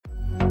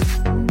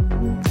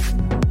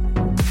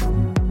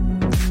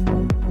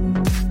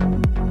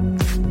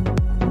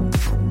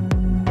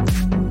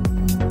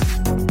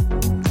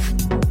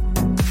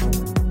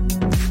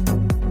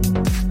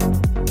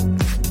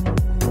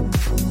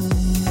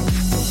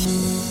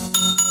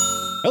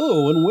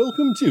Hello and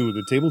welcome to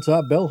the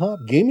Tabletop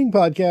Bellhop Gaming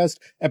Podcast,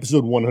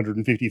 episode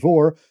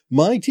 154,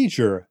 My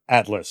Teacher,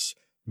 Atlas,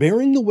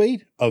 bearing the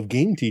weight of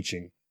game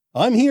teaching.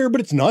 I'm here, but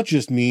it's not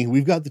just me.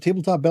 We've got the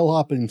Tabletop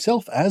Bellhop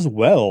himself as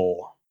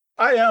well.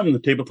 I am the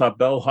Tabletop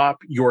Bellhop,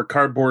 your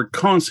cardboard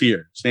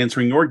concierge,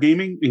 answering your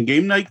gaming and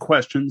game night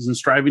questions and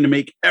striving to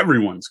make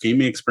everyone's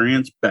gaming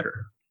experience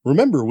better.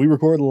 Remember, we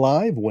record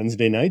live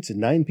Wednesday nights at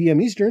 9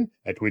 p.m. Eastern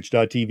at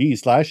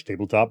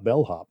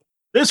twitch.tv/tabletopbellhop.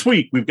 This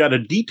week, we've got a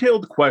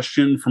detailed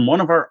question from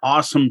one of our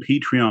awesome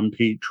Patreon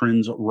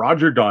patrons,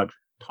 Roger Dodger,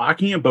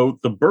 talking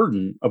about the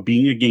burden of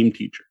being a game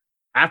teacher.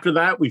 After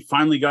that, we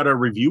finally got a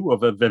review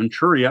of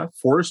Aventuria,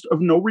 Forest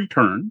of No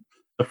Return,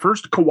 the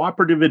first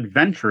cooperative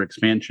adventure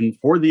expansion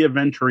for the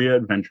Aventuria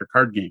adventure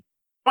card game.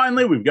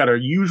 Finally, we've got our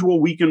usual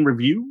weekend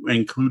review,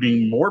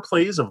 including more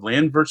plays of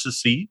Land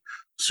vs. Sea,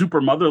 Super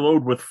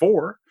Motherlode with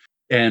 4,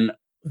 and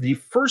the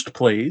first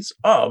plays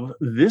of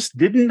This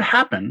Didn't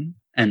Happen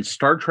and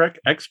Star Trek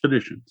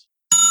Expeditions.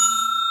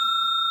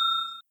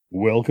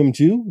 Welcome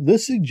to the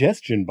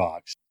Suggestion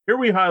Box. Here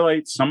we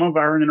highlight some of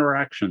our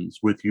interactions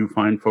with you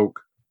fine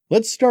folk.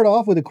 Let's start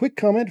off with a quick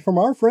comment from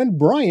our friend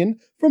Brian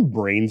from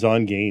Brains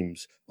on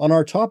Games on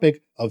our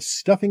topic of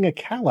stuffing a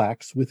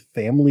Kallax with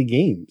family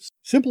games.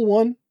 Simple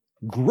one,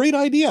 great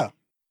idea.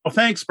 Well,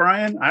 thanks,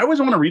 Brian. I always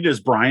want to read it as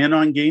Brian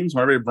on Games,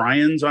 whenever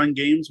Brian's on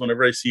Games,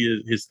 whenever I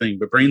see his thing,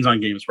 but Brains on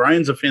Games.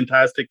 Brian's a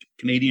fantastic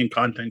Canadian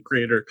content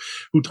creator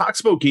who talks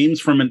about games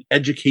from an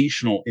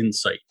educational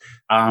insight.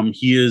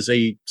 He is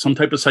some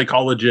type of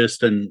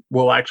psychologist and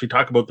will actually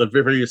talk about the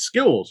various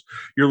skills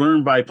you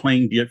learn by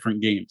playing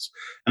different games.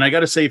 And I got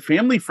to say,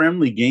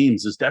 family-friendly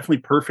games is definitely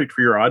perfect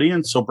for your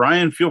audience. So,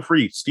 Brian, feel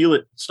free, steal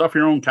it, stuff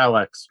your own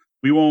Kallax.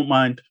 We won't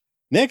mind.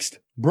 Next,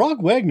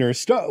 Brock Wagner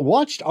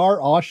watched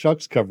our Aw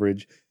Shucks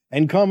coverage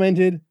and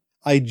commented,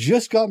 I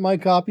just got my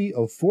copy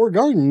of Four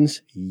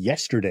Gardens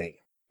yesterday.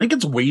 I think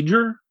it's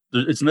Wager.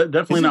 It's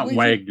definitely not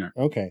Wagner.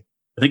 Okay.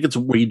 I think it's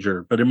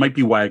Wager, but it might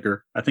be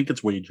Wagger. I think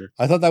it's Wager.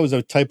 I thought that was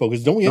a typo,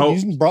 because don't we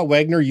have Brock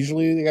Wagner,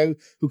 usually the guy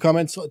who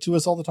comments to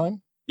us all the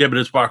time? Yeah, but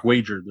it's Brock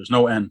Wager. There's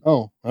no N.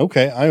 Oh,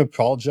 okay. I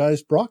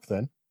apologize, Brock,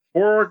 then.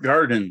 Four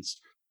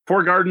Gardens.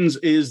 Four Gardens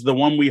is the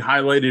one we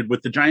highlighted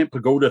with the giant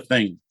pagoda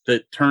thing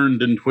that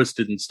turned and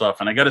twisted and stuff.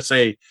 And I got to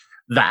say,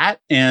 that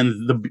and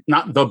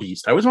not The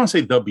Beast. I always want to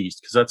say The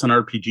Beast because that's an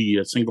RPG,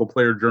 a single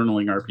player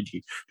journaling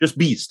RPG. Just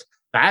Beast.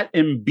 That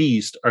and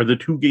Beast are the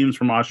two games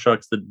from Aw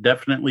Shucks that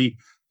definitely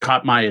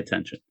caught my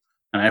attention.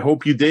 And I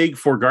hope you dig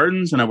Four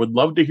Gardens, and I would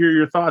love to hear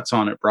your thoughts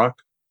on it, Brock.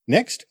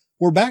 Next,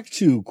 we're back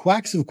to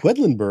Quacks of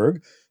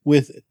Quedlinburg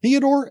with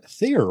Theodore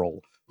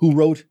Therl, who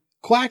wrote,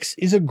 Quacks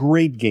is a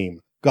great game.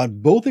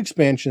 Got both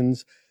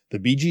expansions, the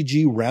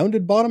BGG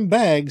rounded bottom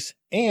bags,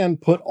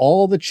 and put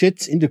all the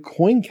chits into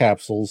coin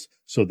capsules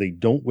so they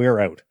don't wear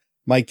out.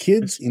 My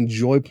kids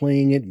enjoy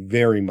playing it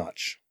very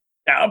much.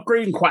 Yeah,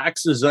 upgrading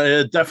Quacks is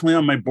definitely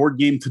on my board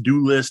game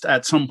to-do list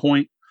at some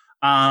point.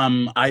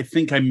 I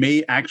think I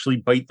may actually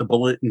bite the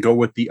bullet and go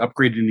with the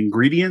upgraded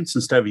ingredients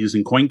instead of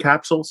using coin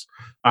capsules.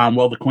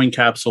 Well, the coin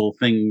capsule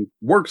thing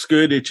works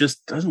good. It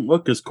just doesn't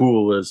look as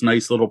cool as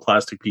nice little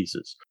plastic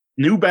pieces.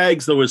 New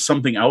bags, though, is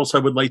something else I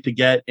would like to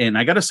get. And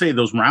I got to say,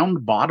 those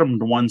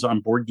round-bottomed ones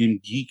on Board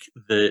Game Geek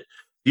that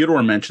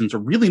Theodore mentions are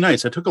really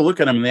nice. I took a look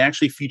at them, and they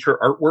actually feature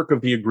artwork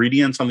of the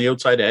ingredients on the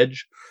outside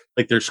edge.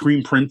 Like, they're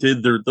screen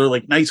printed. They're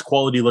like nice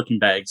quality-looking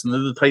bags. And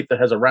they're the type that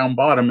has a round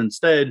bottom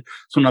instead,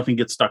 so nothing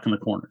gets stuck in the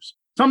corners.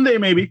 Someday,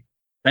 maybe.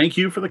 Thank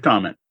you for the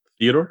comment,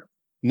 Theodore.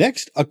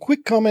 Next, a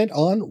quick comment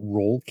on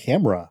Roll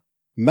Camera.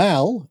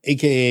 Mal,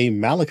 a.k.a.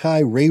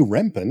 Malachi Ray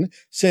Rempen,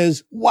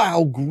 says,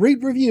 wow,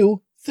 great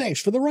review.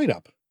 Thanks for the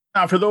write-up.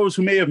 Now, for those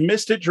who may have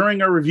missed it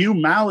during our review,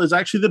 Mal is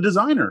actually the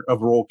designer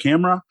of Roll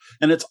Camera,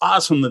 and it's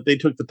awesome that they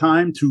took the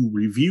time to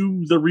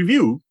review the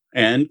review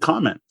and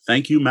comment.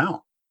 Thank you,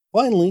 Mal.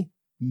 Finally,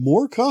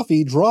 More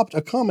Coffee dropped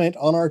a comment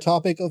on our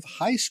topic of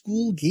high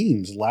school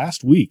games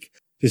last week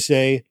to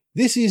say,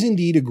 this is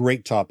indeed a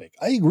great topic.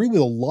 I agree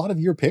with a lot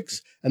of your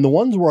picks, and the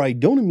ones where I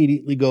don't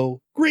immediately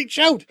go, great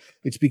shout,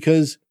 it's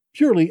because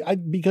I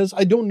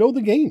don't know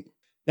the game.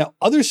 Now,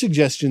 other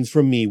suggestions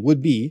from me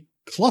would be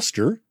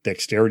Cluster,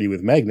 Dexterity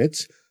with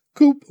Magnets,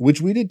 Coop,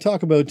 which we did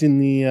talk about in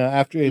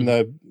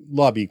the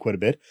lobby quite a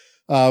bit,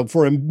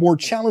 for a more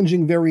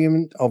challenging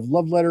variant of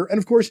Love Letter, and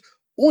of course,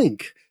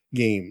 Oink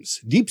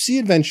games, Deep Sea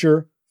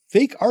Adventure,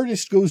 Fake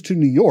Artist Goes to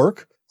New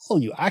York. All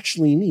you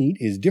actually need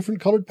is different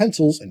colored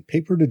pencils and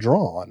paper to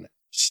draw on.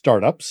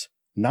 Startups,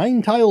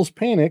 Nine Tiles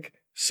Panic,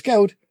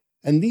 Scout,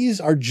 and these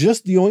are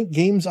just the Oink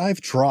games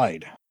I've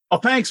tried. Oh,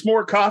 thanks,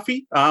 More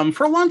Coffee.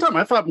 For a long time,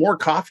 I thought More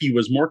Coffee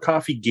was More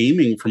Coffee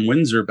Gaming from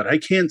Windsor, but I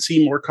can't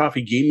see More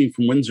Coffee Gaming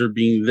from Windsor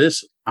being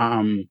this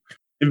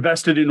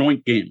invested in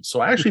Oink games. So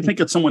I actually think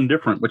it's someone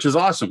different, which is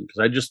awesome, because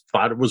I just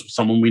thought it was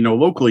someone we know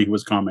locally who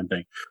was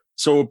commenting.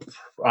 So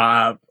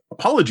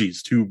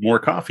apologies to More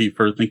Coffee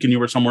for thinking you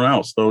were somewhere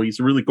else, though he's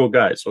a really cool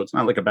guy, so it's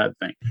not like a bad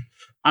thing.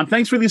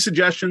 Thanks for these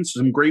suggestions.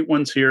 Some great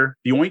ones here.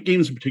 The Oink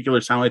games in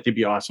particular sound like they'd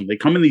be awesome. They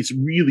come in these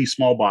really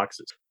small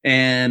boxes,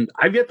 and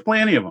I've yet to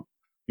play any of them.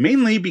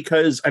 mainly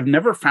because I've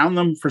never found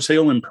them for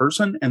sale in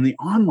person, and the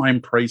online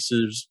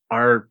prices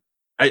are,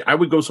 I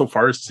would go so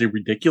far as to say,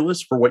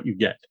 ridiculous for what you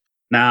get.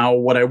 Now,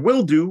 what I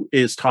will do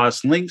is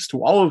toss links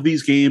to all of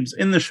these games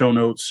in the show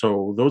notes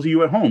so those of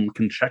you at home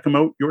can check them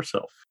out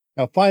yourself.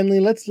 Now, finally,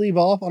 let's leave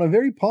off on a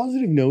very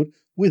positive note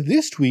with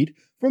this tweet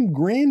from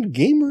Grand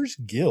Gamers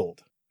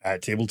Guild.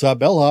 At Tabletop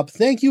Bellhop,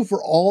 thank you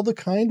for all the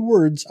kind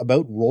words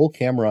about Roll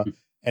Camera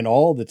and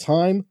all the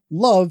time,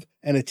 love,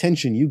 and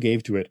attention you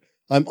gave to it.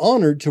 I'm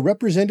honored to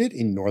represent it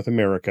in North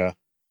America.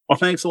 Well,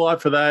 thanks a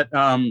lot for that.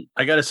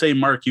 I got to say,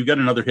 Mark, you got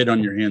another hit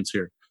on your hands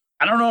here.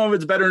 I don't know if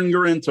it's better than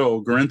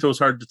Garinto. Garinto's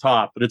hard to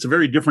top, but it's a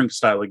very different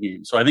style of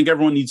game. So I think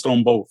everyone needs to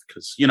own both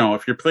because,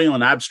 if you're playing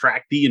an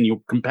abstract-y and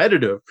you're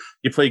competitive,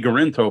 you play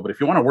Garinto. But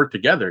if you want to work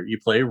together, you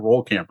play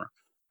Roll Camera.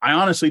 I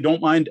honestly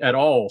don't mind at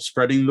all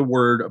spreading the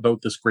word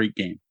about this great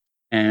game.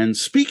 And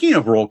speaking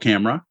of Roll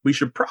Camera, we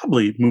should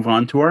probably move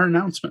on to our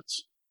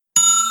announcements.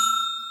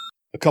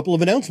 A couple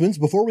of announcements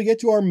before we get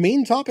to our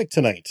main topic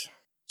tonight.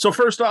 So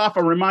first off,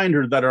 a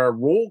reminder that our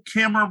Roll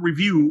Camera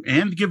review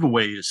and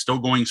giveaway is still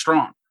going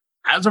strong.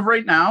 As of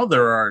right now,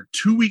 there are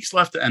 2 weeks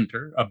left to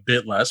enter, a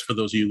bit less for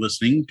those of you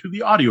listening to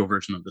the audio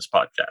version of this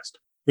podcast.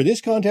 For this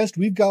contest,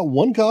 we've got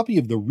one copy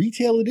of the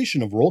retail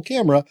edition of Roll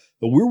Camera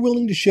that we're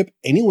willing to ship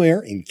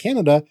anywhere in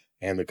Canada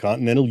and the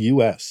continental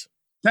US.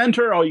 To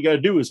enter, all you got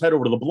to do is head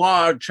over to the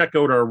blog, check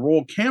out our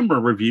Roll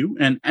Camera review,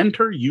 and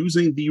enter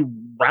using the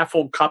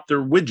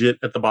Rafflecopter widget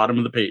at the bottom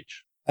of the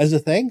page. As a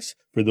thanks,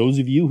 for those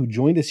of you who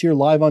joined us here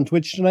live on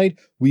Twitch tonight,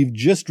 we've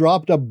just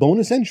dropped a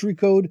bonus entry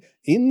code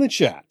in the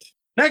chat.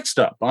 Next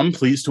up, I'm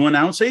pleased to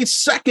announce a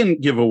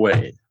second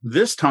giveaway,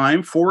 this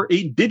time for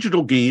a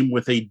digital game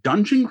with a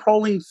dungeon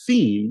crawling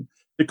theme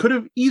that could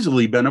have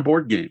easily been a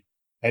board game.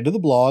 Head to the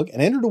blog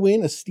and enter to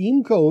win a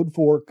Steam code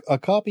for a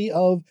copy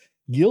of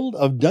Guild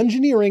of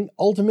Dungeoneering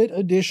Ultimate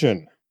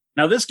Edition.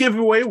 Now, this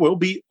giveaway will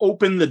be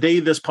open the day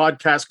this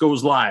podcast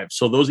goes live.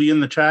 So those of you in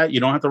the chat, you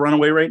don't have to run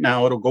away right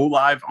now. It'll go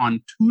live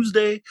on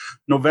Tuesday,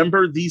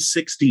 November the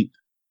 16th.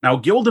 Now,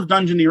 Guild of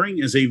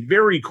Dungeoneering is a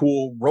very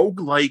cool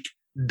roguelike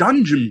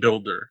dungeon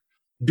builder,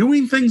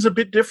 doing things a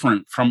bit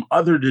different from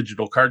other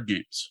digital card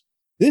games.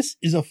 This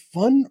is a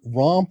fun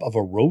romp of a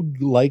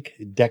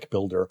roguelike deck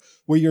builder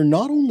where you're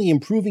not only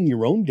improving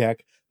your own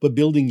deck, but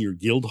building your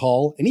guild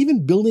hall and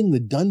even building the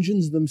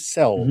dungeons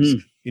themselves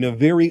in a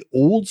very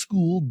old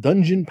school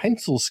dungeon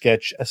pencil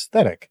sketch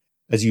aesthetic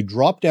as you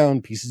drop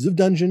down pieces of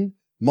dungeon,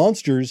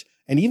 monsters,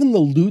 and even the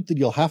loot that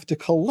you'll have to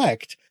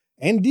collect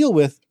and deal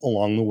with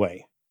along the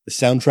way. The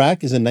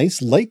soundtrack is a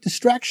nice light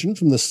distraction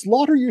from the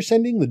slaughter you're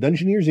sending the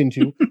Dungeoneers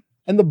into,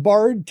 and the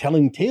bard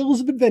telling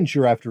tales of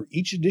adventure after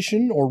each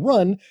edition or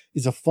run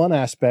is a fun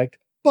aspect,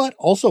 but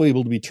also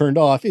able to be turned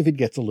off if it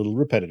gets a little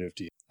repetitive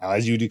to you. Now,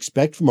 as you'd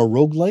expect from a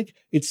roguelike,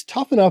 it's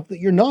tough enough that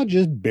you're not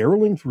just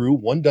barreling through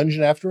one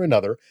dungeon after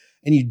another,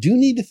 and you do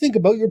need to think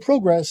about your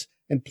progress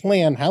and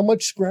plan how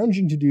much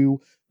scrounging to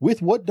do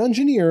with what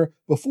Dungeoneer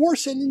before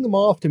sending them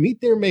off to meet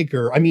their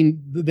maker,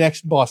 the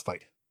next boss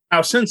fight.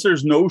 Now, since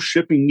there's no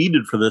shipping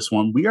needed for this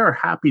one, we are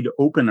happy to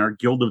open our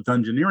Guild of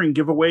Dungeoneering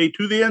giveaway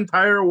to the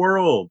entire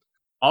world.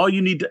 All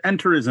you need to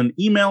enter is an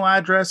email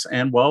address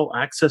and,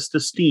 access to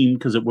Steam,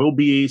 because it will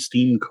be a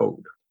Steam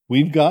code.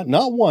 We've got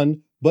not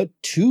one, but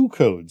 2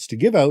 codes to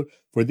give out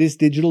for this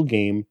digital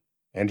game.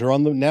 Enter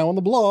on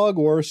the blog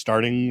or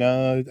starting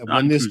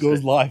when this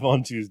goes live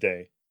on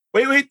Tuesday.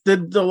 Wait,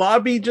 did the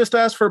lobby just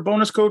ask for a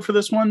bonus code for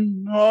this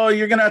one? Oh,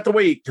 you're going to have to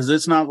wait because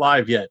it's not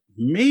live yet.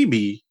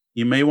 Maybe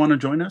you may want to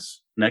join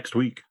us next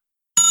week.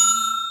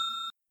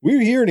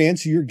 We're here to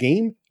answer your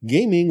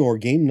gaming, or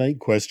game night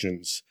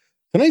questions.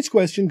 Tonight's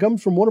question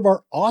comes from one of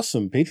our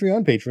awesome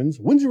Patreon patrons,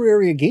 Windsor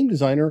area game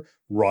designer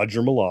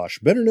Roger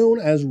Malosh, better known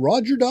as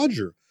Roger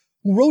Dodger,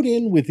 who wrote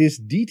in with this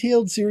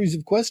detailed series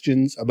of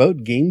questions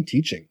about game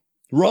teaching.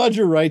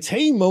 Roger writes,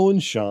 "Hey Mo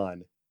and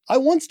Sean, I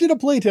once did a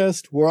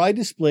playtest where I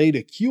displayed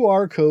a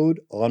QR code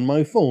on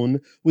my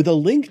phone with a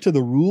link to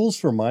the rules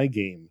for my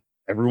game.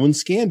 Everyone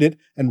scanned it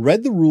and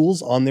read the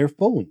rules on their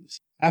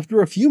phones.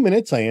 After a few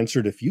minutes, I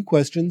answered a few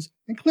questions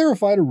and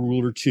clarified a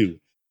rule or two.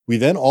 We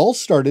then all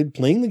started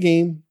playing the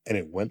game, and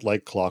it went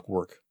like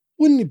clockwork.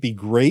 Wouldn't it be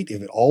great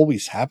if it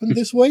always happened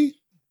this way?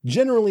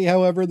 Generally,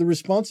 however, the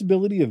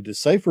responsibility of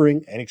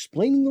deciphering and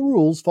explaining the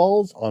rules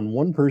falls on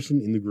one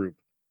person in the group.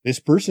 This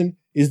person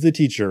is the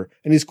teacher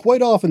and is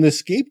quite often the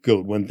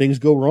scapegoat when things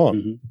go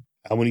wrong.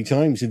 How many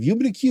times have you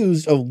been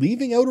accused of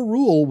leaving out a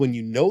rule when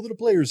you know that a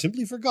player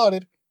simply forgot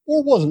it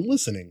or wasn't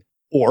listening?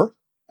 Or,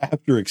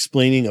 after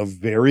explaining a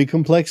very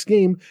complex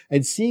game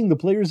and seeing the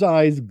player's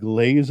eyes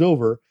glaze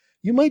over,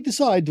 you might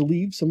decide to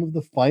leave some of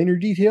the finer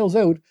details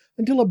out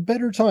until a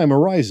better time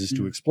arises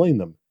to explain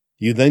them.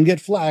 You then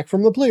get flack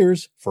from the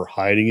players for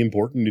hiding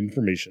important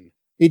information.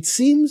 It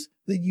seems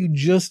that you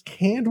just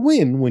can't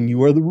win when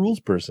you are the rules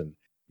person.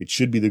 It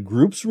should be the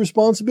group's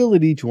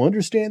responsibility to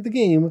understand the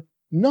game,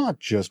 not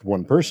just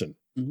one person.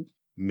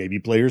 Maybe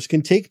players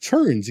can take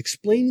turns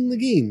explaining the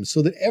game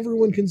so that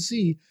everyone can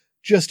see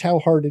just how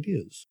hard it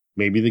is.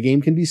 Maybe the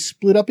game can be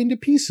split up into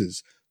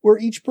pieces where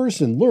each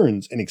person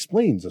learns and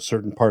explains a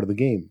certain part of the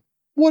game.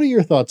 What are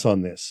your thoughts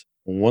on this?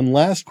 One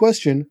last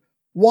question.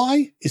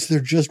 Why is there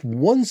just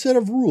one set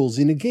of rules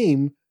in a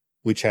game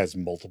which has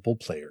multiple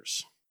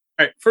players?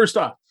 All right, first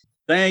off,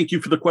 thank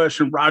you for the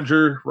question,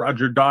 Roger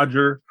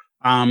Dodger.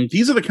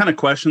 These are the kind of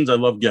questions I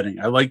love getting.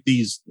 I like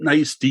these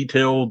nice,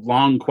 detailed,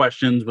 long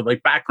questions with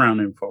like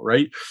background info,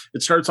 right?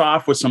 It starts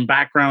off with some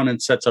background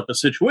and sets up a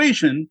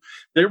situation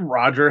that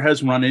Roger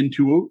has run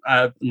into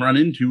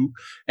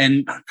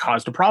and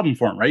caused a problem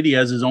for him, right? He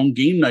has his own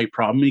game night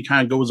problem. He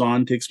kind of goes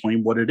on to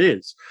explain what it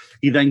is.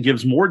 He then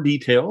gives more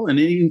detail and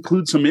it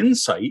includes some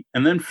insight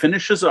and then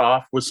finishes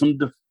off with some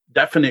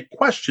definite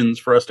questions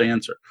for us to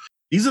answer.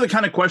 These are the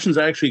kind of questions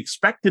I actually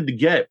expected to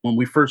get when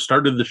we first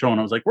started the show. And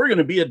I was like, we're going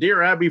to be a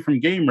Dear Abby from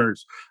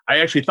Gamers. I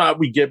actually thought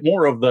we'd get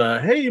more of the,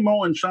 hey,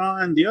 Mo and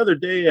Sean, the other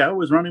day I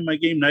was running my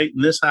game night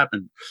and this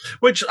happened,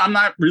 which I'm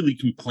not really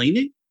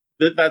complaining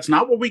that that's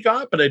not what we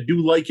got, but I do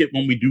like it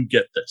when we do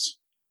get this.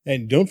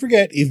 And don't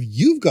forget, if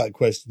you've got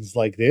questions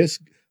like this,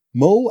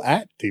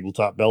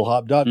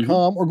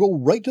 mo@tabletopbellhop.com or go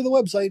right to the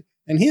website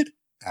and hit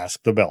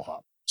Ask the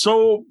Bellhop.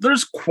 So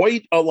there's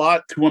quite a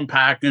lot to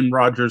unpack in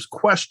Roger's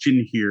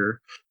question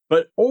here.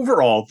 But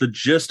overall, the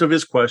gist of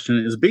his question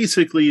is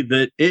basically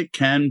that it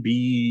can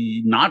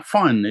be not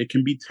fun. It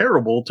can be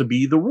terrible to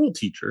be the rule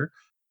teacher.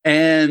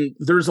 And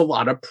there's a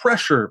lot of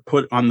pressure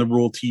put on the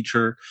rule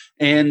teacher.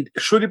 And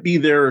should it be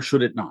there or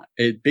should it not?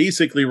 It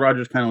basically,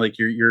 Roger's kind of like,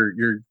 you're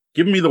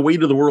giving me the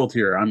weight of the world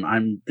here.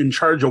 I'm in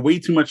charge of way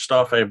too much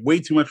stuff. I have way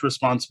too much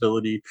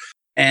responsibility.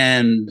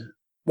 And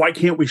why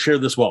can't we share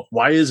this wealth?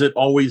 Why is it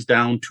always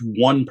down to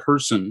one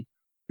person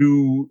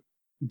to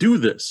do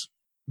this?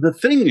 The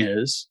thing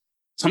is,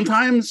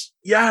 sometimes,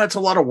 yeah, it's a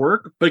lot of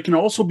work, but it can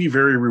also be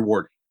very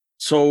rewarding.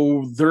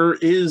 So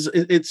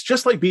it's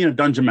just like being a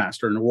dungeon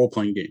master in a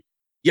role-playing game.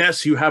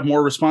 Yes, you have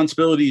more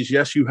responsibilities.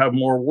 Yes, you have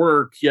more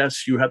work.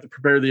 Yes, you have to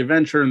prepare the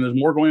adventure and there's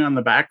more going on in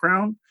the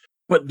background.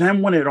 But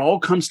then when it all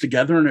comes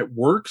together and it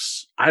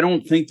works, I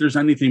don't think there's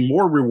anything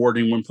more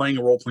rewarding when playing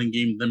a role-playing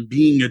game than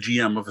being a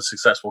GM of a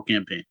successful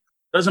campaign.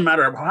 Doesn't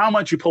matter how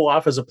much you pull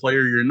off as a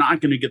player, you're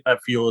not going to get that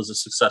feel as a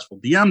successful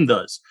DM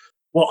does.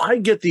 Well, I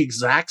get the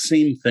exact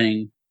same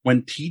thing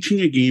when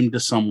teaching a game to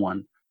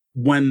someone,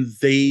 when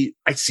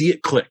I see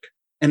it click.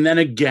 And then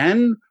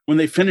again, when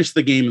they finish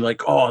the game,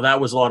 like, oh,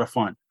 that was a lot of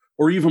fun.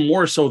 Or even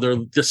more so,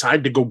 they'll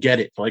decide to go get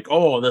it. Like,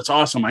 oh, that's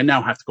awesome. I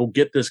now have to go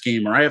get this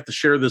game, or I have to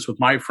share this with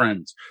my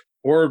friends.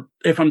 Or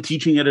if I'm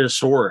teaching it at a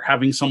store,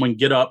 having someone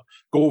get up,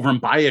 go over and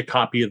buy a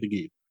copy of the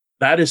game.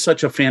 That is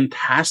such a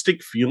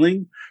fantastic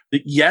feeling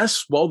that,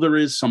 yes, while there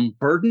is some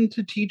burden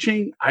to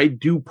teaching, I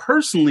do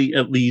personally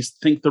at least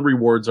think the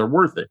rewards are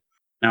worth it.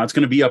 Now, it's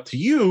going to be up to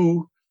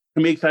you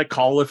to make that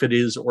call if it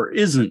is or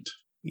isn't.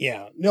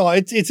 Yeah, no,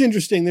 it's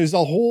interesting. There's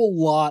a whole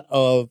lot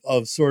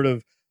of sort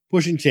of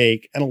push and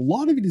take, and a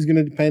lot of it is going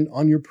to depend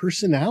on your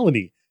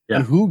personality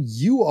and who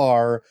you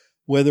are,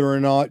 whether or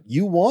not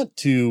you want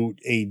to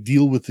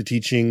deal with the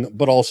teaching,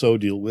 but also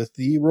deal with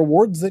the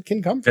rewards that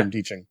can come from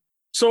teaching.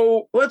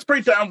 So let's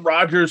break down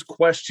Roger's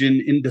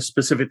question into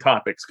specific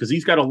topics, because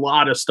he's got a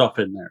lot of stuff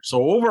in there.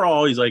 So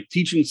overall, he's like,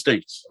 teaching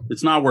stinks.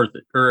 It's not worth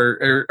it.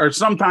 Or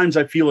sometimes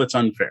I feel it's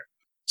unfair.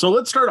 So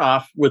let's start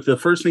off with the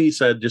first thing he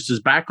said, just his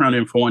background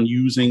info on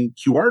using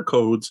QR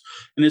codes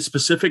and his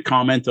specific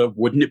comment of,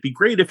 wouldn't it be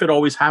great if it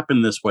always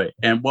happened this way?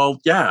 And well,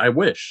 yeah, I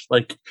wish.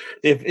 Like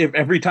if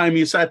every time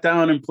you sat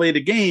down and played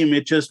a game,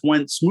 it just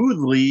went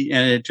smoothly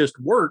and it just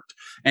worked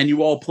and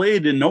you all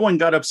played and no one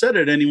got upset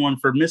at anyone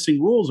for missing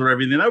rules or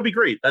everything, that would be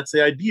great. That's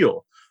the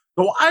ideal.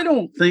 So I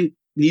don't think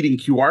needing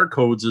QR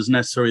codes is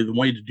necessarily the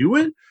way to do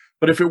it.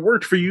 But if it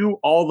worked for you,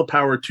 all the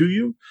power to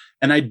you.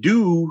 And I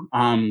do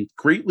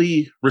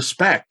greatly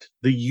respect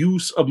the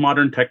use of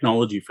modern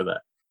technology for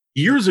that.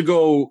 Years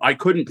ago, I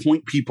couldn't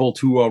point people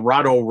to a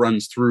Rahdo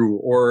runs through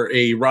or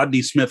a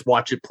Rodney Smith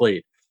watch it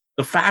played.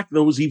 The fact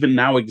those even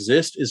now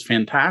exist is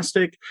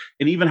fantastic.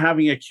 And even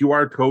having a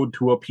QR code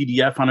to a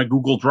PDF on a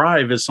Google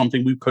Drive is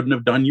something we couldn't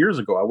have done years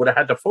ago. I would have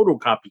had to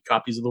photocopy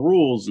copies of the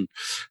rules and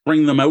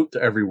bring them out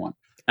to everyone.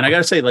 And I got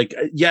to say, like,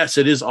 yes,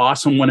 it is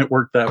awesome when it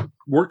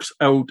works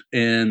out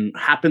and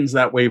happens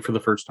that way for the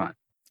first time.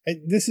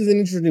 This is an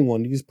interesting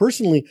one because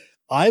personally,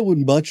 I would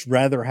much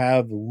rather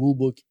have the rule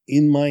book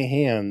in my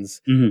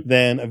hands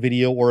than a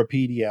video or a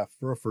PDF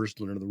for a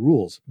first learn of the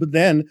rules. But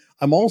then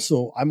I'm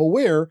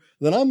aware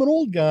that I'm an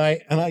old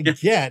guy and I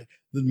get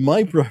that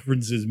my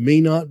preferences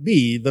may not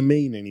be the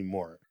main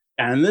anymore.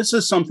 And this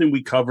is something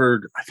we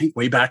covered, I think,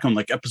 way back on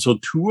like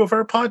episode 2 of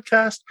our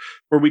podcast,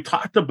 where we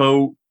talked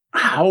about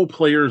how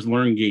players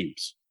learn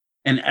games.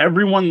 And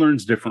everyone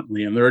learns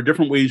differently, and there are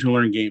different ways you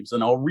learn games.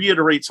 And I'll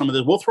reiterate some of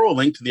this. We'll throw a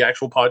link to the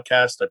actual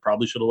podcast. I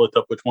probably should have looked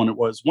up which one it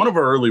was. One of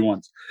our early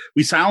ones.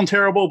 We sound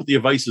terrible, but the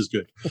advice is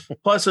good.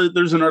 Plus,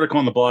 there's an article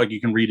on the blog.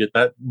 You can read it.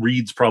 That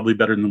reads probably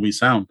better than we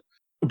sound.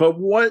 But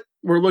what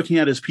we're looking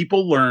at is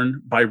people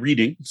learn by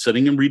reading,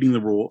 sitting and reading the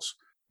rules,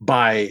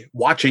 by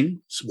watching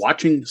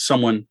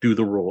someone do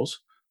the rules,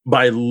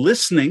 by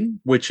listening,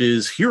 which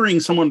is hearing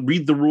someone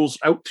read the rules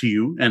out to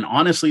you. And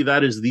honestly,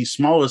 that is the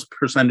smallest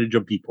percentage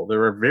of people.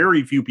 There are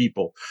very few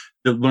people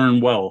that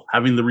learn well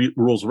having the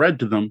rules read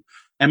to them.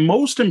 And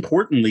most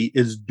importantly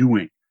is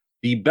doing.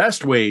 The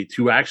best way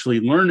to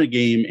actually learn a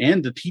game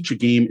and to teach a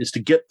game is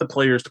to get the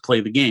players to play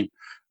the game,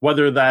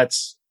 whether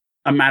that's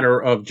a matter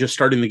of just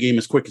starting the game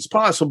as quick as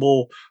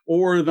possible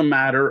or the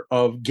matter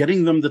of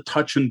getting them to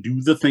touch and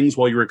do the things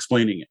while you're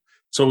explaining it.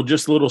 So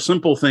just little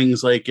simple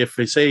things like if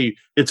they say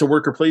it's a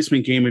worker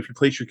placement game, if you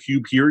place your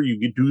cube here, you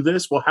can do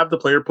this. We'll have the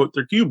player put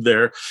their cube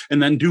there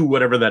and then do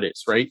whatever that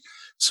is, right?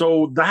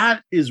 So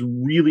that is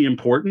really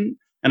important.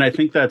 And I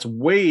think that's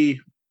way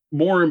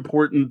more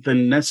important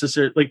than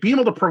necessary. Like being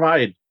able to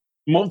provide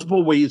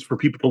multiple ways for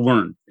people to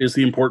learn is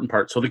the important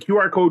part. So the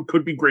QR code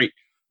could be great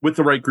with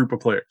the right group of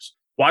players.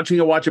 Watching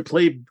a watch it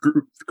play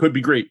group could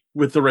be great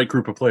with the right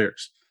group of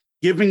players.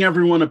 Giving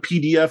everyone a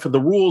PDF of the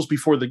rules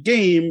before the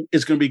game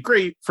is going to be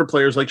great for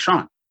players like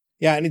Sean.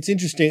 Yeah, and it's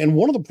interesting. And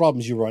one of the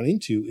problems you run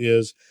into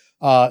is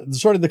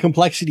sort of the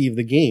complexity of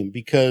the game,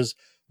 because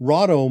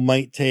Rahdo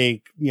might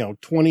take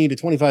 20 to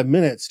 25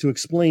 minutes to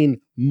explain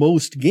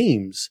most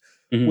games,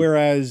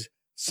 whereas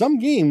some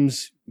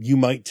games you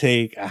might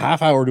take a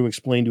half hour to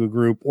explain to a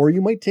group, or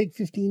you might take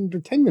 15 to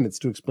 10 minutes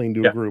to explain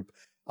to a group.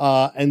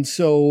 And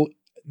so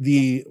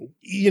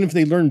even if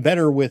they learn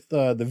better with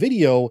the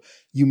video,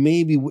 you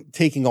may be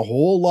taking a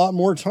whole lot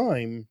more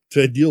time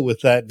to deal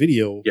with that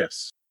video.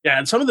 Yes. Yeah.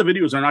 And some of the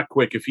videos are not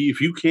quick. If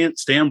you can't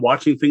stand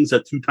watching things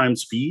at 2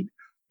 times speed,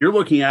 you're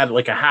looking at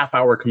like a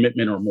half-hour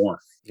commitment or more.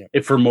 Yeah.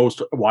 If for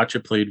most watch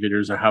it played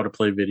videos or how to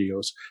play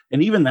videos.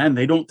 And even then,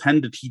 they don't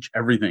tend to teach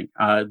everything.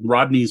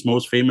 Rodney's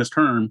most famous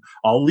term,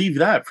 I'll leave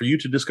that for you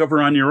to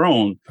discover on your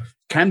own,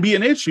 can be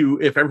an issue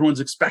if everyone's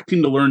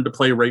expecting to learn to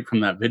play right from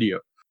that video.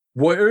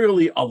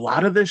 Really, a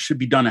lot of this should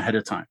be done ahead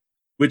of time,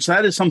 which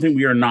that is something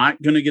we are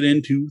not going to get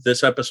into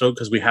this episode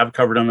because we have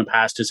covered on the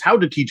past is how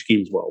to teach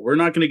games well. We're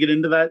not going to get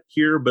into that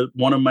here, but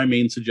one of my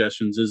main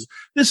suggestions is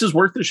this is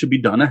work that should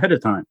be done ahead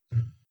of time.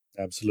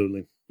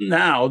 Absolutely.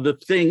 Now, the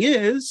thing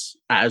is,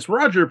 as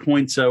Roger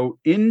points out,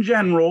 in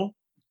general,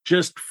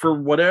 just for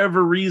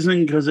whatever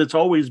reason, because it's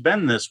always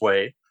been this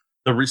way,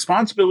 the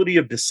responsibility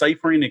of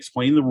deciphering and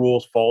explaining the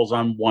rules falls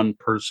on one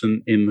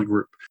person in the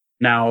group.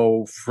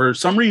 Now, for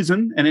some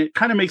reason, and it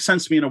kind of makes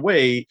sense to me in a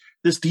way,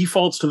 this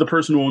defaults to the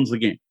person who owns the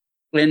game.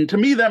 And to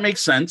me, that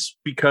makes sense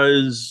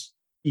because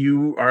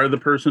you are the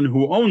person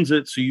who owns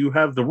it. So you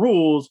have the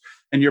rules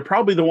and you're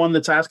probably the one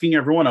that's asking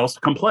everyone else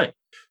to come play.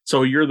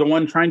 So you're the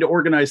one trying to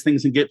organize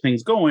things and get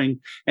things going.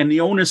 And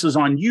the onus is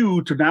on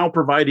you to now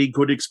provide a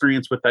good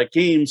experience with that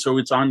game. So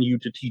it's on you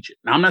to teach it.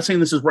 Now, I'm not saying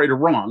this is right or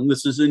wrong.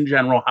 This is in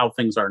general how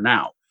things are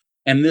now.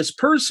 And this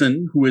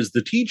person who is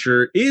the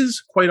teacher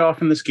is quite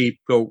often the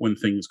scapegoat when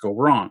things go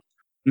wrong.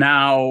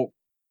 Now,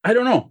 I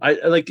don't know.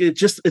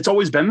 It's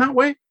always been that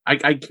way.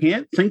 I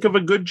can't think of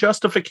a good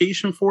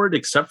justification for it,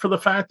 except for the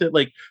fact that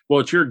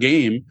it's your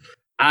game.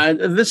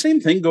 The same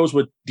thing goes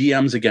with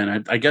DMs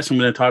again. I guess I'm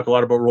going to talk a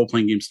lot about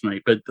role-playing games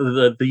tonight, but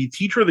the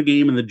teacher of the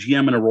game and the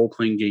GM in a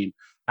role-playing game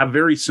have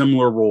very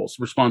similar roles,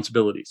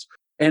 responsibilities.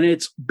 And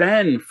it's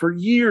been for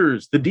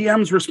years the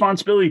DM's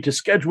responsibility to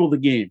schedule the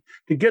game,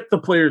 to get the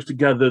players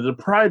together, to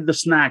provide the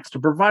snacks, to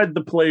provide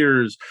the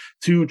players,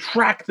 to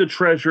track the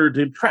treasure,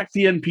 to track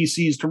the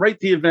NPCs, to write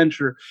the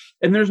adventure.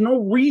 And there's no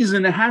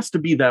reason it has to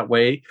be that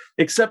way,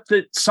 except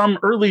that some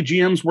early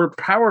GMs were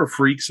power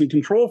freaks and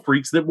control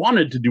freaks that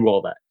wanted to do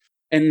all that.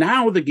 And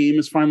now the game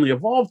has finally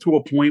evolved to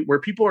a point where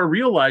people are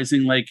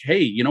realizing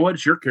hey, you know what?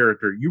 It's your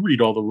character. You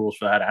read all the rules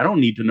for that. I don't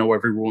need to know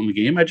every rule in the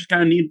game. I just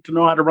kind of need to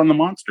know how to run the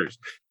monsters.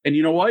 And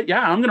you know what? Yeah,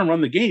 I'm going to run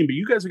the game, but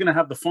you guys are going to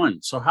have the fun.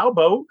 So how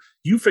about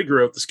you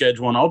figure out the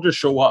schedule and I'll just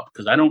show up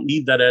because I don't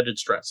need that added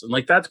stress. And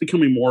that's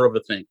becoming more of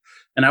a thing.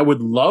 And I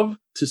would love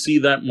to see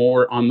that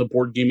more on the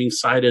board gaming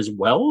side as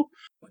well.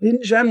 But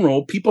in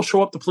general, people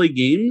show up to play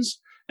games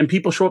and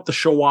people show up to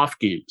show off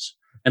games.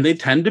 And they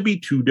tend to be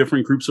 2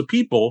 different groups of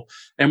people.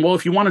 And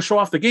if you want to show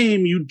off the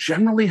game, you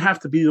generally have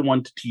to be the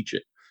one to teach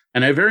it.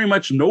 And I very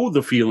much know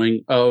the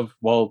feeling of,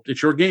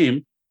 it's your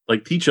game.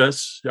 Teach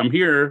us. I'm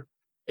here.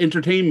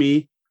 Entertain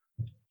me.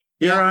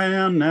 Here I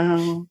am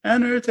now.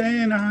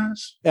 Entertain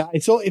us. Yeah.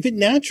 So if it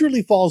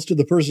naturally falls to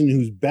the person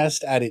who's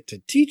best at it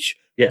to teach,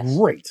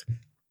 great.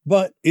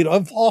 But it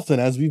often,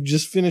 as we've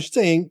just finished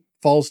saying,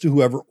 falls to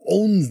whoever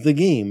owns the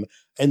game.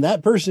 And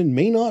that person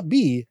may not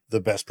be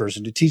the best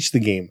person to teach the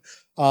game.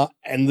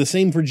 And the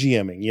same for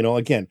GMing,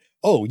 again,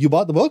 you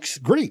bought the books?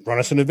 Great. Run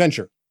us an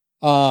adventure.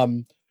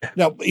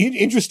 Now,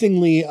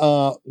 interestingly,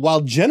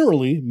 while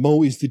generally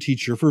Mo is the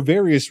teacher for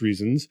various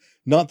reasons,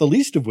 not the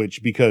least of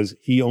which because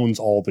he owns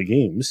all the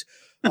games.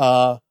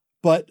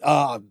 But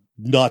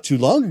not too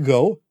long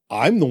ago,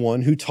 I'm the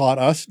one who taught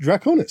us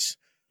Draconis.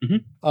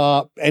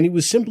 Mm-hmm. And it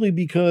was simply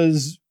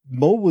because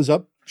Mo was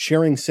up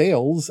sharing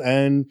sales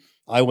and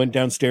I went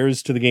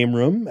downstairs to the game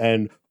room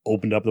and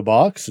opened up the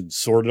box and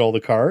sorted all the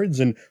cards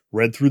and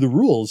read through the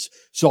rules.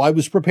 So I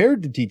was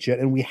prepared to teach it,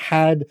 and we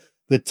had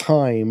the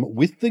time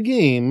with the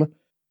game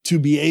to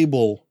be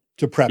able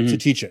to prep to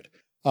teach it.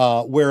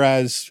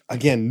 Whereas,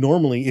 again,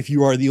 normally, if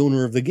you are the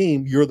owner of the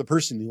game, you're the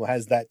person who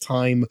has that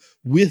time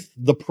with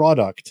the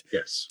product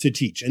to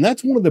teach. And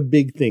that's one of the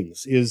big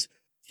things is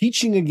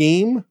teaching a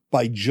game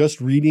by just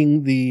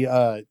reading the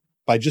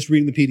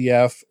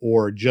PDF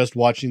or just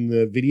watching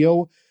the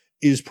video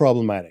is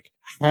problematic.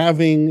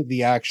 Having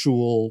the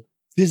actual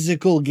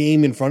physical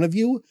game in front of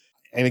you,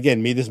 and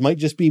again, this might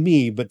just be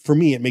me, but for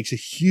me, it makes a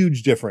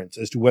huge difference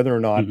as to whether or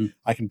not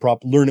I can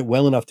learn it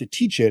well enough to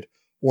teach it,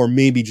 or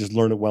maybe just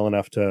learn it well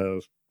enough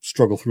to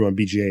struggle through on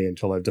BGA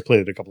until I've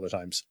played it a couple of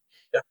times.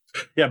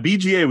 Yeah,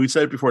 BGA, we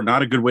said it before,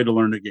 not a good way to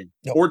learn a game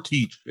or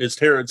teach. It's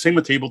terrible. Same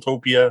with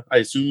Tabletopia, I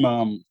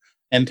assume,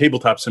 and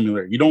Tabletop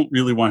Simulator. You don't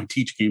really want to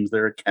teach games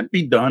there. It can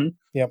be done,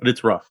 but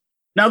it's rough.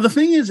 Now, the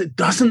thing is, it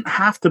doesn't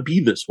have to be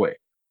this way.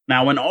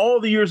 Now, in all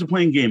the years of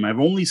playing game, I've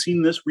only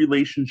seen this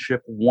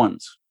relationship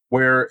once,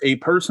 where a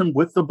person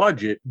with the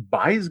budget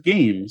buys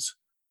games,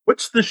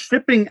 puts the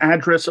shipping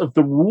address of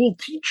the rule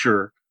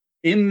teacher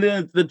in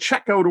the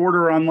checkout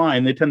order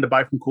online. They tend to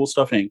buy from Cool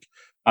Stuff Inc.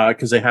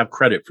 Because they have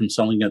credit from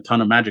selling a ton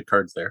of Magic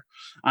cards there.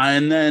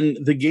 And then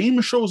the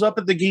game shows up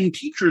at the game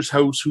teacher's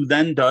house, who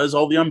then does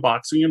all the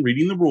unboxing and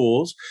reading the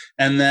rules.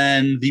 And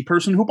then the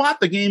person who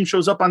bought the game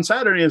shows up on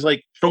Saturday and is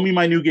like, show me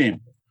my new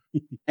game.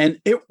 And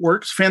it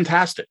works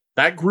fantastic.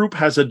 That group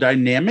has a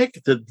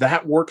dynamic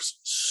that works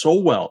so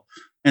well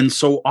and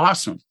so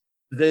awesome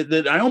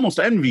that I almost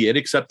envy it,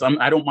 except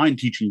I don't mind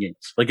teaching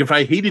games. Like, if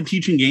I hated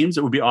teaching games,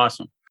 it would be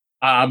awesome.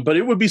 But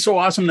it would be so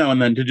awesome now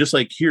and then to just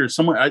hear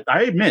someone.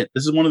 I admit,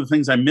 this is one of the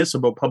things I miss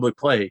about public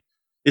play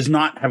is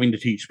not having to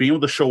teach, being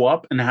able to show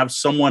up and have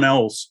someone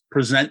else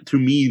present to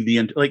me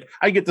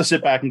I get to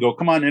sit back and go,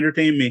 come on,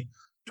 entertain me.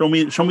 Show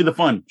me the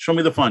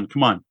fun.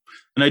 Come on.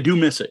 And I do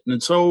miss it.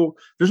 And so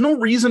there's no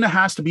reason it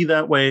has to be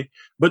that way,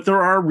 but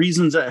there are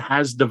reasons it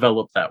has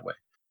developed that way.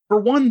 For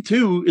one,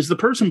 too, is the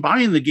person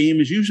buying the game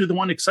is usually the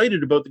one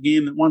excited about the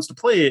game that wants to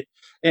play it.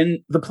 And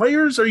the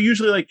players are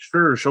usually like,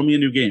 sure, show me a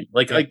new game.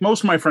 Like most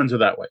of my friends are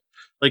that way.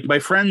 Like, my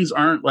friends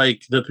aren't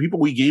like, the people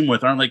we game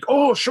with aren't like,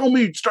 oh, show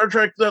me Star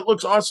Trek. That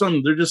looks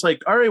awesome. They're just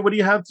like, all right, what do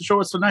you have to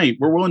show us tonight?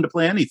 We're willing to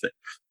play anything.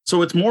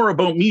 So it's more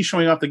about me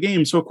showing off the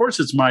game. So of course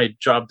it's my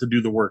job to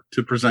do the work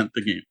to present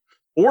the game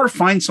or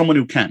find someone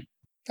who can.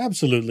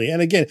 Absolutely.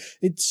 And again,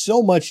 it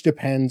so much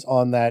depends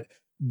on that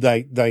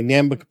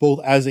dynamic, both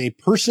as a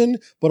person,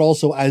 but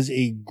also as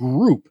a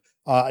group.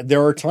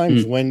 There are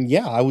times when,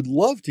 I would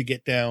love to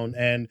get down,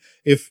 and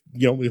if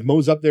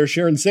Mo's up there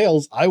sharing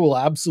sales, I will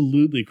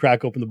absolutely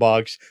crack open the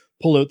box,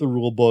 pull out the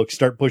rule book,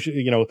 start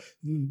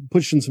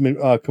pushing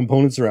some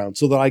components around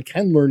so that I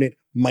can learn it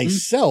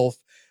myself.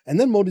 And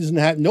then Mo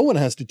no one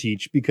has to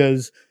teach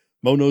because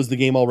Mo knows the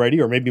game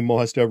already, or maybe Mo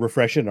has to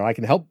refresh it, or I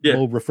can help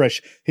Mo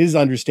refresh his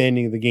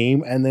understanding of the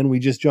game. And then we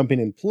just jump in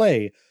and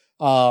play.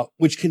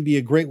 Which can be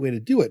a great way to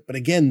do it. But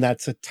again,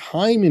 that's a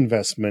time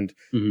investment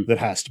that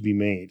has to be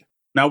made.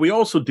 Now, we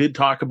also did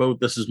talk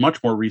about, this is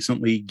much more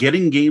recently,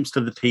 getting games to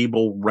the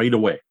table right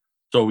away.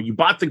 So you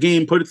bought the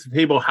game, put it to the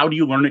table. How do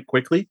you learn it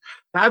quickly?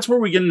 That's where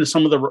we get into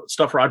some of the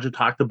stuff Roger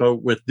talked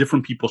about with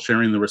different people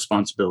sharing the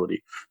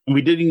responsibility. And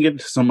we didn't get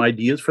into some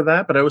ideas for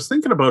that, but I was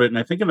thinking about it. And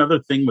I think another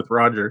thing with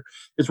Roger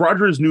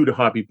is new to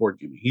hobby board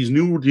gaming. He's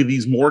new to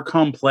these more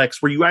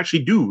complex where you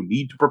actually do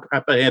need to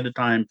prep ahead of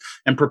time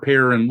and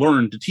prepare and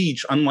learn to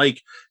teach.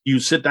 Unlike you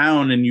sit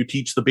down and you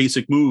teach the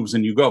basic moves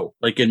and you go,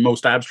 like in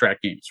most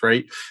abstract games,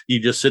 right?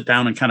 You just sit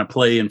down and kind of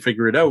play and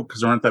figure it out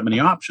because there aren't that many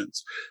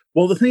options.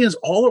 Well, the thing is,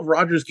 all of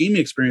Roger's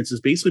gaming experience is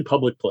basically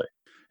public play.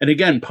 And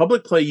again,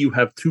 public play, you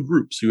have two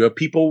groups. You have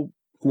people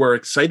who are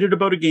excited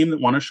about a game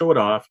that want to show it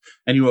off,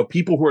 and you have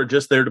people who are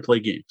just there to play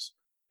games.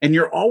 And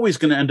you're always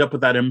going to end up with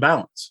that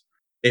imbalance.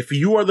 If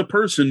you are the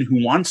person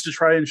who wants to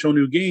try and show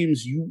new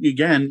games, you,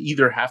 again,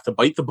 either have to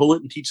bite the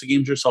bullet and teach the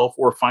games yourself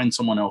or find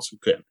someone else who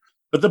can.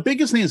 But the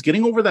biggest thing is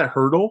getting over that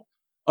hurdle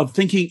of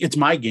thinking, it's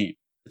my game.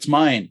 It's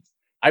mine.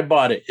 I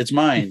bought it. It's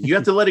mine. You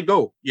have to let it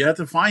go. You have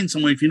to find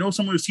someone. If you know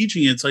someone who's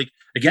teaching it, it's like,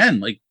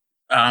 again,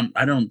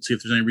 I don't see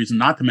if there's any reason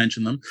not to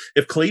mention them.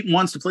 If Clayton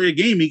wants to play a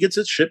game, he gets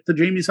it shipped to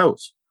Jamie's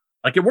house.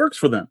 Like, it works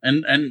for them.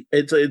 And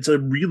it's a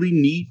really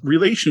neat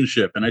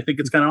relationship. And I think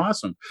it's kind of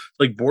awesome. It's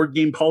like board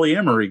game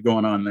polyamory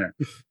going on there.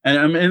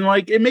 And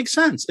it makes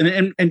sense.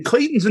 And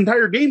Clayton's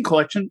entire game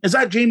collection is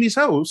at Jamie's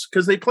house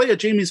because they play at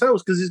Jamie's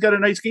house because he's got a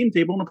nice game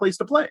table and a place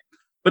to play.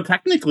 But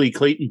technically,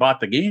 Clayton bought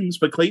the games,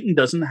 but Clayton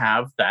doesn't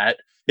have that.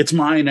 It's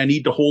mine. I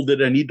need to hold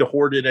it. I need to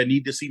hoard it. I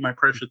need to see my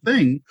precious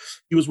thing.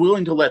 He was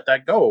willing to let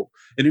that go.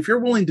 And if you're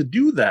willing to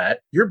do that,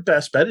 your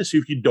best bet is,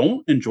 if you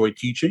don't enjoy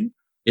teaching,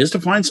 is to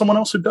find someone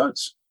else who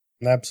does.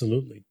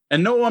 Absolutely.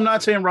 And no, I'm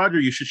not saying, Roger,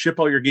 you should ship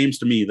all your games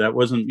to me. That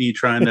wasn't me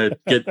trying to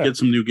get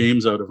some new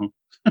games out of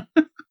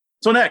them.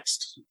 So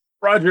next,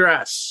 Roger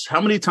asks,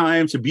 how many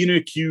times have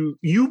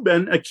you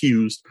been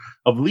accused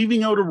of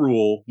leaving out a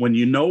rule when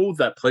you know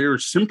that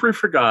players simply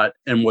forgot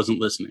and wasn't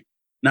listening?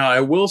 Now,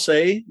 I will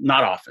say,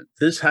 not often.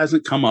 This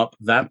hasn't come up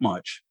that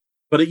much,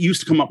 but it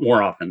used to come up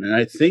more often. And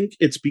I think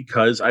it's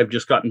because I've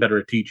just gotten better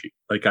at teaching.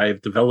 Like,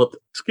 I've developed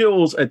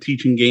skills at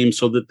teaching games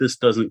so that this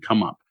doesn't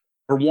come up.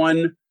 For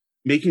one,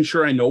 making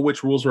sure I know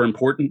which rules are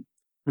important,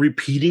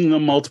 repeating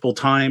them multiple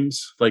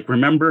times. Like,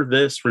 remember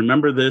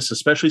this,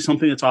 especially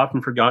something that's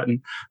often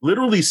forgotten.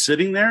 Literally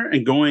sitting there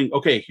and going,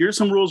 okay, here's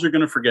some rules you're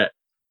going to forget.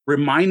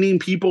 Reminding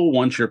people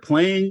once you're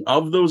playing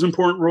of those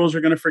important rules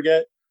you're going to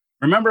forget.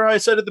 Remember how I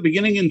said at the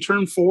beginning in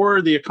turn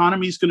 4, the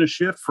economy is going to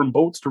shift from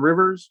boats to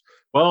rivers?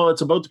 Well,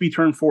 it's about to be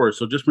turn 4,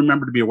 so just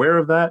remember to be aware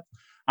of that.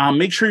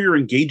 Make sure you're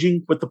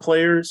engaging with the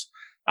players.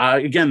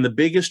 Again, the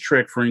biggest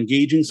trick for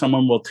engaging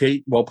someone while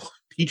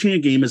teaching a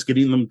game is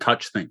getting them to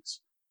touch things.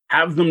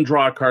 Have them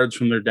draw cards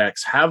from their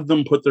decks. Have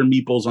them put their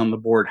meeples on the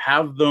board.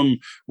 Have them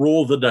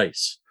roll the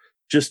dice.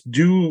 Just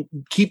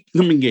keep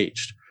them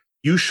engaged.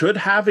 You should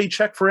have a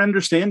check for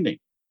understanding.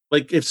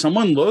 Like, if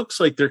someone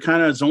looks like they're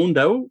kind of zoned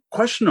out,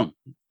 question them.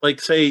 Like,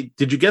 say,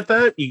 did you get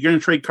that? You're going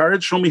to trade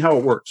cards? Show me how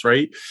it works,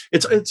 right?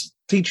 It's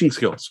teaching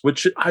skills,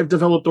 which I've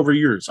developed over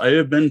years. I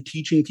have been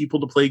teaching people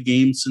to play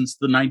games since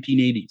the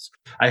 1980s.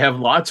 I have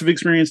lots of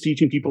experience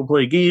teaching people to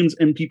play games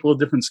and people of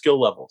different skill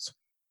levels.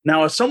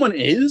 Now, if someone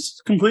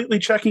is completely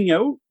checking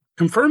out,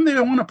 confirm they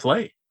don't want to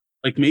play.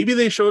 Like, maybe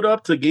they showed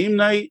up to game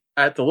night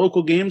at the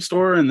local game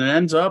store and it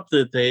ends up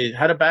that they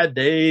had a bad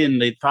day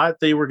and they thought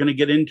they were going to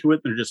get into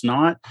it. They're just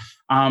not.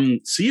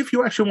 See if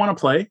you actually want to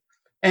play,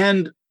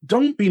 and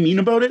don't be mean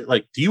about it.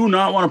 Like, do you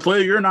not want to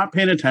play? You're not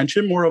paying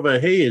attention. More of a,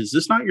 hey, is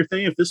this not your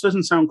thing? If this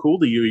doesn't sound cool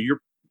to you, you're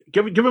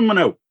give them an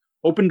out.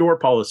 Open door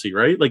policy,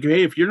 right? Like,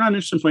 hey, if you're not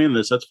interested in playing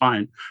this, that's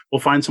fine. We'll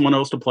find someone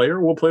else to play, or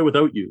we'll play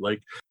without you.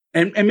 Like,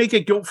 and make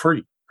it guilt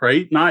free.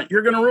 Right? Not,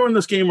 you're going to ruin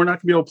this game. We're not going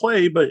to be able to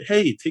play, but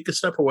hey, take a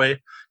step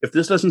away if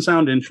this doesn't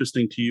sound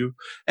interesting to you.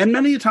 And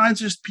many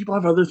times, just people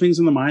have other things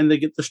in the mind. They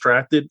get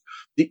distracted.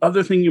 The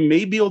other thing you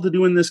may be able to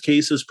do in this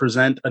case is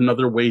present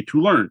another way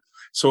to learn.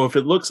 So if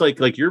it looks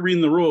like you're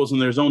reading the rules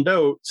and they're zoned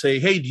out, say,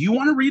 hey, do you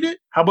want to read it?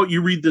 How about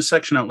you read this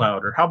section out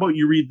loud? Or how about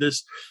you read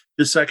this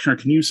section? Or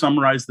can you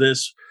summarize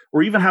this?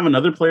 Or even have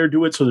another player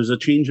do it so there's a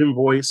change in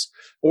voice.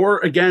 Or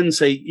again,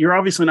 say, you're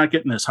obviously not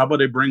getting this. How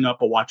about I bring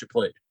up a watch it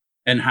play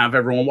and have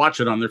everyone watch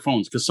it on their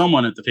phones? Because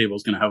someone at the table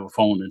is going to have a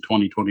phone in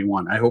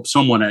 2021. I hope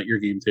someone at your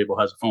game table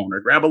has a phone, or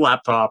grab a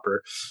laptop,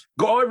 or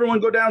everyone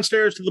go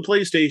downstairs to the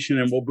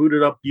PlayStation and we'll boot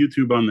it up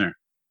YouTube on there.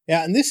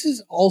 Yeah. And this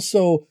is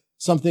also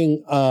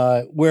something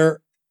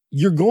where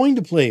you're going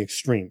to play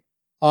extreme.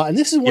 And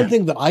this is one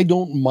thing that I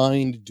don't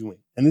mind doing.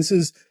 And this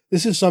is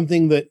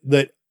something that,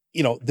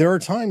 there are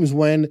times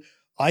when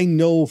I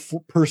know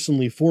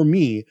personally for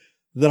me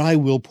that I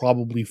will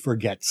probably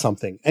forget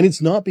something. And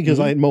it's not because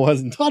Mo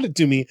hasn't taught it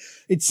to me.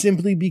 It's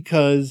simply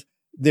because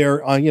there,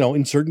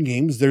 in certain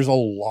games, there's a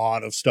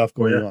lot of stuff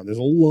going on. There's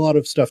a lot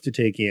of stuff to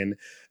take in,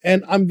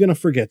 and I'm going to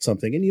forget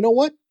something. And you know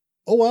what?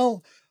 Oh,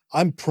 well,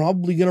 I'm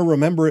probably going to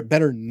remember it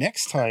better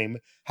next time,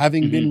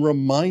 having been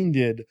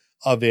reminded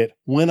of it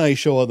when I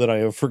show that I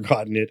have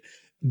forgotten it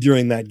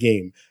during that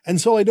game. And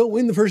so I don't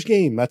win the first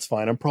game. That's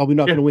fine. I'm probably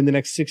not going to win the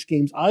next 6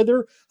 games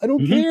either. I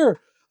don't care.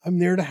 I'm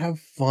there to have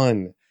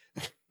fun.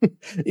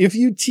 If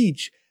you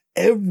teach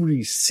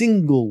every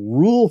single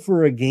rule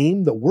for a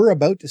game that we're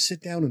about to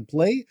sit down and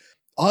play,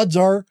 odds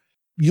are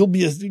we'll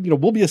be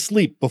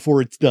asleep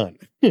before it's done.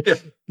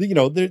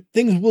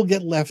 Things will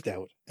get left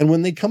out. And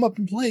when they come up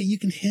and play, you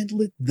can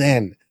handle it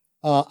then.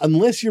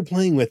 Unless you're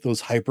playing with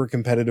those hyper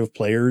competitive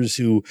players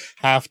who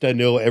have to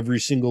know every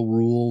single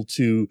rule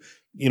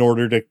in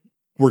order to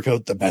work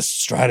out the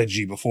best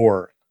strategy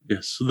before.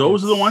 Yes. So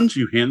those are the ones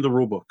you hand the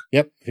rule book.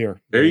 Yep.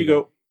 Here. There you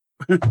go.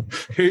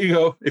 Here you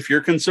go. If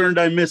you're concerned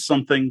I missed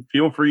something,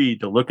 feel free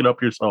to look it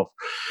up yourself.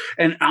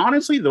 And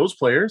honestly, those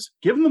players,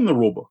 give them the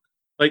rule book.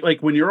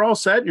 Like when you're all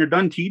set and you're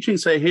done teaching,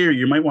 say, hey,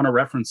 you might want to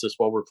reference this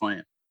while we're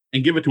playing,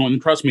 and give it to them.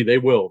 And trust me, they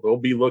will. They'll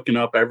be looking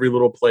up every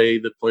little play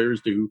that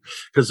players do,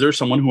 because there's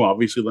someone who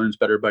obviously learns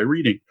better by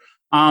reading.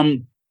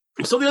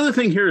 So the other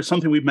thing here is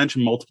something we've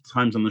mentioned multiple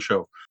times on the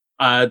show.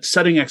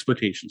 Setting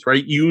expectations,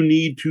 right? You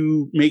need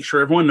to make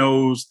sure everyone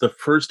knows the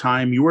first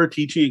time you are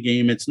teaching a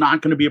game, it's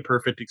not going to be a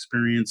perfect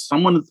experience.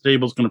 Someone at the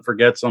table is going to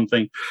forget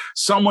something.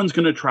 Someone's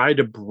going to try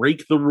to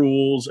break the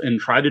rules and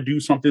try to do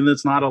something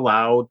that's not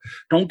allowed.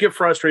 Don't get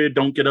frustrated.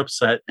 Don't get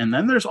upset. And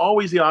then there's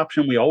always the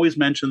option we always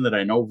mention that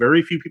I know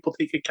very few people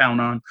take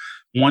account on.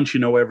 Once you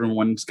know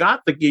everyone's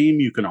got the game,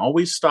 you can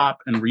always stop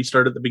and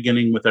restart at the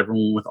beginning with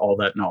everyone with all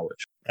that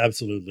knowledge.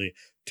 Absolutely.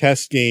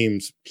 Test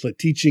games,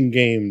 teaching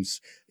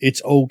games.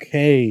 It's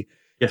okay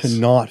to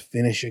not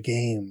finish a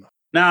game.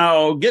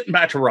 Now, getting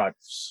back to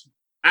Rogers.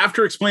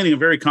 After explaining a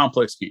very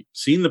complex game,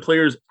 seeing the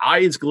player's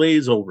eyes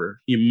glaze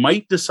over, you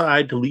might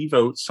decide to leave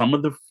out some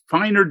of the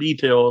finer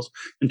details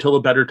until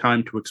a better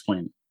time to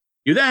explain it.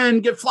 You then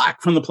get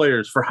flack from the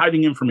players for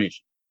hiding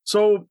information.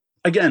 So,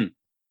 again,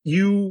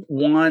 you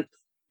want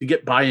to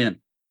get buy-in.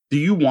 Do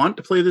you want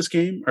to play this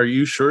game? Are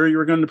you sure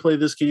you're going to play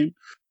this game?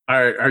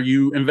 Are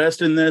you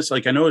invested in this?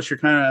 Like, I noticed you're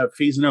kind of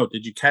phasing out.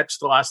 Did you catch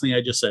the last thing I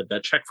just said?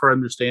 That check for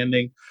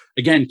understanding.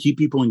 Again, keep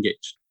people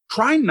engaged.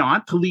 Try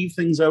not to leave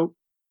things out.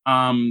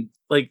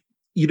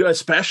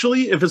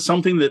 Especially if it's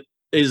something that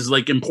is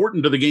like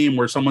important to the game,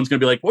 where someone's going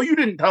to be like, well, you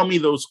didn't tell me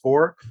those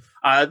 4.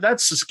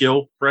 That's the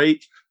skill,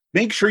 right?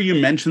 Make sure you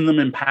mention them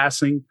in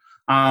passing.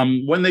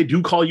 When they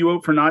do call you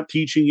out for not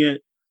teaching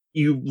it,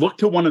 you look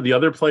to one of the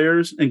other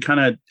players and kind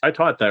of, I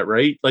taught that,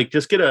 right? Like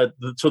just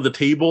so the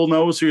table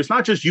knows. So it's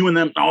not just you and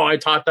them. Oh, I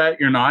taught that.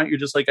 You're not. You're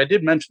just like, I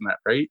did mention that,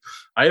 right?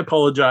 I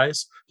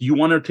apologize. Do you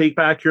want to take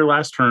back your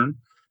last turn?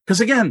 Because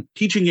again,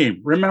 teaching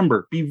game,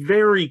 remember, be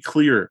very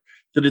clear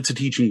that it's a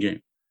teaching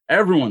game.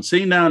 Everyone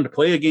sitting down to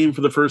play a game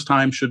for the first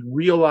time should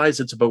realize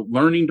it's about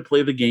learning to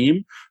play the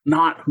game,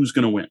 not who's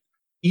going to win.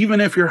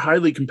 Even if you're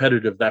highly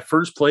competitive, that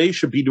first play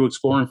should be to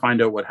explore and find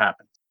out what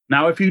happened.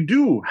 Now, if you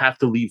do have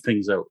to leave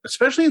things out,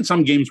 especially in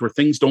some games where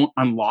things don't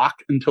unlock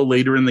until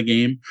later in the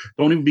game,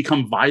 don't even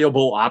become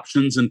viable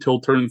options until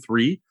turn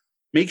 3,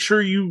 make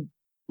sure you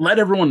let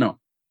everyone know.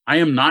 I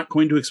am not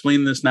going to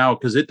explain this now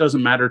because it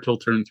doesn't matter till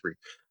turn 3.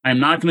 I am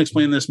not going to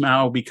explain this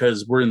now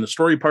because we're in the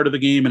story part of the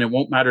game and it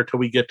won't matter till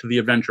we get to the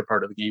adventure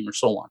part of the game or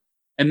so on.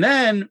 And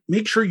then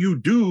make sure you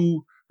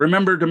do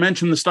remember to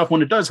mention the stuff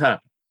when it does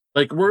happen.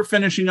 Like we're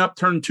finishing up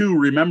turn 2.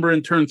 Remember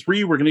in turn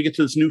 3, we're going to get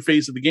to this new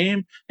phase of the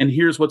game. And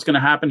here's what's going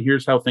to happen.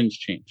 Here's how things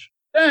change.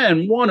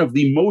 Then one of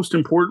the most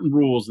important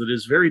rules that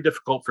is very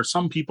difficult for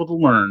some people to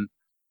learn.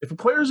 If a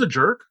player is a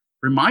jerk,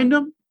 remind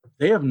them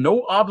they have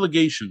no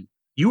obligation.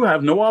 You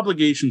have no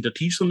obligation to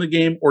teach them the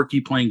game or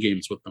keep playing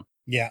games with them.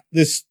 Yeah,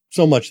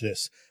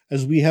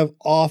 as we have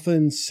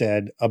often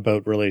said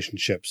about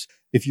relationships,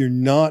 if you're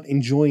not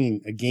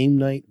enjoying a game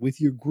night with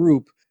your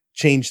group,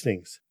 change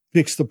things,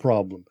 fix the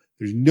problem.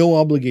 There's no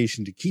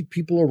obligation to keep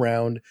people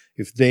around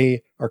if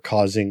they are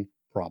causing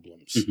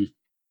problems. Mm-hmm.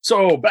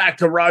 So back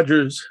to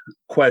Roger's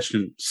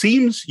question.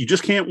 Seems you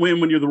just can't win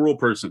when you're the rule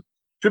person.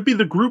 Should be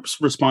the group's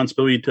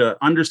responsibility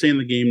to understand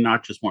the game,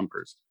 not just one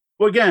person.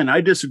 Well, again, I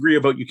disagree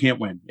about you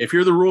can't win. If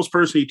you're the rules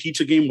person, you teach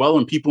the game well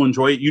and people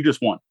enjoy it, you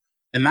just won.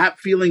 And that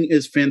feeling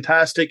is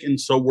fantastic and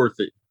so worth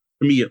it,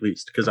 to me at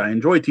least, because I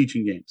enjoy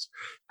teaching games.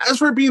 As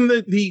for being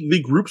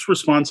the group's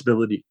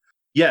responsibility,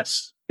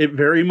 yes, it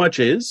very much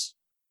is.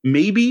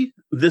 Maybe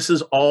this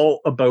is all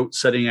about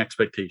setting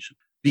expectation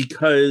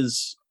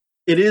because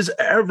it is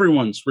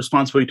everyone's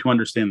responsibility to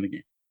understand the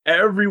game.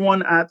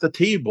 Everyone at the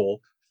table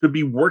should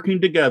be working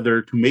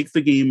together to make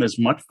the game as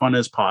much fun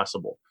as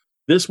possible.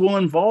 This will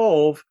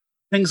involve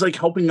things like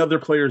helping other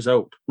players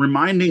out,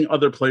 reminding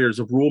other players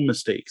of rule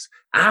mistakes,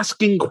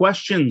 asking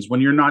questions when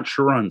you're not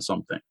sure on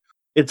something.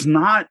 It's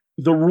not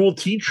the rule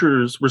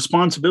teacher's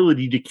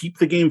responsibility to keep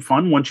the game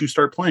fun once you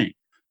start playing.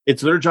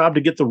 It's their job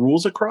to get the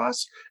rules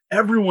across.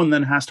 Everyone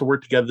then has to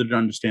work together to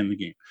understand the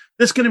game.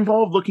 This could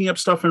involve looking up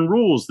stuff in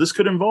rules. This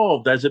could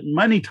involve, as it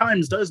many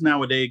times does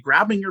nowadays,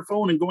 grabbing your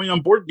phone and going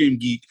on Board Game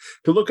Geek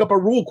to look up a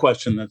rule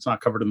question that's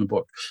not covered in the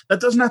book. That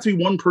doesn't have to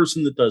be one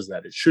person that does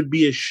that. It should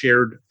be a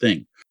shared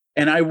thing.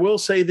 And I will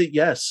say that,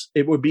 yes,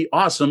 it would be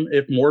awesome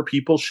if more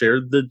people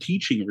shared the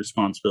teaching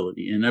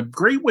responsibility. And a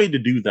great way to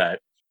do that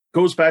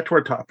goes back to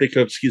our topic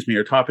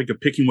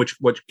of picking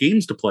which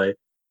games to play.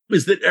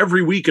 Is that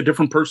every week a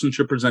different person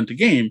should present a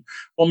game.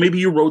 Well, maybe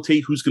you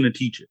rotate who's going to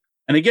teach it.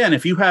 And again,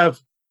 if you have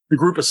a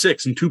group of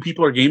 6 and 2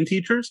 people are game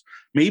teachers,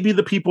 maybe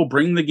the people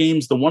bring the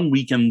games the one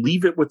week and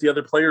leave it with the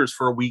other players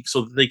for a week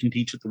so that they can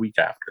teach it the week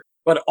after.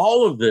 But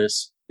all of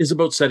this is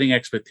about setting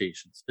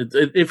expectations.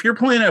 If you're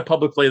playing at a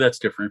public play, that's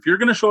different. If you're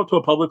going to show up to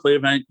a public play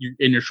event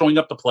and you're showing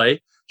up to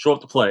play, show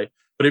up to play.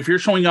 But if you're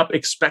showing up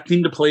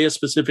expecting to play a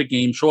specific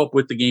game, show up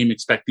with the game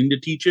expecting to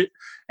teach it.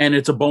 And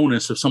it's a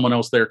bonus if someone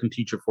else there can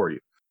teach it for you.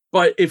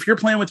 But if you're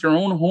playing with your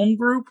own home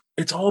group,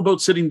 it's all about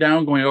sitting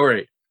down going, all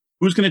right,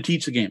 who's going to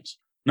teach the games?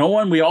 No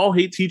one. We all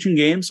hate teaching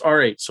games. All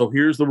right, so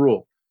here's the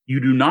rule. You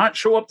do not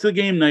show up to the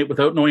game night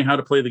without knowing how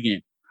to play the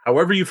game.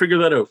 However you figure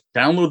that out.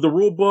 Download the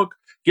rule book,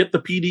 get the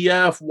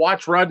PDF,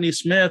 watch Rodney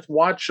Smith,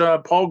 watch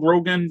Paul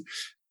Grogan,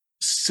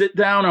 sit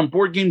down on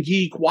Board Game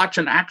Geek, watch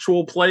an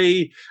actual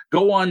play,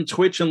 go on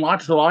Twitch and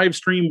watch the live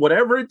stream,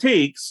 whatever it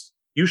takes,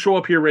 you show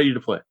up here ready to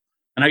play.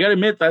 And I got to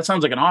admit, that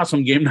sounds like an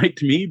awesome game night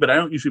to me, but I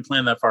don't usually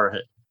plan that far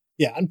ahead.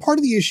 Yeah, and part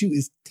of the issue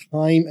is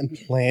time and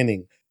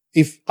planning.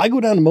 If I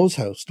go down to Mo's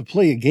house to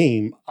play a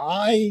game,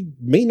 I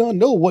may not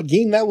know what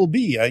game that will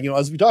be.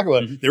 As we talk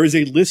about, there is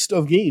a list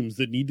of games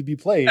that need to be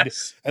played,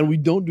 yes, and we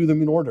don't do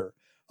them in order.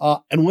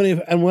 And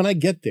when I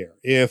get there,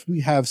 if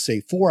we have,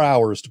 say, 4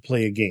 hours to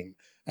play a game,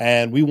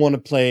 and we want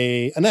to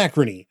play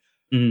Anachrony,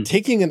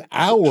 taking an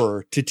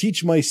hour to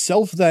teach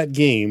myself that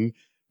game,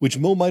 which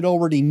Mo might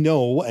already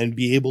know and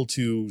be able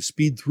to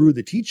speed through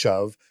the teach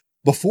of,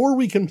 before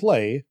we can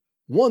play,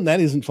 one, that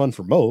isn't fun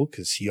for Mo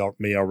because he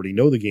may already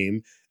know the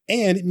game.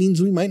 And it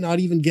means we might not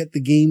even get the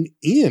game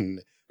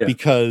in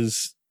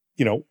because,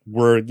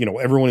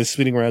 everyone is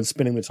sitting around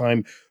spending the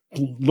time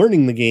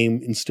learning the game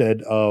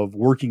instead of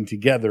working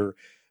together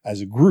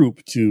as a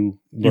group to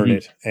learn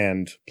it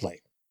and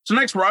play. So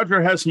next, Roger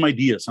has some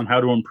ideas on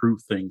how to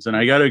improve things. And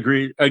I got to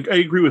agree. I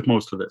agree with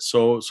most of this.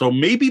 So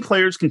maybe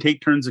players can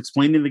take turns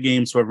explaining the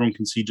game so everyone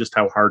can see just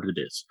how hard it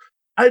is.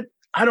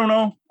 I don't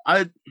know.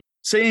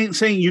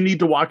 Saying you need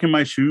to walk in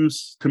my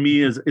shoes to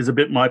me is a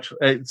bit much.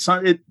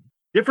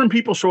 Different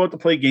people show up to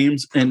play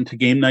games and to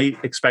game night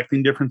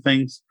expecting different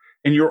things.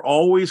 And you're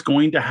always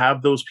going to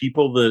have those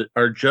people that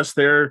are just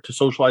there to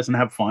socialize and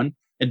have fun.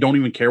 and don't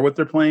even care what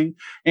they're playing.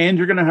 And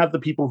you're going to have the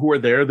people who are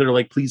there that are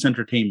like, please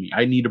entertain me.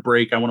 I need a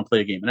break. I want to play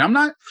a game. And I'm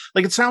not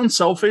like, it sounds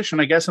selfish,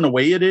 and I guess in a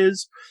way it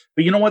is,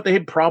 but you know what? They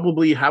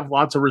probably have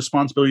lots of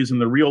responsibilities in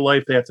their real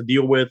life they have to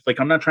deal with. Like,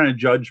 I'm not trying to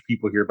judge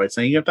people here by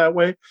saying it that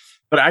way,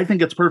 but I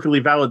think it's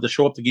perfectly valid to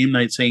show up to game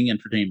night saying,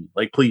 entertain me.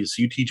 Like, please,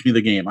 you teach me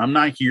the game. I'm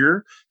not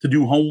here to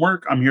do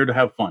homework. I'm here to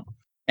have fun.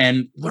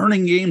 And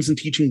learning games and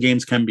teaching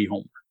games can be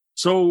homework.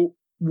 So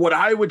what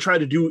I would try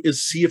to do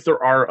is see if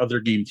there are other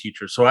game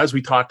teachers. So as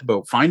we talked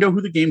about, find out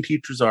who the game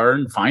teachers are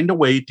and find a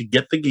way to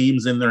get the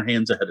games in their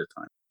hands ahead of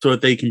time so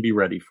that they can be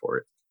ready for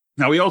it.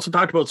 Now, we also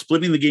talked about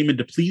splitting the game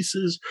into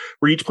pieces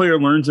where each player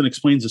learns and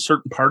explains a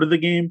certain part of the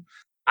game.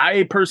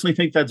 I personally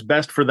think that's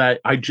best for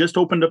that. I just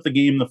opened up the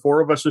game. The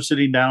four of us are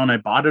sitting down. I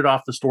bought it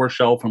off the store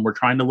shelf and we're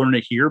trying to learn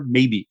it here.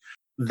 Maybe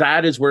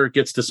that is where it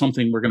gets to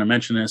something we're going to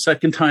mention in a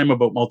second time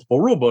about multiple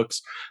rule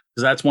books,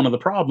 because that's one of the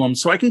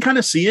problems. So I can kind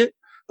of see it.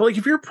 But like,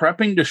 if you're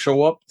prepping to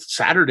show up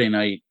Saturday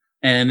night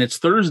and it's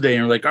Thursday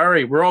and you're like, all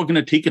right, we're all going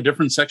to take a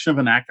different section of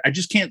an act, I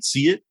just can't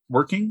see it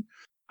working.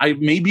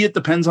 Maybe it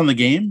depends on the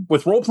game.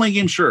 With role-playing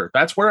games, sure.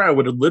 That's where I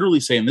would literally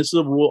say, and this is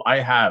a rule I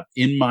have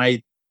in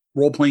my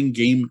role-playing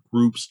game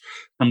groups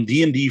from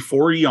D&D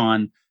 4E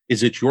on,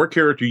 is it's your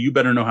character. You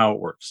better know how it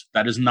works.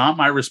 That is not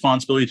my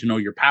responsibility to know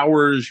your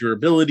powers, your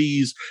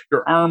abilities,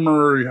 your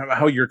armor,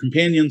 how your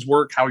companions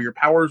work, how your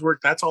powers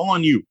work. That's all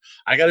on you.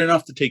 I got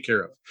enough to take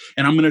care of.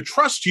 And I'm going to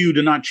trust you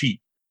to not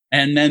cheat.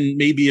 And then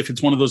maybe if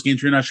it's one of those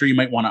games you're not sure, you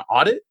might want to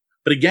audit.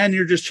 But again,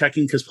 you're just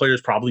checking because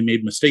players probably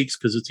made mistakes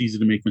because it's easy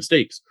to make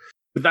mistakes.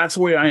 But that's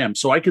the way I am.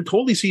 So I could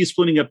totally see you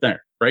splitting up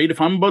there, right? If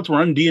I'm about to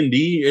run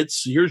D&D,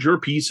 it's here's your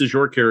piece is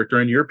your character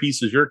and your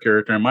piece is your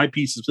character and my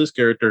piece is this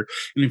character.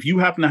 And if you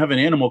happen to have an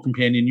animal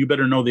companion, you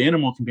better know the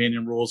animal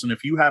companion rules. And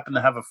if you happen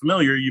to have a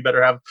familiar, you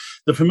better have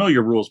the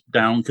familiar rules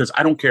down, because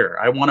I don't care.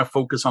 I want to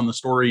focus on the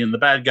story and the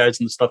bad guys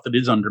and the stuff that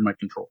is under my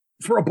control.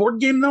 For a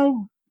board game,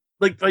 though,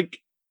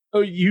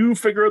 you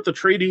figure out the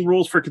trading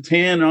rules for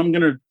Catan, and I'm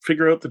going to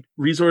figure out the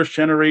resource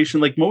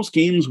generation. Like, most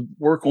games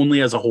work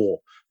only as a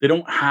whole. They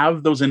don't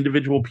have those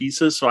individual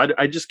pieces, so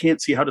I just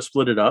can't see how to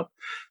split it up.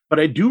 But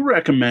I do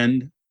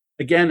recommend,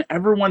 again,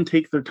 everyone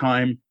take their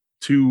time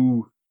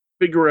to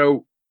figure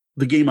out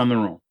the game on their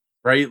own,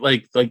 right?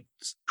 Like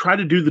try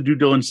to do the due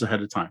diligence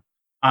ahead of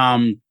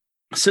time.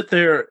 Sit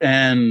there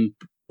and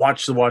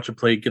watch it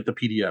play, get the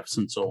PDFs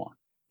and so on.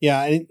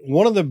 Yeah, and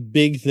one of the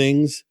big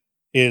things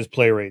is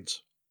play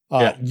rates.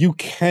 You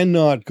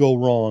cannot go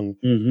wrong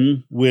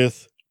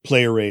with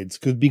player aids,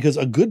 because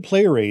a good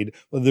player aid,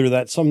 whether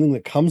that's something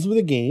that comes with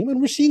a game, and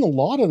we're seeing a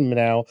lot of them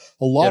now,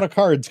 a lot of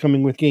cards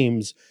coming with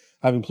games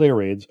having player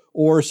aids,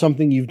 or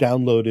something you've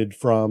downloaded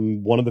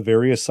from one of the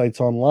various sites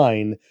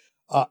online,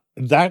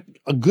 that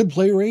a good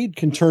player aid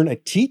can turn a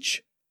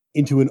teach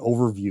into an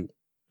overview.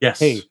 Yes.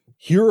 Hey,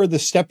 here are the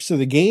steps of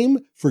the game.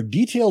 For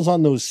details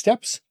on those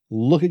steps,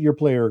 look at your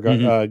player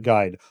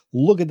guide.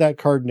 Look at that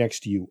card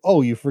next to you.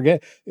 Oh, you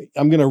forget.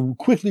 I'm going to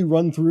quickly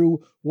run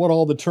through what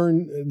all the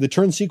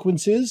turn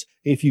sequence is.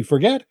 If you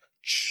forget,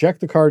 check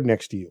the card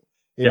next to you.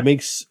 It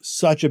makes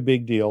such a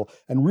big deal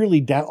and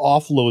really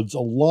offloads a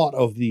lot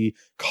of the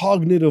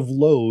cognitive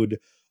load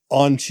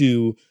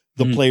onto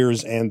the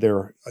players and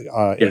their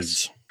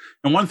aids.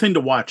 And one thing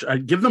to watch,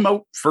 give them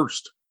out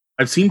first.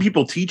 I've seen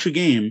people teach a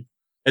game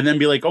and then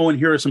be like, oh, and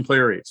here are some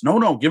player aids.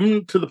 No, give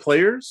them to the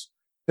players,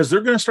 because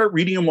they're going to start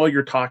reading them while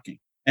you're talking.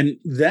 And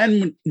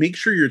then make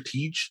sure your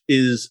teach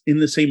is in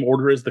the same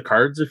order as the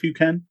cards, if you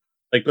can.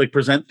 Like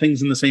present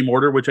things in the same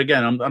order, which,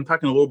 again, I'm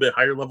talking a little bit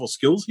higher level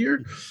skills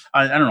here.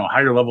 I don't know,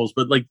 higher levels,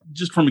 but like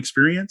just from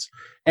experience.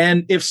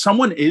 And if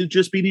someone is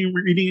just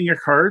reading your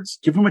cards,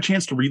 give them a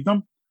chance to read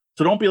them.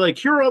 So don't be like,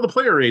 here are all the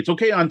player aids.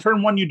 Okay, on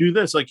turn one, you do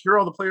this. Like, here are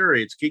all the player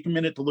aids. Take a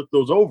minute to look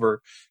those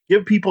over.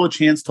 Give people a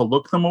chance to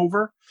look them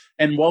over.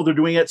 And while they're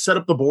doing it, set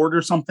up the board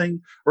or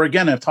something. Or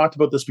again, I've talked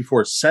about this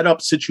before, set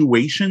up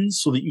situations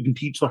so that you can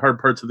teach the hard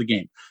parts of the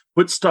game.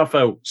 Put stuff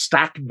out,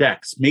 stack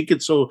decks, make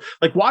it so,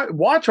 like,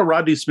 watch a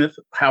Rodney Smith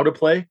how to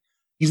play.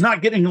 He's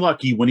not getting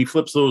lucky when he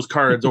flips those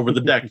cards over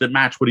the deck that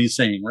match what he's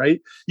saying,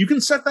 right? You can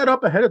set that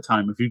up ahead of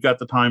time if you've got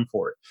the time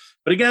for it.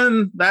 But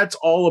again, that's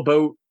all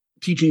about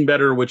teaching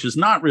better, which is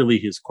not really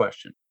his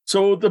question.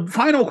 So the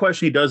final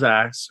question he does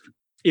ask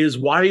is,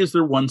 why is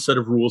there one set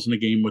of rules in a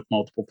game with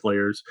multiple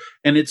players?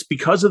 And it's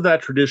because of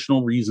that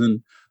traditional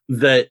reason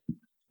that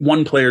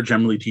one player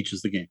generally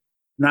teaches the game.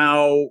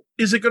 Now,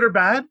 is it good or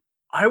bad?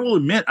 I will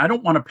admit, I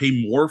don't want to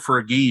pay more for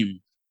a game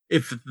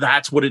if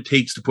that's what it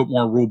takes to put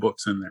more rule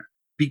books in there,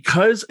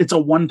 because it's a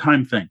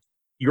one-time thing.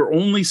 You're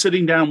only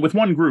sitting down with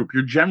one group.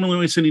 You're generally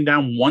only sitting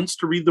down once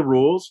to read the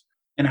rules,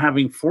 and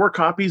having 4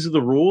 copies of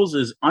the rules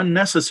is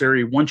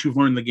unnecessary once you've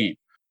learned the game.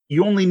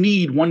 You only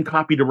need 1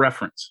 copy to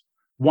reference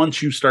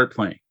once you start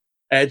playing.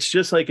 It's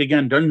just like,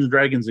 again, Dungeons &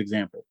 Dragons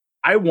example.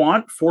 I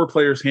want 4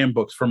 players'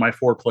 handbooks for my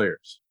 4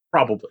 players,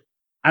 probably.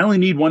 I only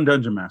need 1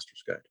 Dungeon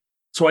Master's Guide.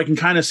 So I can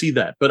kind of see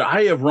that. But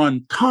I have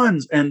run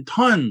tons and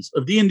tons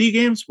of D&D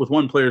games with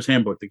 1 player's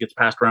handbook that gets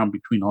passed around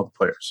between all the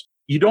players.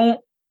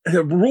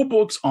 Rule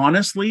books,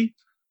 honestly,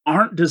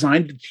 aren't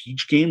designed to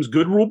teach games.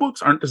 Good rule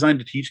books aren't designed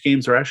to teach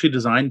games. They're actually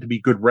designed to be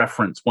good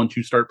reference once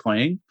you start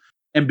playing.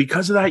 And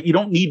because of that, you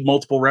don't need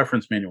multiple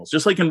reference manuals.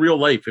 Just like in real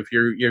life, if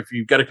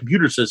you've got a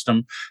computer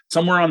system,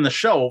 somewhere on the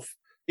shelf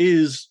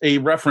is a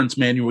reference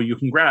manual you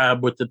can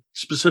grab with the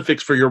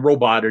specifics for your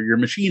robot or your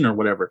machine or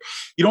whatever.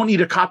 You don't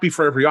need a copy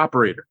for every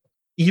operator,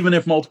 even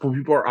if multiple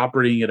people are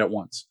operating it at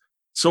once.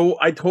 So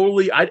I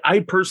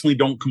personally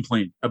don't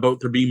complain about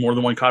there being more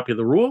than one copy of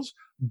the rules,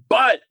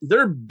 but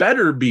there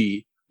better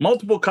be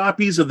multiple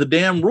copies of the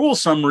damn rule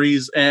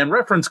summaries and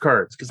reference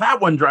cards, because that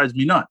one drives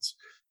me nuts.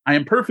 I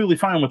am perfectly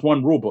fine with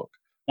one rule book.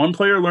 One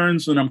player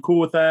learns and I'm cool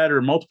with that, or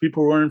multiple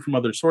people learn from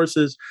other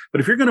sources. But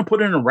if you're going to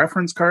put in a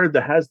reference card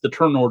that has the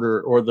turn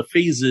order or the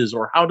phases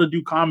or how to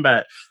do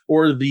combat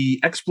or the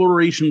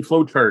exploration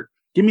flowchart,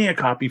 give me a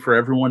copy for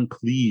everyone,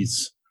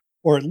 please.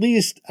 Or at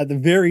the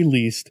very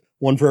least,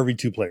 one for every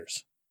 2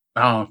 players.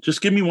 Oh,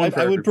 just give me one.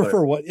 I would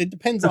prefer one. It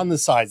depends on the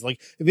size.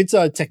 Like if it's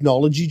a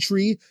technology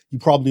tree, you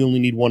probably only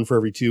need one for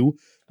every 2.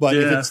 But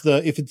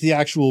if it's the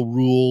actual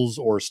rules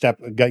or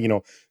steps to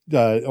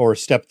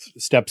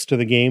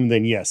the game,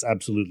 then yes,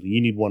 absolutely,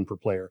 you need one per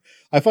player.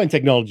 I find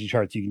technology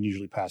charts you can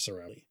usually pass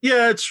around.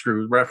 Yeah, it's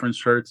true. Reference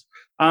charts.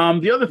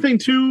 The other thing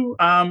too,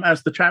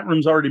 as the chat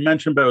room's already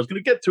mentioned, but I was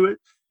going to get to it,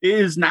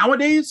 is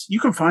nowadays you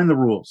can find the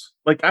rules.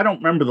 Like I don't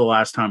remember the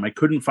last time I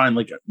couldn't find,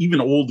 like,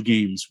 even old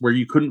games where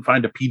you couldn't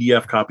find a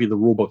PDF copy of the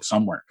rule book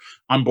somewhere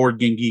on Board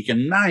Game Geek,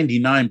 and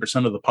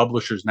 99% of the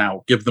publishers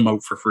now give them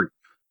out for free.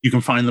 You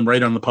can find them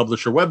right on the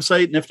publisher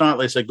website. And if not,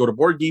 like I said, go to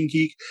Board Game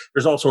Geek.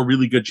 There's also a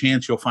really good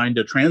chance you'll find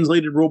a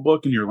translated rule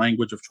book in your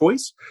language of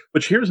choice,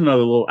 which here's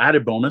another little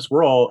added bonus.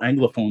 We're all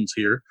Anglophones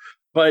here.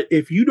 But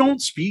if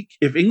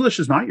English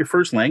is not your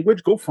first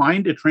language, go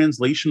find a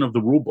translation of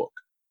the rule book.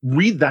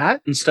 Read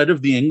that instead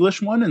of the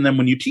English one. And then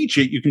when you teach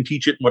it, you can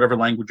teach it in whatever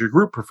language your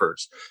group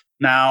prefers.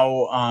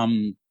 Now,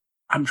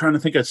 I'm trying to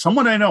think of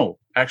someone I know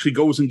actually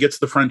goes and gets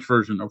the French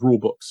version of rule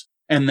books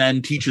and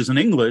then teaches in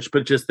English,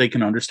 but just they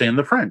can understand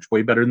the French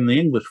way better than the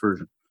English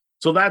version.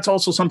 So that's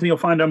also something you'll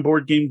find on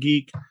Board Game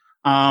Geek.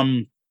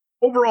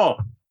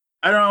 Overall,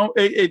 I don't know,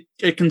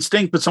 it can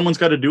stink, but someone's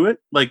got to do it.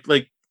 Like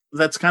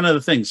that's kind of the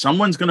thing.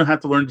 Someone's going to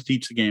have to learn to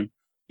teach the game.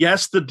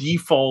 Yes, the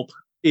default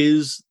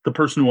is the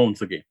person who owns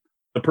the game.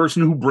 The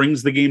person who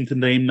brings the game to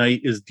game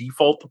night is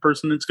default the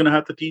person that's going to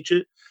have to teach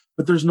it,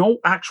 but there's no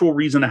actual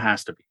reason it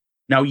has to be.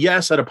 Now,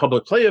 yes, at a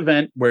public play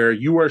event where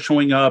you are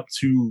showing up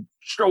to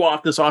show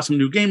off this awesome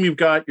new game you've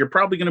got, you're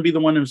probably going to be the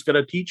one who's going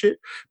to teach it.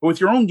 But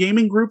with your own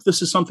gaming group,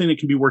 this is something that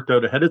can be worked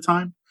out ahead of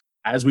time.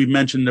 As we've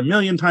mentioned a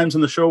million times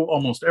in the show,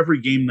 almost every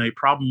game night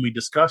problem we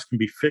discuss can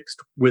be fixed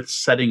with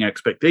setting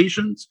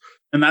expectations.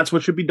 And that's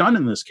what should be done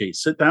in this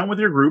case. Sit down with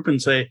your group and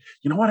say,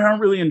 you know what, I don't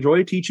really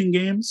enjoy teaching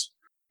games.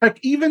 Like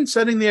even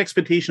setting the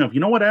expectation of, you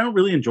know what, I don't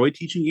really enjoy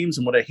teaching games.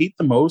 And what I hate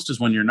the most is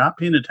when you're not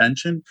paying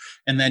attention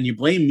and then you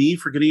blame me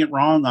for getting it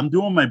wrong. I'm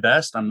doing my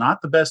best. I'm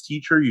not the best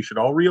teacher. You should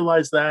all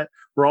realize that.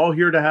 We're all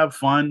here to have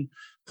fun.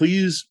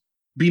 Please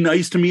be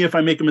nice to me if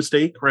I make a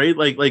mistake, right?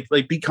 Like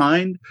be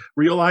kind,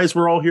 realize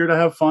we're all here to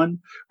have fun,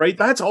 right?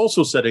 That's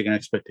also setting an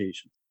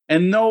expectation.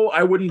 And no,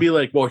 I wouldn't be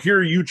like, well,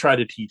 here you try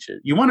to teach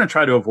it. You want to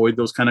try to avoid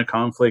those kind of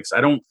conflicts.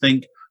 I don't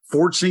think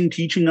forcing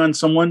teaching on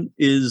someone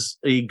is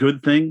a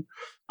good thing.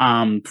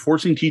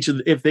 Forcing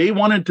teachers, if they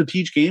wanted to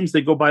teach games,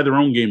 they go buy their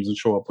own games and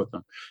show up with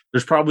them.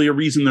 There's probably a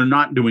reason they're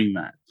not doing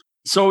that.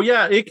 So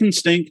yeah, it can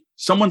stink.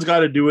 Someone's got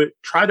to do it.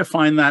 Try to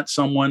find that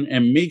someone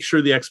and make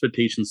sure the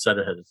expectations set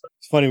ahead of time.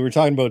 It's funny. We were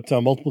talking about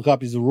multiple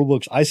copies of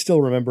rulebooks. I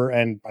still remember,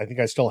 and I think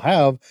I still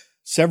have,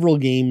 several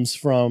games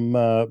from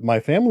my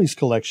family's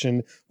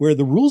collection where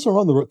the rules are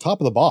on the top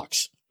of the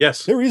box.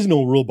 Yes. There is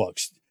no rule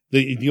books.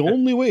 The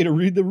only way to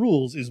read the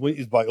rules is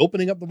by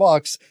opening up the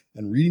box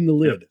and reading the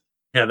lid.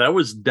 Yeah, that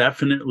was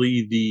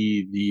definitely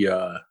the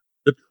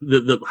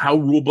how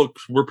rule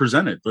books were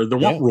presented. There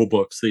weren't rule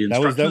books. The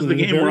instructions of the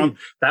game were on.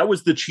 That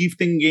was the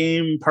chieftain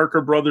game,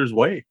 Parker Brothers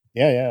way.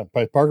 Yeah.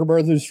 By Parker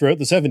Brothers throughout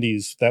the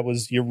 70s, that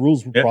was your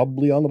rules were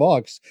probably on the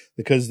box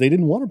because they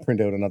didn't want to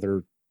print out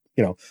another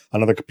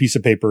piece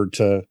of paper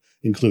to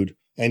include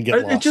and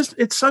get lost.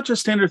 It's such a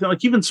standard thing.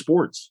 Like even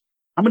sports.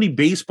 How many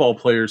baseball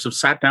players have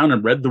sat down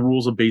and read the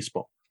rules of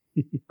baseball?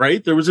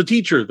 Right? There was a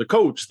teacher, the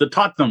coach that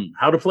taught them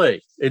how to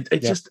play.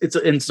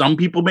 And some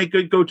people make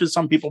good coaches,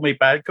 some people make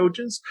bad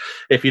coaches.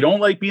 If you don't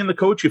like being the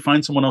coach, you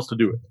find someone else to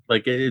do it.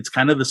 Like it's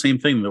kind of the same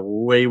thing the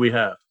way we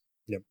have.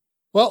 Yep.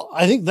 Well,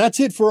 I think that's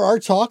it for our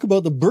talk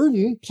about the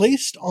burden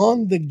placed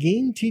on the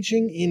game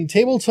teaching in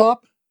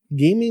tabletop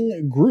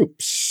gaming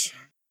groups.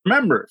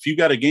 Remember, if you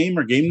got a game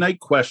or game night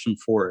question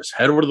for us,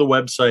 head over to the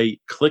website,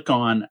 click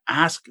on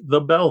Ask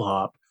the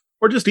Bellhop,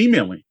 or just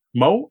email me,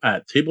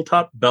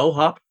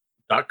 mo@tabletopbellhop.com.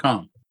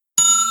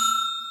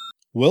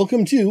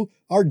 Welcome to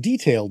our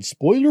detailed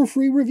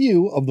spoiler-free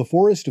review of The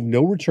Forest of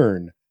No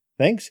Return.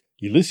 Thanks,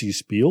 Ulysses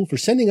Spiel, for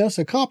sending us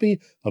a copy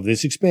of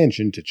this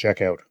expansion to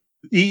check out.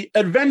 The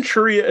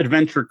Adventuria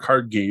adventure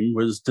card game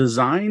was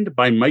designed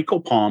by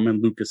Michael Palm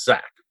and Lucas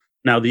Zach.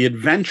 Now, the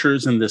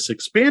adventures in this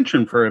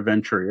expansion for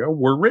Adventuria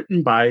were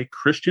written by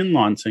Christian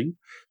Lansing,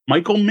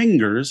 Michael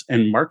Mingers,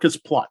 and Marcus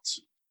Plotz.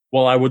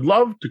 While I would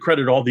love to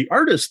credit all the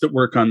artists that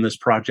work on this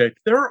project,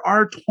 there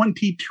are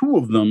 22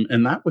 of them,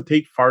 and that would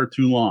take far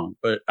too long,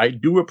 but I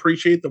do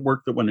appreciate the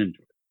work that went into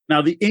it.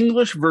 Now, the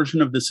English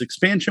version of this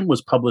expansion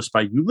was published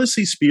by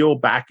Ulysses Spiel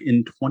back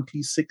in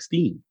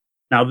 2016.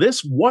 Now,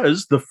 this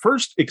was the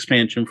first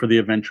expansion for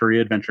the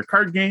Aventuria adventure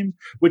card game,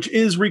 which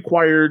is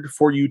required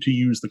for you to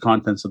use the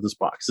contents of this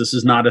box. This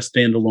is not a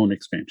standalone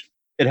expansion.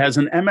 It has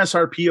an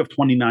MSRP of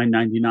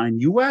 $29.99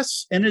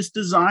 US and is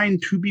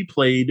designed to be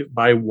played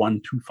by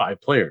 1 to 5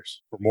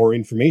 players. For more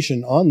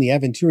information on the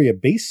Aventuria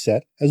base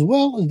set, as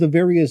well as the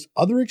various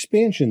other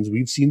expansions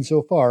we've seen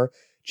so far,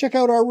 check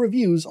out our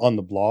reviews on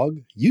the blog,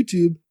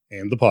 YouTube,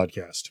 and the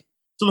podcast.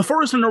 So the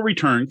Forest of No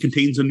Return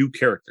contains a new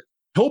character,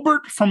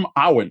 Hilbert from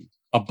Awen,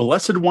 a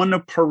Blessed One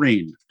of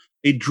Parain,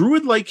 a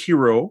druid-like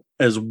hero,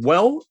 as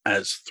well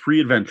as 3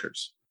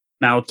 adventures.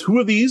 Now, 2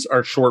 of these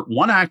are short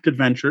 1-act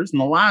adventures, and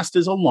the last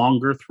is a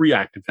longer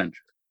 3-act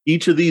adventure.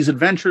 Each of these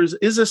adventures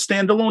is a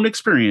standalone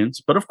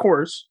experience, but of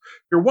course,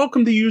 you're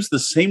welcome to use the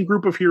same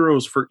group of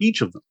heroes for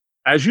each of them.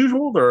 As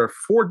usual, there are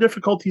 4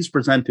 difficulties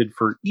presented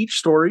for each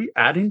story,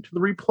 adding to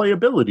the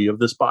replayability of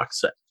this box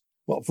set.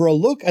 Well, for a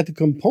look at the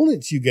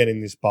components you get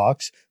in this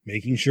box,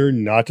 making sure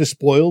not to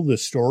spoil the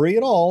story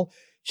at all,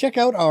 check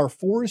out our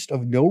Forest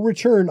of No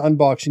Return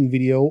unboxing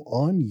video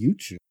on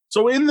YouTube.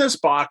 So in this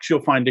box,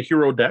 you'll find a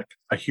hero deck,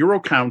 a hero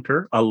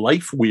counter, a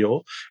life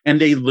wheel, and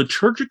a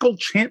liturgical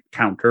chant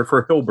counter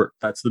for Hilbert.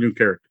 That's the new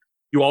character.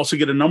 You also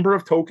get a number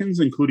of tokens,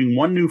 including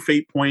 1 new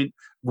fate point,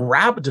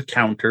 grabbed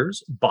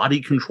counters,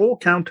 body control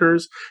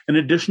counters, and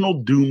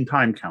additional doom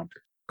time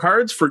counter.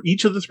 Cards for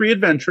each of the 3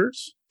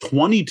 adventures,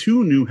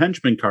 22 new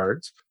henchman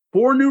cards,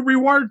 4 new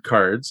reward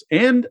cards,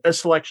 and a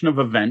selection of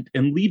event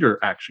and leader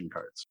action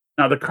cards.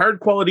 Now, the card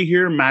quality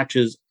here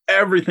matches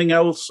everything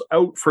else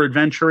out for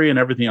Aventuria and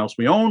everything else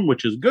we own,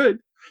 which is good.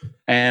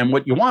 And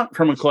what you want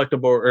from a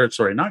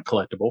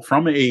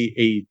from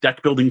a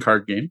deck building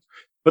card game.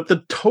 But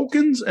the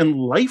tokens and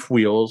life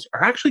wheels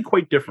are actually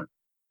quite different.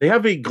 They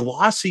have a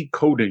glossy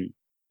coating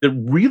that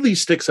really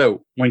sticks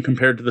out when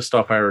compared to the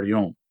stuff I already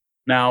own.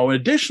 Now,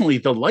 additionally,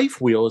 the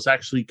life wheel is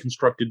actually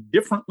constructed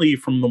differently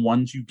from the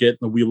ones you get in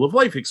the Wheel of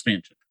Life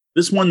expansion.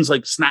 This one's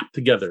like snapped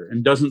together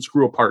and doesn't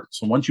screw apart.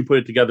 So once you put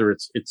it together,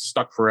 it's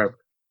stuck forever.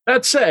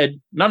 That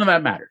said, none of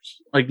that matters.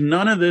 Like,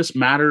 none of this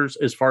matters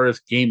as far as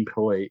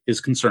gameplay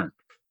is concerned.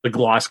 The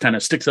gloss kind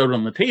of sticks out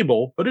on the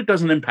table, but it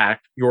doesn't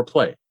impact your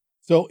play.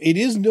 So it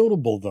is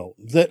notable, though,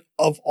 that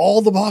of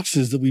all the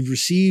boxes that we've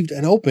received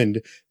and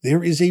opened,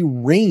 there is a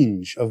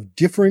range of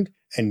different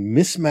and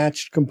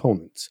mismatched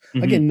components.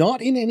 Mm-hmm. Again,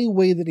 not in any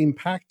way that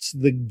impacts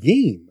the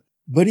game,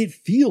 but it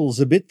feels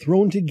a bit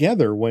thrown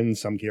together when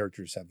some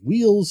characters have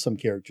wheels, some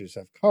characters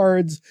have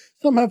cards,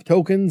 some have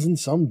tokens, and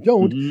some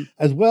don't,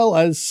 as well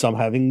as some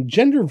having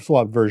gender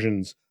swap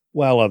versions,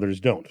 while others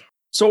don't.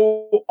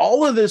 So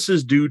all of this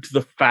is due to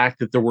the fact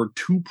that there were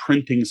 2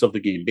 printings of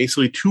the game,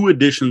 basically 2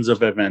 editions of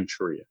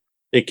Aventuria.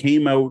 They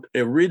came out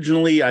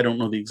originally, I don't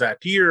know the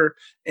exact year,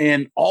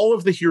 and all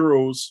of the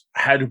heroes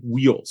had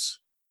wheels.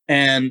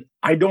 And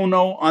I don't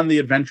know on the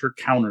adventure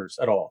counters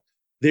at all.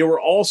 They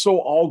were also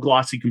all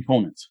glossy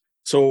components.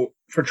 So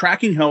for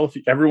tracking health,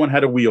 everyone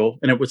had a wheel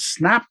and it was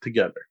snapped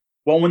together.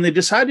 Well, when they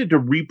decided to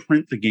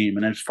reprint the game,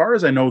 and as far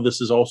as I know, this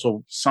is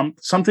also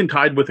something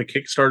tied with a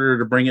Kickstarter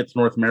to bring it to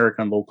North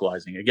America and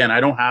localizing. Again,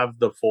 I don't have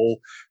the full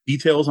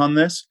details on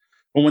this,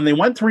 but when they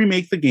went to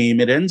remake the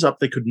game, it ends up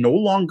they could no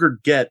longer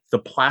get the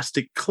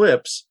plastic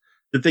clips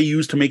that they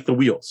used to make the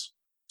wheels.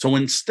 So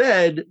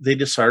instead, they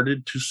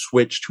decided to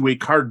switch to a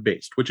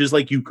card-based, which is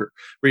like Euchre,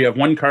 where you have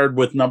one card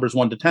with numbers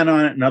 1 to 10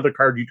 on it, another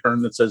card you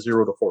turn that says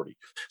 0 to 40.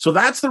 So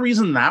that's the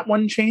reason that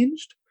one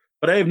changed.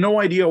 But I have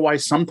no idea why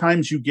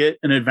sometimes you get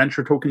an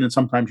adventure token and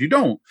sometimes you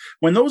don't.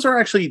 When those are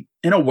actually,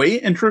 in a way,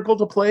 integral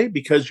to play,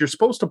 because you're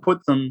supposed to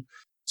put them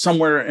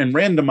somewhere and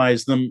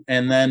randomize them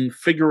and then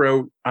figure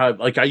out,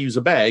 like I use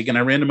a bag and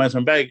I randomize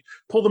my bag,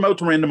 pull them out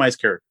to randomize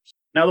characters.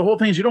 Now, the whole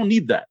thing is you don't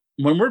need that.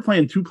 When we're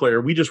playing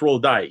 2-player, we just roll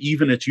a die.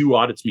 Even it's you,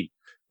 odd it's me.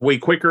 Way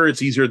quicker,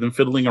 it's easier than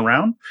fiddling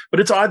around. But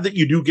it's odd that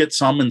you do get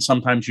some and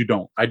sometimes you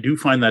don't. I do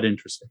find that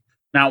interesting.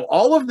 Now,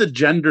 all of the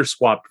gender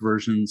swapped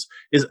versions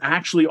is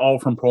actually all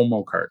from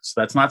promo cards.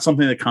 That's not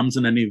something that comes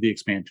in any of the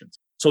expansions.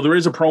 So there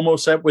is a promo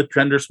set with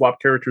gender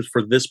swap characters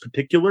for this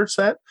particular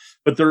set,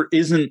 but there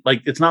isn't,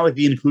 like, it's not like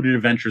the included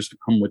adventures to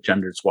come with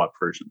gender swap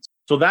versions.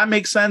 So that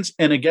makes sense.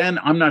 And again,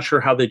 I'm not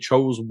sure how they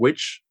chose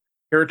which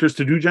characters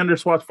to do gender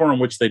swaps for and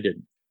which they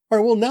didn't. All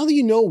right, well, now that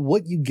you know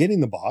what you get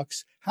in the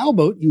box, how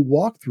about you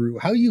walk through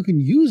how you can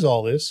use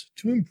all this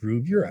to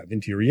improve your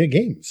Aventuria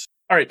games?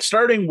 All right,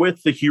 starting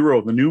with the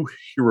hero, the new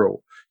hero,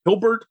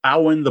 Hilbert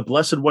Awen, the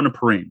Blessed One of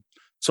Parain.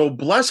 So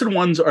Blessed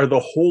Ones are the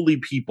holy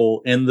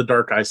people in the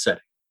Dark Eye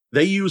setting.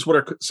 They use what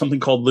are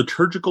something called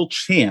liturgical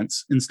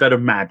chants instead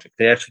of magic.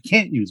 They actually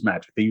can't use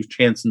magic. They use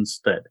chants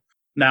instead.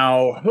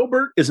 Now,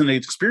 Hilbert is an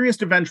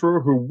experienced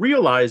adventurer who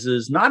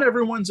realizes not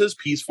everyone's as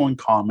peaceful and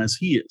calm as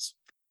he is.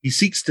 He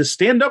seeks to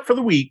stand up for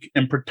the weak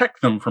and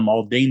protect them from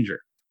all danger.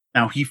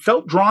 Now, he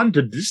felt drawn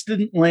to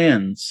distant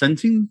lands,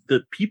 sensing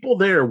that people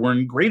there were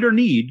in greater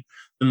need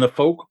than the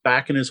folk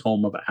back in his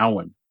home of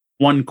Awen.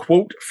 One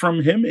quote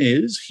from him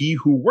is, "He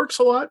who works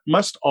a lot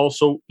must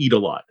also eat a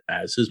lot,"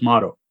 as his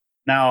motto.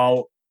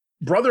 Now,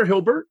 Brother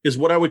Hilbert is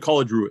what I would call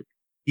a druid.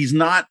 He's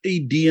not a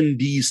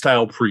D&D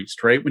style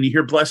priest, right? When you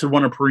hear Blessed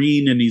One of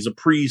Perrine and he's a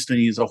priest and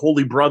he's a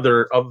holy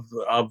brother of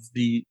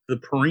the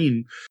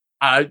Perrine,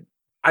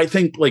 I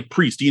think like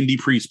priest, D&D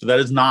priest, but that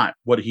is not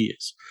what he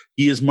is.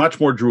 He is much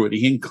more druid.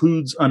 He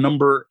includes a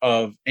number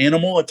of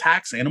animal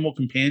attacks, animal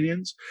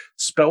companions,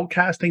 spell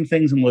casting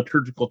things and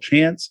liturgical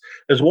chants,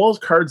 as well as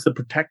cards that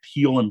protect,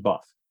 heal, and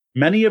buff.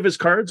 Many of his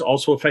cards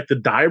also affect the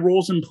die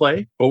rolls in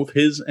play, both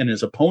his and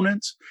his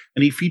opponents,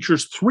 and he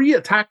features 3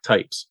 attack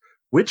types,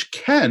 which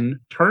can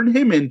turn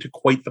him into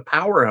quite the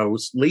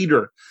powerhouse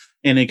later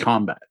in a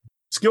combat.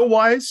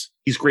 Skill-wise,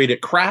 he's great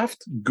at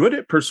craft, good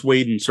at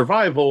persuade and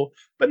survival,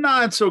 but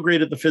not so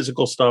great at the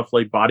physical stuff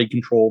like body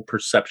control,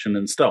 perception,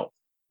 and stealth.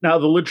 Now,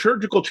 the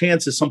liturgical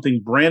chance is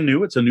something brand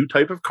new. It's a new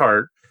type of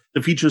card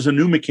that features a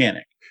new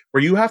mechanic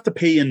where you have to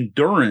pay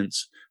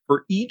endurance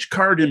for each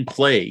card in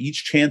play,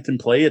 each chant in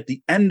play at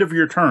the end of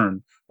your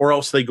turn, or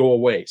else they go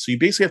away. So you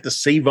basically have to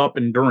save up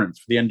endurance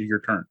for the end of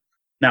your turn.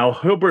 Now,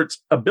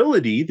 Hilbert's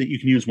ability that you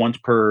can use once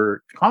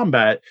per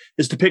combat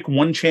is to pick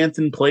one chant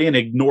in play and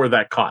ignore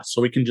that cost,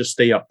 so it can just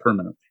stay up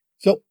permanently.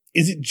 So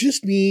is it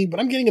just me, but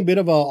I'm getting a bit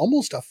of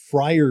almost a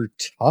Friar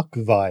Tuck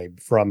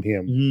vibe from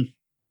him. Mm-hmm.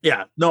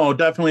 Yeah, no,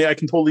 definitely. I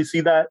can totally see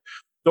that.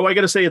 Though I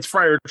got to say it's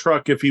Friar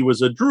Tuck if he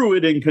was a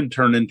druid and can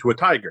turn into a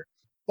tiger.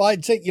 Well,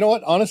 I'd say, you know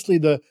what? Honestly,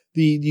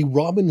 the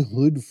Robin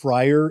Hood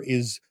Friar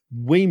is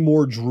way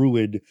more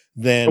druid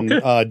than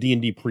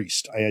D&D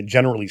priest.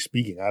 Generally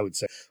speaking, I would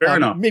say. Fair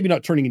enough. Maybe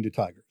not turning into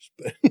tigers,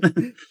 but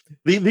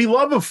the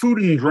love of food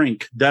and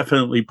drink,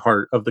 definitely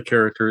part of the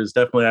character, is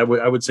definitely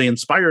I would say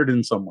inspired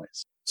in some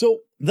ways. So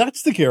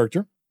that's the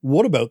character.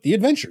 What about the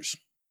adventures?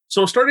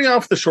 So starting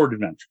off with the short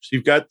adventures,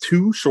 you've got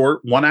 2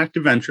 short 1-act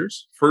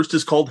adventures. First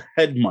is called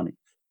Head Money.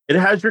 It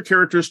has your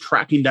characters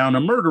tracking down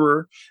a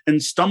murderer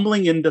and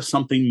stumbling into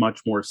something much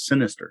more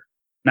sinister.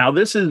 Now,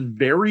 this is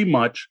very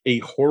much a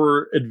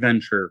horror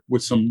adventure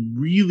with some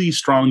really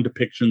strong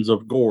depictions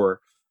of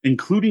gore,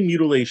 including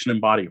mutilation and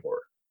body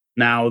horror.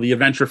 Now, the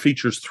adventure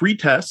features 3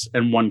 tests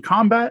and 1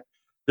 combat.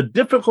 The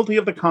difficulty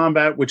of the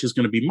combat, which is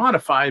going to be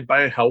modified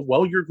by how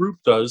well your group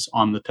does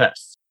on the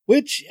tests.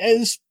 Which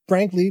is,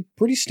 frankly,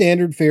 pretty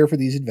standard fare for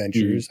these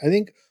adventures. I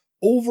think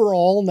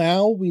overall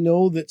now we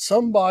know that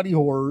some body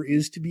horror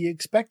is to be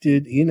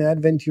expected in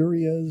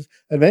Adventuria's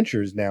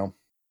adventures now.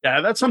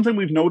 Yeah, that's something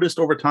we've noticed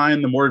over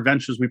time. The more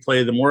adventures we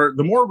play, the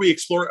more we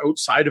explore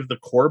outside of the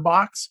core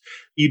box,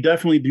 you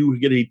definitely do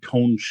get a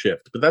tone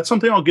shift. But that's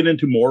something I'll get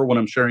into more when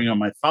I'm sharing on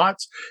my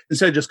thoughts,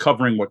 instead of just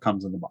covering what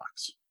comes in the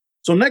box.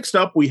 So next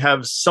up, we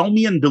have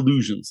Selmian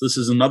Delusions. This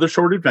is another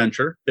short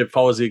adventure. It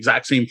follows the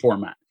exact same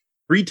format.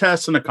 3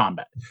 tests and a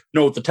combat.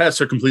 Note, the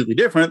tests are completely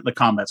different. The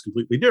combat's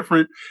completely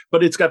different,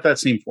 but it's got that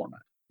same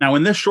format. Now,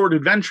 in this short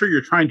adventure,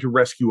 you're trying to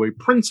rescue a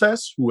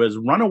princess who has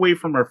run away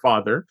from her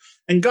father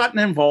and gotten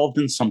involved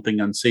in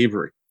something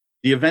unsavory.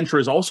 The adventure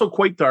is also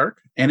quite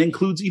dark and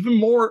includes even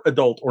more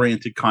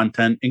adult-oriented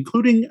content,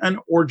 including an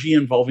orgy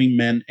involving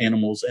men,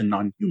 animals, and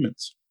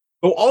non-humans.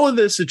 So all of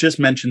this is just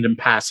mentioned in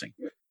passing.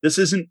 This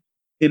isn't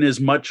in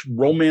as much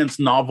romance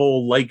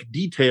novel-like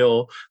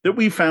detail that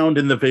we found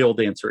in the Veil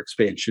Dancer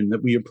expansion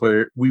that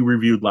we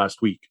reviewed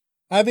last week.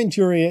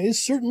 Aventuria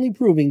is certainly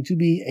proving to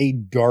be a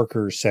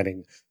darker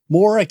setting,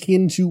 more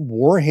akin to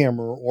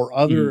Warhammer or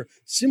other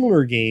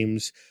similar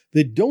games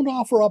that don't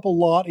offer up a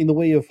lot in the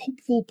way of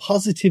hopeful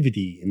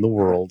positivity in the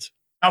world.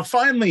 Now,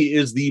 finally,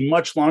 is the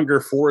much longer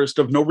Forest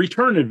of No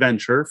Return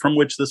adventure from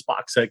which this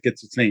box set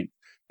gets its name.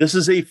 This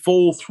is a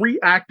full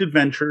 3-act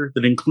adventure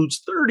that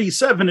includes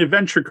 37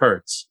 adventure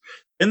cards.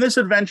 In this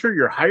adventure,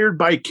 you're hired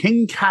by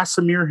King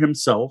Casimir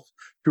himself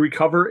to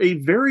recover a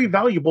very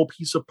valuable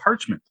piece of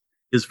parchment,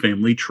 his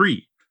family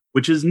tree,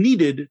 which is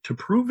needed to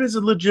prove his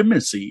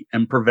legitimacy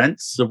and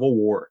prevent civil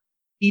war.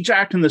 Each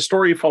act in the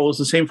story follows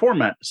the same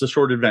format as the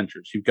short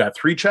adventures. You've got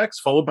 3 checks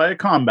followed by a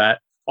combat,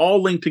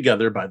 all linked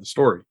together by the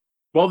story.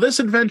 While this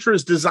adventure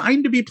is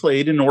designed to be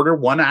played in order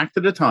 1 act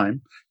at a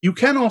time, you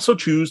can also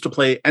choose to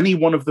play any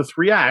one of the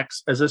 3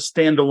 acts as a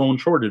standalone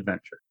short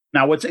adventure.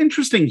 Now, what's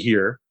interesting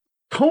here,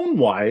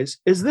 tone-wise,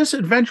 is this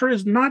adventure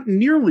is not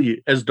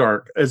nearly as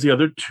dark as the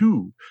other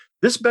 2.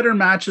 This better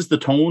matches the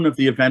tone of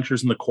the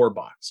adventures in the core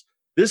box.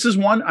 This is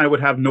one I would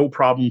have no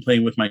problem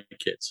playing with my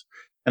kids.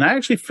 And I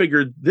actually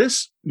figured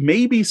this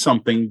may be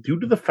something due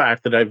to the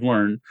fact that I've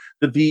learned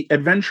that the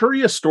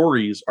Adventuria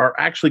stories are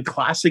actually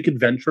classic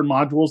adventure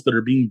modules that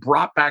are being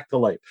brought back to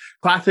life.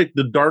 Classic,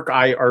 the Dark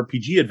Eye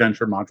RPG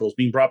adventure modules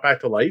being brought back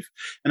to life.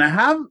 And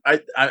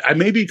I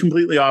may be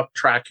completely off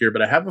track here,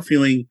 but I have a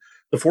feeling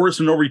the Forest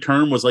of No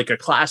Return was like a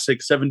classic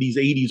 70s,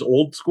 80s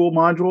old school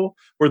module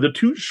where the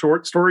 2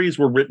 short stories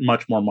were written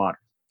much more modern.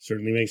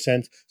 Certainly makes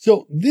sense.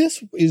 So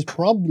this is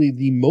probably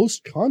the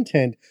most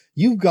content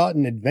you've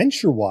gotten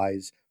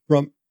adventure-wise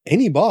from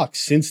any box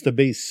since the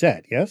base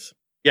set, yes?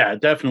 Yeah,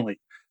 definitely.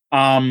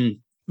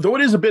 Though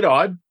it is a bit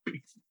odd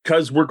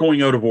because we're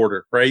going out of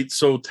order, right?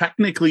 So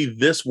technically,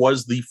 this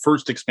was the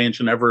first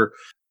expansion ever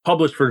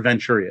published for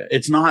Adventuria.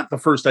 It's not the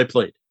first I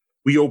played.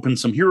 We opened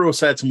some hero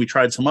sets and we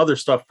tried some other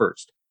stuff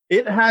first.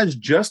 It has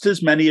just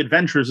as many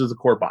adventures as the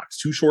core box,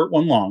 2 short,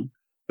 1 long,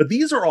 but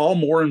these are all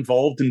more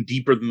involved and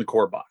deeper than the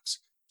core box.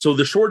 So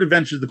the short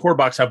adventures of the core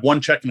box have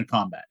 1 check and a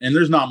combat, and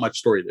there's not much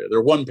story there.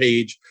 They're 1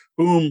 page,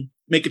 boom,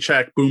 make a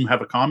check, boom,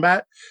 have a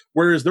combat.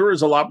 Whereas there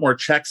is a lot more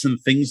checks and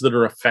things that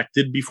are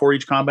affected before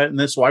each combat in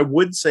this. So I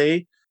would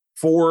say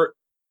for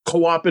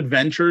co-op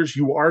adventures,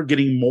 you are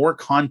getting more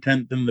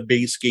content than the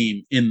base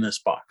game in this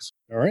box.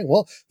 All right.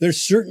 Well, they're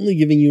certainly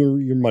giving you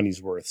your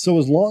money's worth. So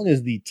as long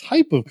as the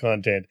type of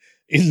content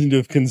isn't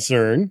of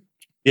concern.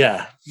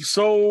 Yeah.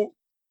 So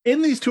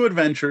in these 2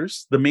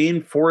 adventures, the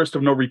main Forest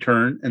of No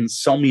Return and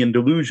Selmian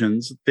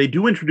Delusions, they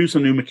do introduce a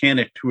new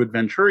mechanic to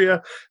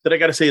Adventuria that I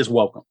got to say is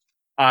welcome.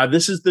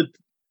 This is the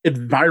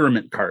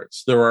environment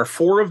cards. There are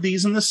 4 of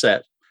these in the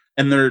set,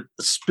 and they're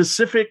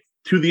specific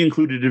to the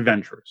included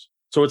adventures.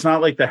 So it's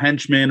not like the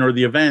henchmen or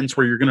the events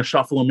where you're going to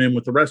shuffle them in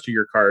with the rest of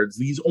your cards.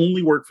 These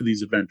only work for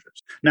these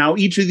adventures. Now,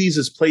 each of these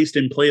is placed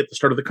in play at the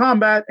start of the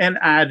combat and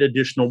add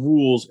additional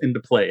rules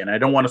into play. And I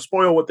don't want to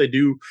spoil what they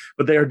do,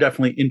 but they are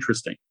definitely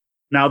interesting.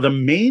 Now, the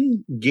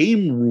main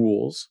game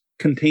rules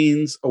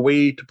contains a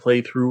way to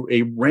play through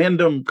a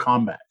random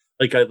combat,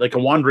 like a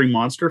wandering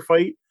monster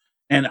fight.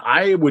 And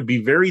I would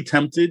be very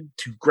tempted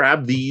to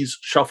grab these,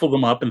 shuffle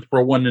them up, and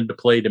throw one into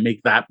play to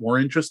make that more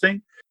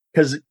interesting.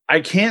 Because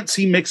I can't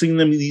see mixing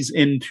these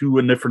into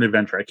a different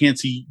adventure. I can't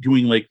see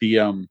doing like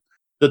the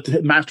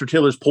Master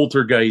Taylor's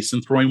Poltergeist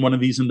and throwing one of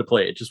these into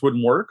play. It just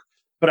wouldn't work.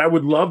 But I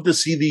would love to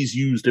see these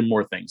used in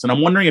more things. And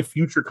I'm wondering if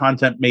future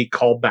content may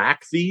call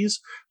back these,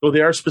 though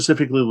they are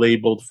specifically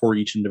labeled for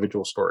each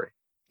individual story.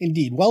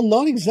 Indeed. While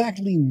not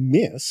exactly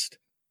missed,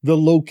 the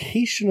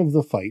location of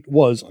the fight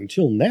was,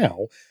 until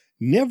now,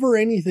 never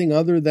anything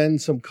other than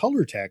some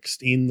color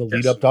text in the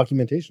lead-up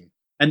documentation.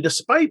 And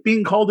despite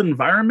being called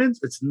environments,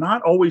 it's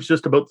not always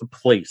just about the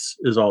place,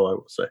 is all I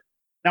will say.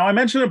 Now, I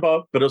mentioned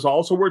above, but it's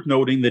also worth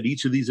noting that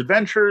each of these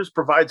adventures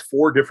provides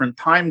 4 different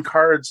time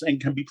cards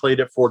and can be played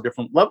at 4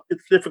 different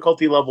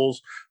difficulty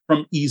levels,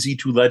 from easy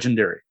to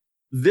legendary.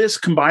 This,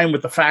 combined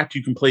with the fact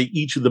you can play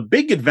each of the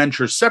big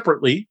adventures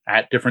separately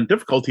at different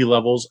difficulty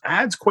levels,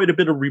 adds quite a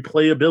bit of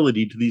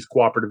replayability to these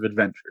cooperative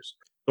adventures.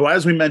 So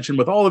as we mentioned,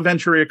 with all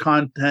Adventuria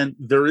content,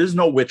 there is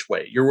no which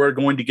way. You are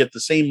going to get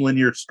the same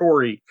linear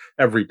story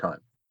every time.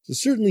 So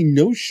certainly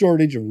no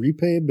shortage of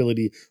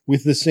replayability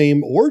with the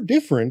same or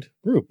different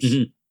groups.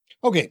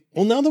 Mm-hmm. Okay,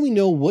 well, now that we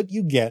know what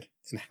you get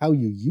and how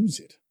you use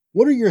it,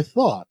 what are your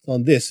thoughts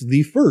on this,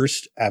 the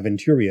first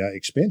Aventuria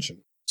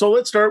expansion? So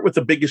let's start with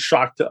the biggest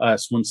shock to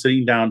us when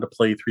sitting down to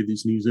play through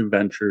these new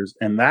adventures,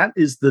 and that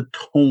is the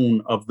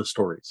tone of the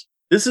stories.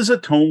 This is a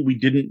tone we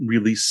didn't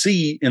really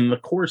see in the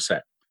core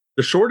set.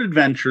 The short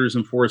adventures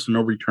in Forest of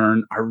No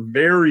Return are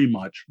very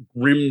much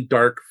grim,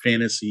 dark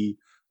fantasy,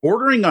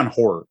 bordering on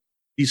horror.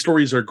 These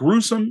stories are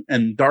gruesome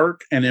and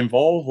dark and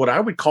involve what I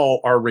would call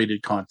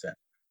R-rated content.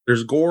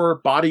 There's gore,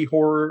 body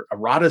horror,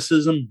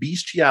 eroticism,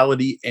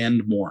 bestiality,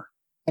 and more.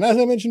 And as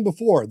I mentioned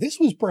before, this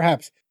was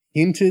perhaps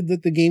hinted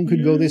that the game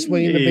could go this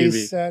way in the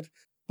base set.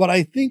 But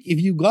I think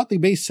if you got the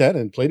base set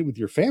and played it with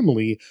your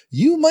family,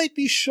 you might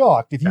be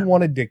shocked if you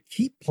wanted to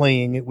keep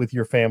playing it with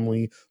your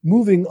family,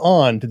 moving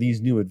on to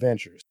these new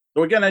adventures.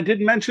 So again, I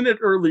did mention it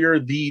earlier,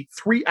 the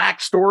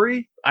 3-act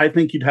story, I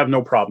think you'd have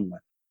no problem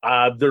with.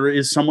 There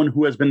is someone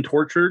who has been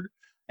tortured,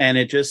 and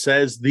it just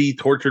says the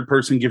tortured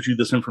person gives you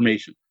this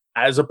information,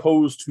 as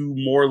opposed to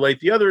more like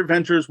the other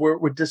adventures where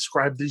it would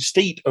describe the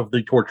state of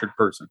the tortured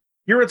person.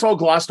 Here, it's all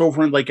glossed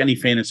over in like any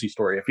fantasy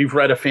story. If you've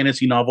read a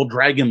fantasy novel,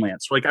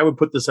 Dragonlance, like I would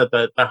put this at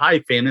the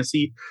high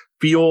fantasy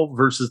feel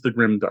versus the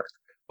grim dark.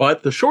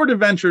 But the short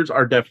adventures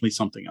are definitely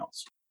something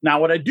else. Now,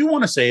 what I do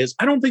want to say is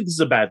I don't think this is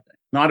a bad thing.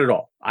 Not at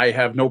all. I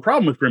have no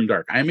problem with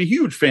grimdark. I am a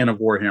huge fan of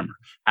Warhammer.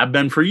 I've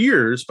been for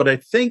years, but I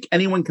think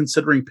anyone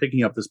considering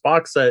picking up this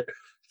box set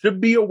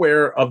should be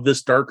aware of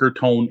this darker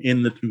tone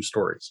in the 2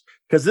 stories,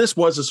 because this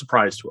was a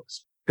surprise to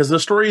us. Because the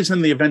stories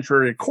in the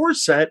Adventuria core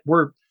set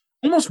were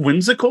almost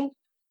whimsical,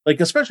 like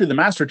especially the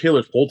Master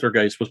Taylor's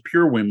Poltergeist was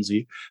pure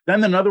whimsy.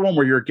 Then another one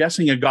where you're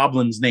guessing a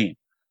goblin's name.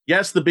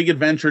 Yes, the big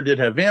adventure did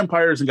have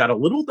vampires and got a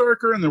little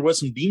darker, and there was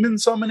some demon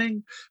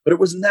summoning, but it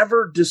was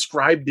never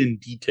described in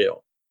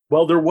detail.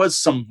 Well, there was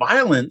some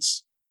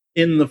violence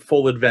in the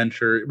full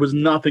adventure. It was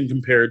nothing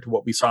compared to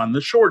what we saw in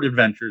the short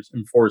adventures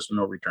in Forest of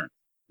No Return.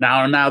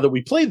 Now that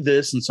we played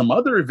this and some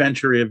other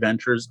Adventuria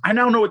adventures, I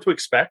now know what to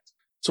expect.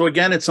 So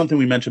again, it's something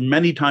we mentioned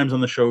many times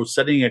on the show.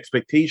 Setting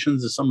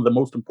expectations is some of the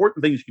most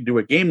important things you can do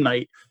at game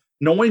night.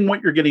 Knowing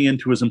what you're getting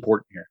into is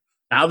important here.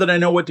 Now that I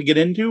know what to get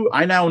into,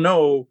 I now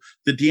know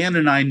that Deanna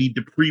and I need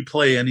to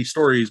pre-play any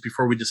stories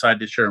before we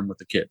decide to share them with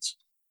the kids.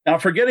 Now,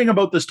 forgetting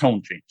about this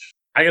tone change,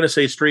 I got to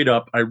say straight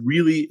up, I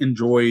really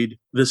enjoyed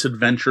this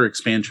adventure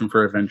expansion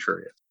for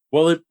Adventuria.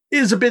 Well, it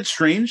is a bit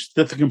strange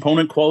that the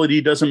component quality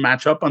doesn't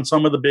match up on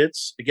some of the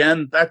bits.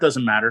 Again, that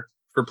doesn't matter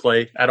for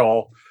play at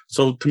all.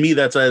 So to me,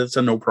 that's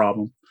a no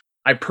problem.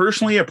 I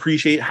personally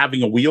appreciate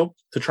having a wheel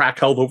to track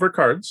health over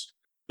cards.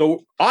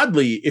 Though,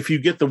 oddly, if you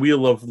get the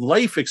Wheel of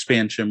Life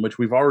expansion, which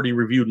we've already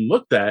reviewed and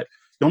looked at,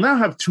 you'll now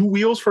have 2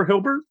 wheels for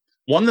Hilbert,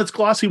 one that's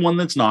glossy, one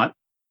that's not.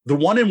 The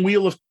one in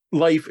Wheel of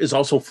Life is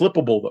also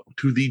flippable, though,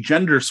 to the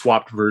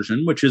gender-swapped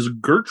version, which is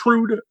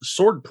Gertrude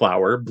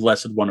Swordplower,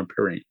 Blessed One of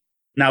Pyrene.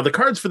 Now, the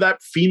cards for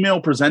that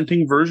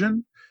female-presenting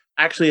version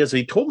actually has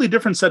a totally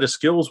different set of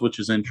skills, which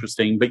is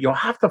interesting, but you'll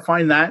have to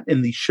find that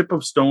in the Ship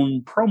of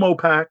Stone promo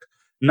pack,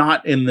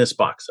 not in this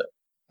box set.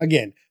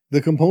 Again,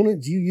 the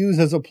components you use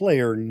as a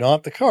player,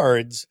 not the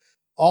cards,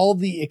 all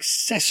the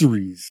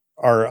accessories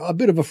are a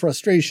bit of a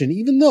frustration,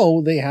 even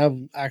though they have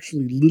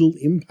actually little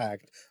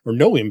impact or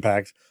no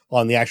impact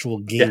on the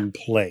actual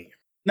gameplay.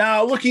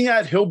 Now, looking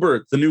at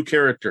Hilbert, the new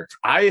character,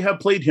 I have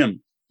played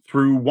him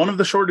through one of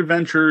the short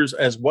adventures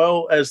as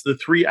well as the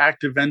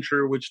 3-act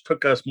adventure, which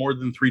took us more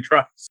than 3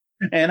 tries.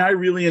 And I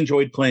really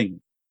enjoyed playing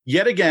him.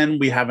 Yet again,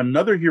 we have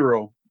another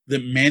hero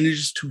that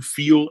manages to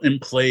feel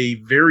and play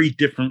very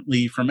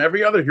differently from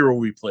every other hero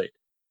we played.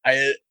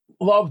 I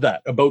love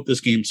that about this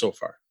game so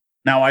far.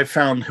 Now, I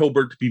found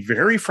Hilbert to be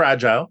very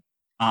fragile.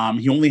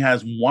 He only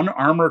has 1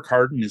 armor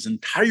card in his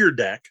entire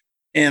deck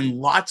and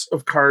lots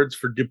of cards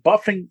for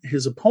debuffing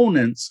his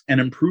opponents and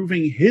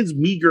improving his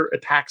meager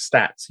attack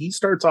stats. He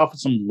starts off with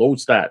some low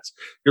stats.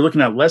 You're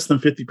looking at less than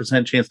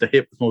 50% chance to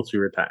hit with most of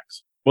your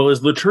attacks. Well,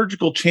 his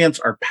liturgical chants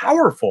are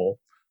powerful.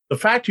 The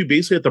fact you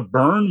basically have to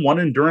burn 1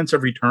 endurance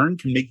every turn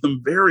can make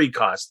them very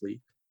costly,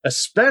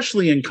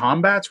 especially in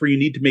combats where you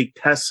need to make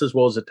tests as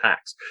well as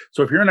attacks.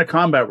 So if you're in a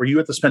combat where you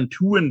have to spend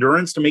 2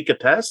 endurance to make a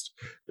test,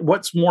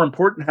 what's more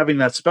important, having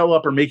that spell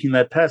up or making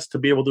that test to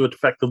be able to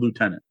affect the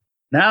lieutenant?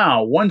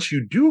 Now, once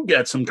you do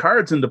get some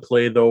cards into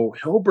play, though,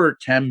 Hilbert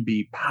can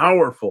be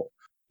powerful.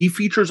 He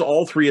features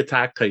all 3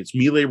 attack types,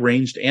 melee,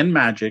 ranged, and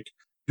magic,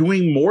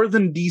 doing more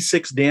than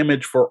d6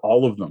 damage for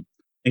all of them,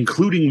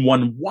 including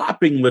 1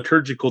 whopping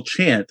liturgical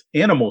chant,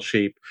 Animal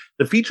Shape,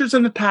 that features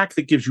an attack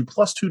that gives you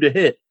 +2 to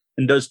hit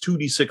and does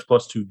 2d6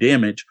 +2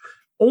 damage,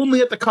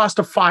 only at the cost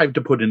of 5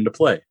 to put into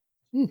play.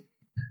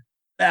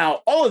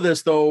 Now, all of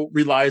this, though,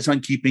 relies on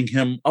keeping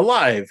him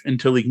alive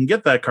until he can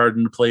get that card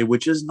into play,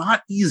 which is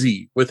not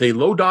easy with a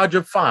low dodge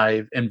of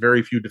 5 and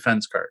very few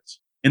defense cards.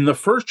 In the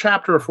first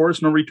chapter of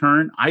Forest No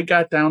Return, I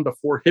got down to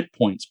 4 hit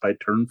points by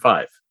turn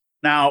 5.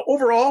 Now,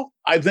 overall,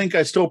 I think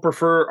I still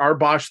prefer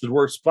Arbosh the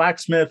Dwarf's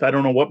Blacksmith. I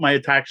don't know what my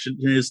attraction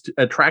is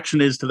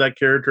to that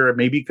character,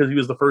 maybe because he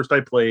was the first I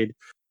played.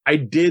 I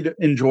did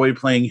enjoy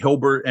playing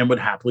Hilbert and would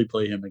happily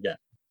play him again.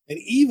 And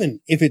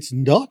even if it's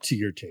not to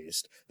your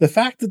taste, the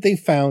fact that they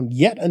found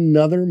yet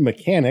another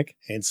mechanic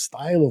and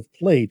style of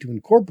play to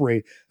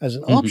incorporate as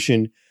an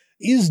option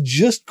is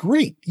just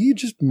great. You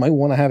just might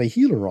want to have a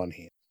healer on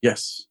hand.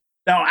 Yes.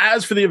 Now,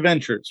 as for the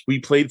adventures, we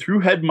played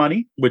through Head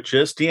Money with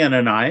just Deanna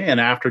and I, and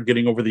after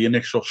getting over the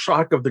initial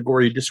shock of the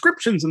gory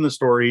descriptions in the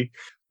story,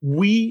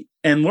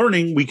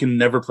 learning we can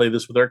never play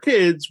this with our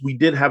kids, we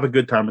did have a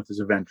good time with this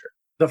adventure.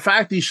 The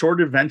fact these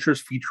short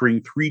adventures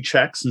featuring 3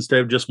 checks instead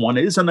of just 1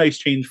 is a nice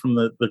change from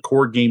the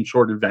core game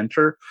short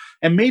adventure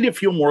and made it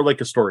feel more like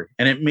a story.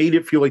 And it made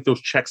it feel like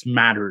those checks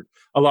mattered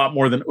a lot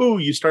more than, ooh,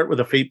 you start with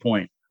a fate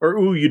point, or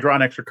ooh, you draw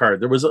an extra card.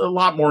 There was a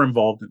lot more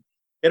involved in it.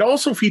 It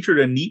also featured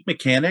a neat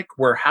mechanic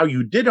where how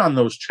you did on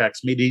those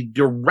checks made a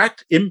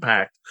direct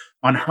impact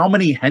on how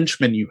many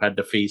henchmen you had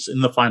to face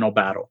in the final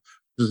battle.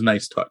 This is a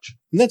nice touch.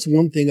 And that's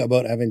one thing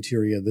about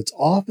Aventuria that's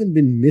often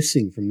been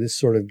missing from this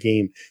sort of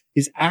game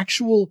is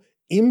actual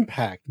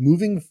impact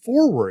moving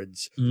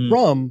forwards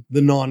from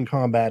the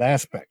non-combat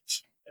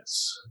aspects.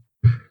 Yes.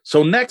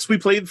 So next we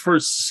played for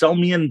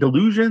Selmian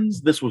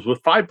Delusions. This was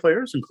with 5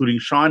 players, including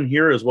Sean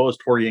here, as well as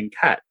Tori and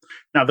Kat.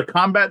 Now, the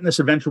combat in this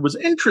adventure was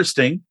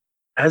interesting,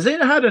 as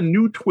it had a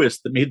new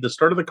twist that made the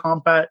start of the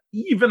combat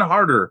even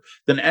harder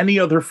than any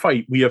other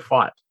fight we have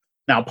fought.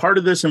 Now, part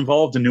of this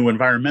involved a new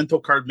environmental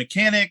card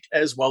mechanic,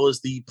 as well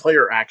as the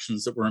player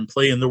actions that were in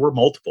play, and there were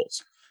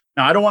multiples.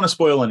 Now, I don't want to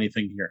spoil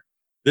anything here.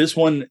 This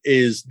one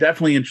is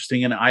definitely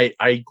interesting, and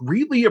I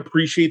greatly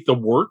appreciate the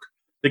work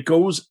that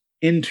goes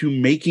into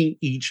making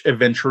each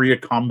Aventuria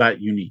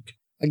combat unique.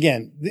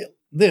 Again,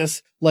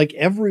 this, like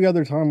every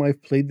other time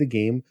I've played the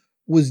game,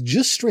 was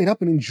just straight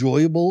up an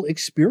enjoyable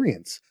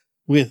experience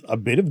with a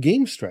bit of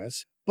game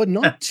stress, but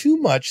not too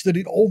much that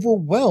it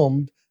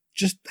overwhelmed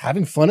just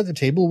having fun at the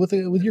table with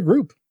your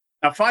group.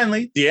 Now,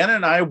 finally, Deanna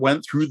and I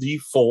went through the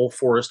full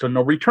Forest of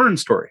No Return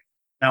story.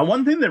 Now,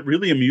 one thing that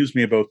really amused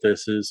me about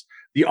this is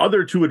the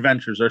other 2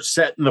 adventures are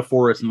set in the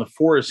forest, and the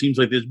forest seems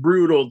like this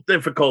brutal,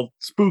 difficult,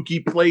 spooky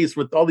place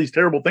with all these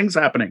terrible things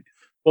happening.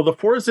 Well, the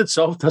forest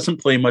itself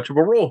doesn't play much of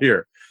a role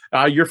here.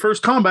 Your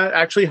first combat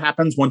actually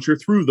happens once you're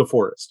through the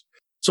forest.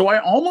 So I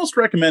almost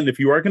recommend, if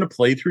you are going to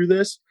play through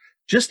this,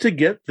 just to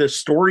get the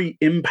story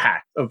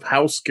impact of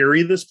how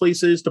scary this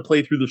place is, to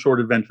play through the short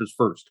adventures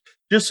first,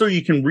 just so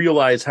you can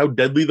realize how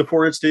deadly the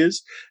forest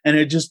is. And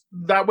it just,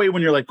 that way,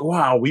 when you're like,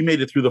 wow, we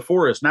made it through the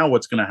forest, now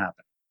what's going to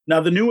happen? Now,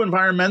 the new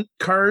environment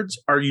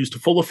cards are used to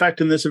full effect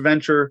in this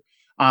adventure.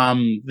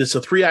 This is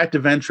a 3-act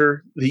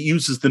adventure that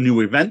uses the new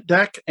event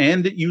deck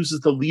and it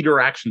uses the leader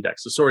action deck.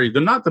 So sorry,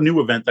 they're not the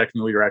new event deck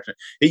and the leader action.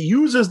 It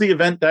uses the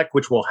event deck,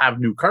 which will have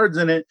new cards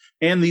in it,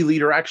 and the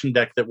leader action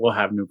deck that will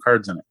have new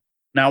cards in it.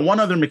 Now, one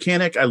other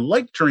mechanic I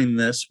liked during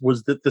this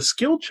was that the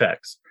skill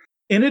checks,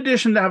 in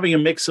addition to having a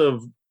mix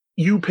of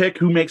you pick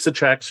who makes the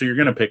check, so you're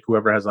going to pick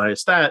whoever has the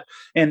highest stat,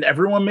 and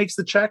everyone makes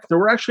the check, there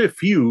were actually a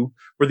few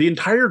where the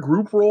entire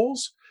group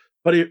rolls,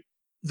 but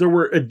there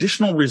were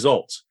additional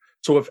results.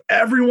 So if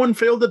everyone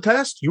failed the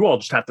test, you all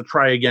just have to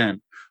try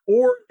again.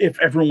 Or if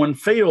everyone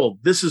failed,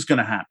 this is going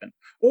to happen.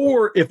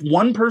 Or if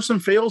one person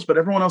fails, but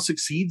everyone else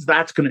succeeds,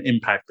 that's going to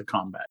impact the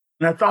combat.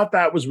 And I thought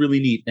that was really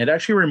neat. And it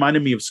actually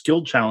reminded me of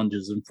skill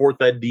challenges in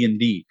 4th Ed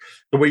D&D,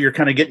 the way you're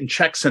kind of getting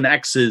checks and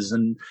X's,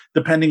 and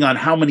depending on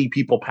how many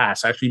people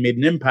pass actually made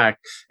an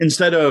impact,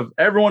 instead of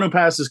everyone who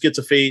passes gets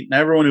a fate and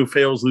everyone who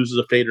fails loses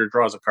a fate or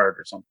draws a card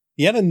or something.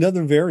 Yet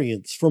another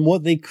variance from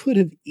what they could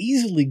have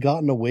easily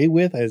gotten away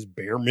with as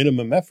bare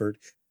minimum effort.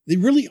 They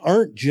really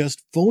aren't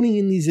just phoning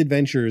in these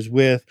adventures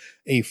with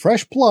a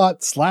fresh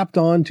plot slapped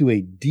on to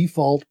a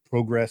default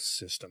progress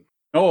system.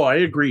 Oh, I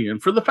agree.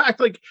 And for the fact,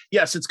 like,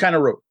 yes, it's kind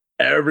of rote.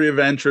 Every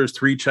adventure is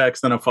 3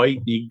 checks, then a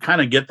fight. You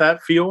kind of get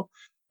that feel.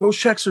 Those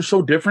checks are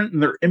so different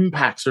and their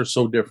impacts are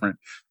so different.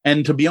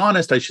 And to be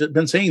honest, I should have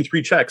been saying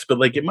 3 checks, but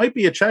like it might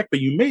be a check, but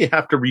you may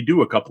have to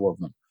redo a couple of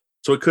them.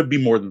 So it could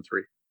be more than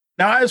 3.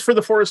 Now, as for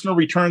The Forest No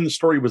Return, the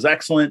story was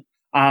excellent.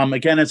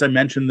 Again, as I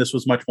mentioned, this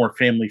was much more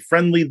family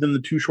friendly than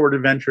the 2 short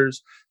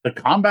adventures. The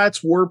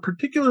combats were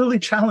particularly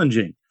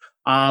challenging.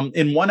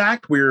 In one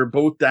act, we were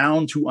both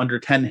down to under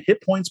 10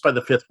 hit points by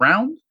the 5th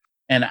round.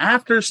 And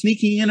after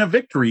sneaking in a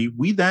victory,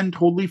 we then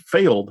totally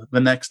failed the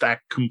next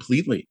act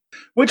completely.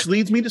 Which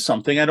leads me to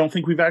something I don't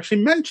think we've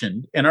actually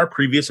mentioned in our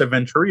previous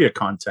Aventuria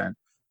content,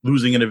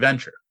 losing an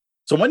adventure.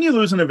 So when you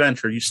lose an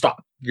adventure, you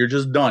stop. You're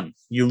just done.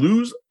 You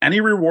lose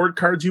any reward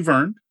cards you've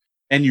earned,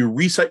 and you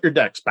reset your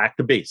decks back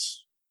to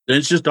base. Then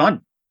it's just done.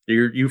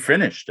 You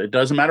finished. It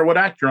doesn't matter what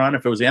act you're on.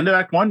 If it was the end of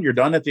Act 1, you're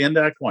done at the end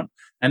of Act 1.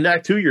 End of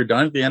Act 2, you're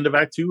done at the end of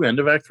Act 2. End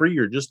of Act 3,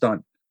 you're just done.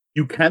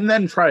 You can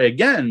then try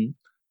again,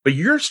 but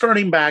you're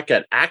starting back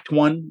at Act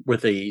 1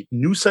 with a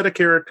new set of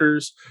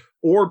characters,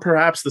 or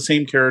perhaps the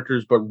same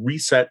characters, but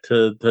reset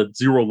to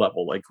 0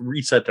 level, like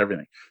reset to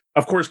everything.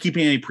 Of course,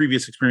 keeping any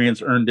previous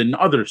experience earned in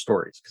other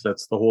stories, because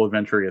that's the whole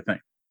Aventuria thing.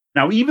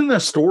 Now, even the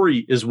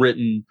story is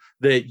written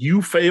that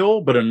you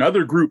fail, but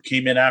another group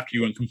came in after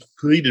you and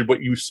completed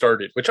what you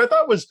started, which I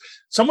thought was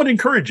somewhat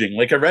encouraging.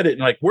 Like I read it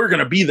and like, we're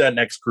going to be that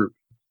next group.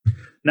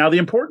 Now, the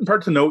important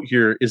part to note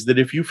here is that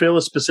if you fail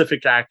a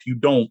specific act, you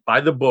don't, by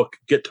the book,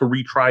 get to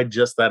retry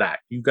just that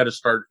act. You've got to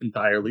start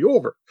entirely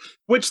over,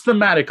 which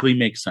thematically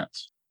makes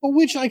sense.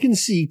 Which I can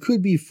see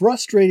could be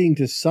frustrating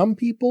to some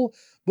people,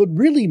 but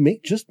really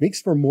just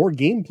makes for more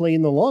gameplay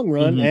in the long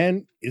run. Mm-hmm.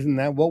 And isn't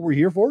that what we're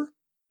here for?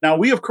 Now,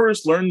 we, of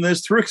course, learned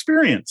this through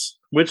experience,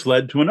 which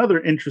led to another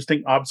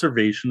interesting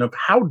observation of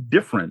how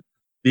different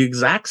the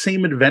exact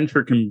same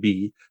adventure can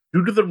be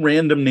due to the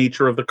random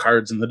nature of the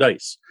cards and the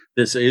dice.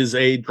 This is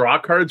a draw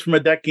cards from a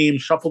deck game,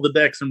 shuffle the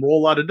decks, and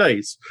roll a lot of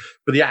dice.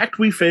 For the act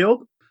we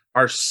failed,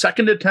 our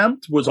second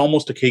attempt was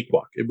almost a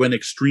cakewalk. It went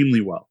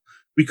extremely well.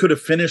 We could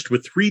have finished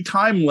with 3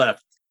 time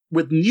left,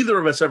 with neither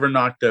of us ever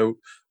knocked out,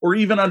 or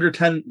even under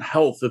 10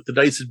 health if the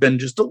dice had been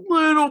just a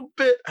little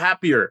bit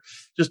happier,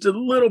 just a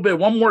little bit,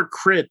 one more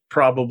crit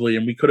probably,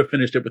 and we could have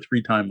finished it with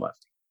 3 time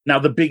left. Now,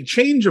 the big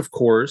change, of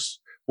course,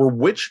 were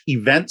which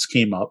events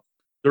came up.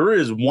 There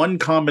is one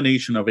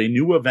combination of a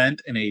new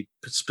event and a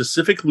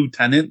specific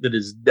lieutenant that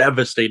is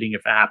devastating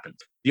if it happens.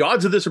 The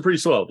odds of this are pretty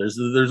slow.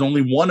 There's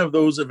only one of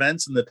those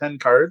events in the 10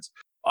 cards.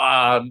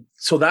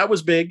 So that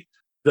was big.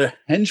 The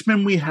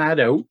henchmen we had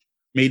out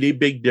made a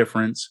big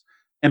difference.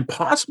 And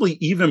possibly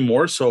even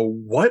more so,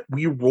 what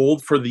we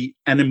rolled for the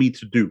enemy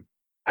to do.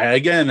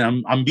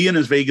 I'm being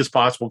as vague as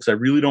possible because I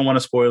really don't want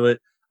to spoil it.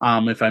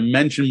 If I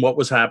mention what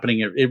was happening,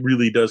 it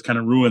really does kind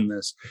of ruin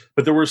this.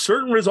 But there were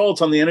certain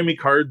results on the enemy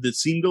card that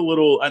seemed a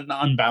little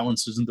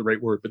unbalanced, isn't the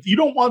right word, but you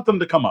don't want them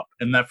to come up.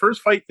 In that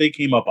first fight, they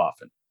came up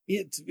often.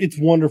 It's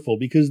wonderful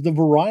because the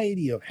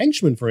variety of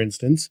henchmen, for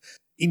instance,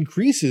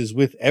 increases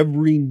with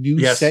every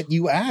new set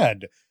you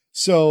add.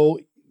 So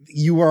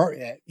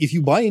if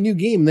you buy a new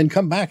game and then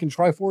come back and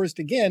try Forest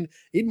again,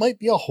 it might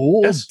be a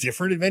whole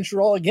different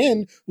adventure all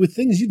again with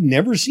things you've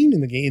never seen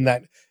in the game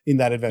in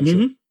that adventure.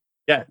 Mm-hmm.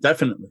 Yeah,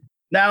 definitely.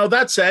 Now,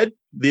 that said,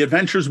 the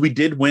adventures we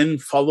did win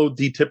followed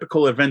the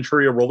typical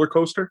Aventuria roller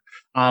coaster.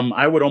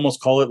 I would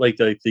almost call it like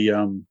the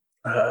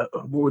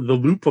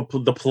loop,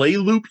 the play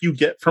loop you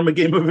get from a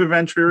game of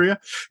Aventuria,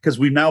 because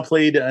we've now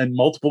played in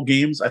multiple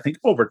games. I think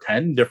over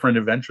 10 different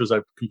adventures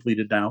I've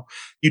completed now.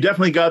 You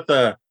definitely got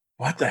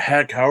what the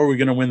heck? How are we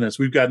going to win this?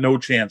 We've got no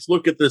chance.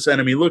 Look at this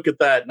enemy. Look at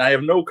that. And I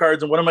have no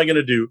cards. And what am I going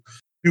to do?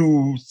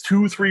 2,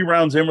 3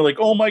 rounds in, we're like,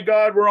 oh my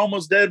God, we're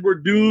almost dead. We're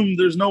doomed.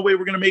 There's no way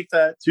we're going to make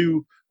that.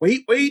 To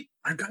wait,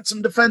 I've got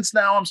some defense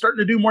now. I'm starting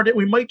to do more.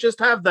 We might just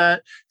have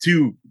that.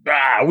 To,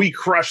 we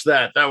crushed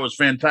that. That was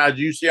fantastic.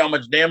 You see how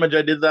much damage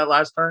I did that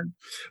last turn?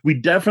 We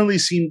definitely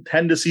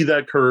tend to see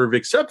that curve,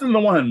 except in the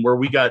one where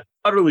we got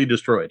utterly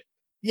destroyed.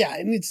 Yeah,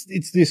 and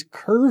it's this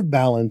curve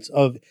balance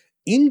of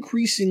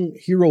increasing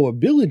hero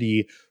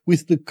ability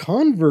with the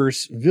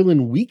converse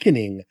villain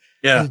weakening.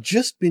 Has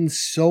just been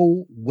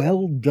so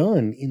well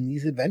done in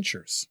these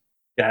adventures.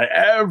 Yeah,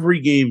 every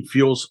game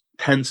feels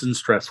tense and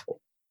stressful.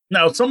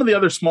 Now, some of the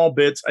other small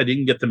bits I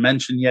didn't get to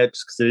mention yet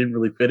just because they didn't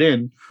really fit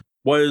in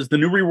was the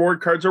new reward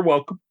cards are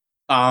welcome.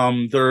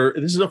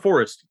 This is a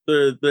forest.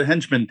 The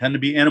henchmen tend to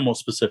be animal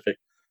specific.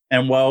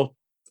 And well,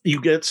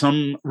 you get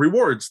some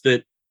rewards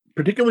that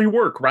particularly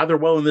work rather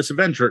well in this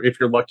adventure if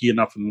you're lucky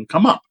enough for them to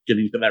come up,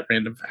 getting to that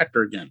random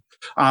factor again.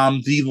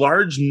 The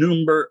large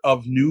number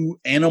of new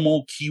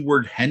animal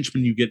keyword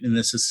henchmen you get in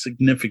this is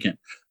significant.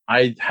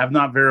 I have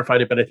not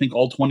verified it, but I think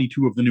all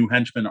 22 of the new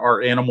henchmen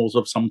are animals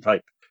of some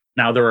type.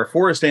 Now, there are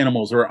forest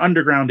animals, there are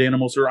underground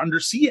animals, there are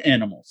undersea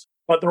animals,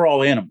 but they're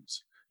all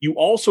animals. You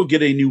also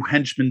get a new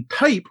henchman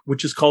type,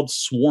 which is called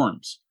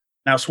swarms.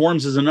 Now,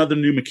 swarms is another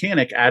new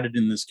mechanic added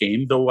in this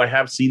game, though I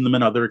have seen them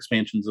in other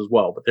expansions as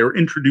well, but they were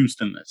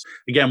introduced in this.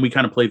 Again, we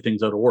kind of played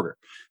things out of order.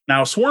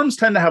 Now, swarms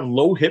tend to have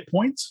low hit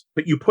points,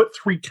 but you put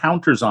 3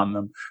 counters on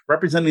them,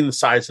 representing the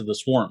size of the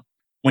swarm.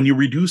 When you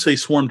reduce a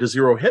swarm to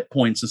 0 hit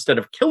points, instead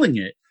of killing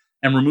it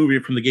and removing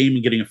it from the game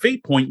and getting a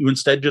fate point, you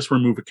instead just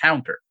remove a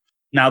counter.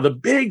 Now, the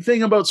big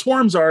thing about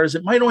swarms is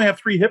it might only have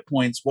 3 hit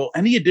points. Well,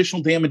 any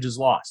additional damage is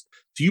lost.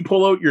 So you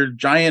pull out your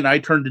giant I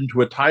turned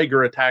into a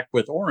tiger attack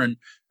with Hilbert,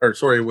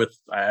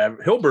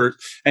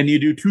 and you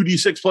do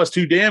 2d6 plus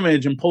 2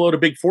 damage and pull out a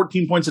big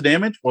 14 points of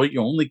damage. Well,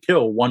 you only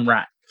kill 1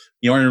 rat.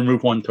 You only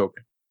remove 1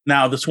 token.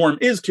 Now, the swarm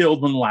is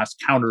killed when the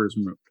last counter is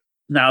removed.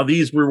 Now,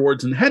 these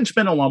rewards and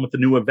henchmen, along with the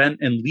new event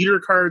and leader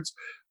cards,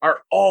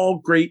 are all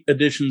great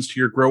additions to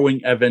your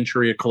growing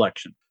Aventuria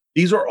collection.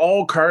 These are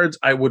all cards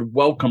I would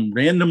welcome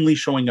randomly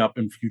showing up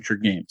in future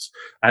games.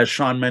 As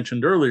Sean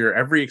mentioned earlier,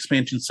 every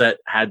expansion set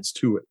adds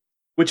to it,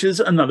 which is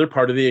another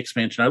part of the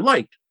expansion I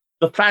liked.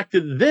 The fact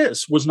that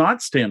this was not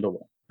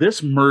standalone.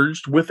 This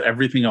merged with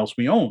everything else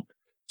we owned.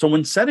 So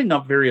when setting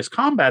up various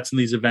combats in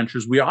these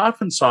adventures, we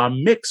often saw a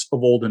mix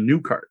of old and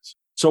new cards.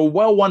 So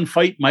while one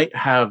fight might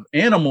have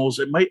animals,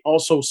 it might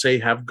also, say,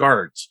 have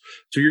guards.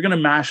 So you're going to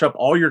mash up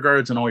all your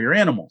guards and all your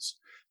animals.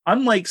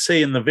 Unlike,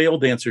 say, in the Veil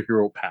Dancer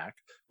Hero pack,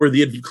 where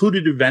the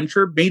included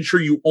adventure made sure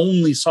you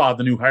only saw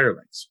the new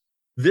hirelings.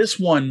 This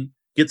one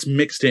gets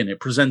mixed in. It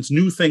presents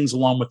new things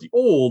along with the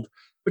old,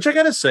 which I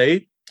gotta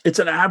say, it's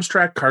an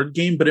abstract card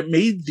game, but it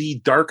made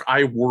the Dark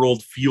Eye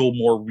world feel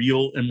more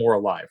real and more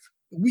alive.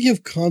 We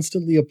have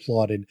constantly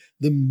applauded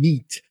the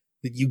meat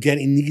that you get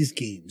in these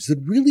games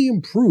that really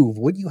improve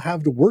what you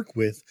have to work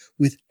with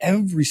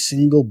every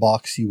single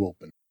box you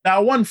open.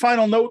 Now, one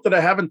final note that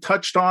I haven't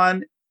touched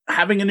on,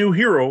 having a new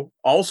hero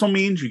also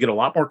means you get a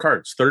lot more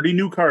cards, 30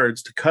 new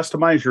cards to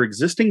customize your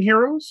existing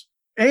heroes.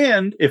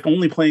 And if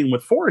only playing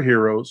with 4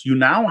 heroes, you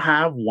now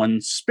have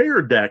 1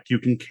 spare deck you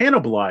can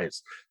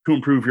cannibalize to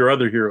improve your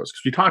other heroes.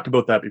 Because we talked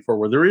about that before,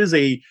 where there is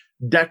a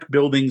deck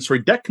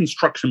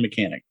construction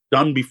mechanic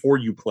done before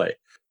you play.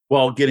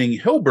 While getting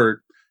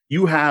Hilbert,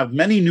 you have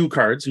many new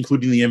cards,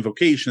 including the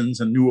invocations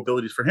and new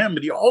abilities for him,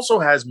 but he also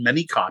has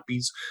many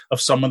copies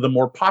of some of the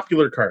more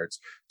popular cards,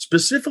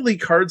 specifically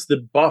cards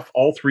that buff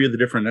all 3 of the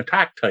different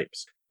attack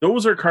types.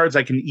 Those are cards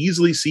I can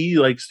easily see,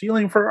 like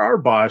stealing for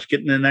Arbosh,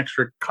 getting an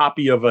extra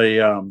copy of I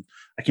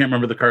can't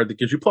remember the card that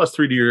gives you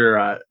 +3 to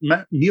your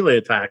melee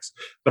attacks,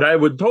 but I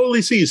would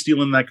totally see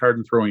stealing that card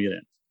and throwing it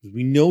in.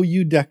 We know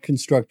you deck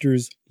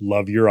constructors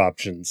love your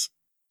options.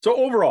 So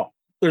overall,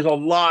 there's a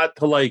lot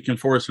to like in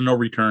Forest of No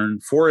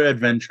Return for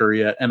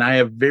Adventuria, and I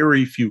have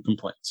very few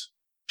complaints.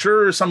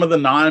 Sure, some of the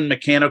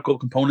non-mechanical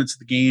components of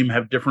the game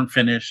have different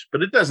finish,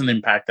 but it doesn't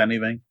impact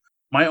anything.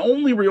 My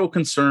only real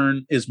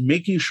concern is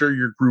making sure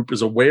your group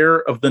is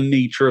aware of the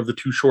nature of the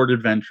 2 short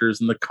adventures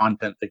and the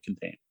content they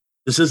contain.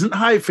 This isn't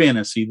high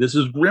fantasy. This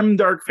is grim,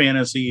 dark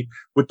fantasy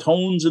with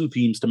tones and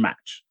themes to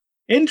match.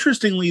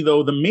 Interestingly,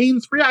 though, the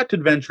main 3-act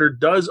adventure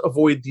does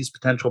avoid these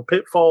potential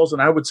pitfalls,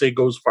 and I would say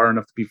goes far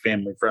enough to be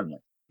family-friendly.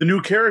 The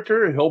new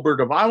character,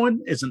 Hilbert of Awen,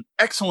 is an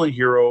excellent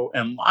hero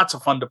and lots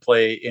of fun to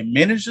play, and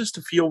manages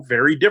to feel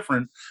very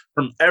different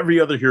from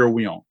every other hero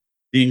we own.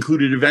 The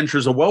included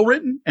adventures are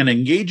well-written and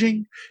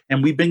engaging,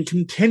 and we've been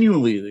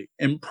continually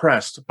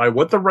impressed by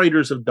what the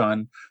writers have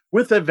done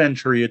with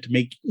Adventuria to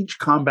make each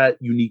combat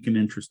unique and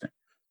interesting.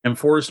 And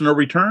Forest of No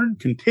Return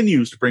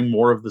continues to bring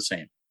more of the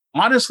same.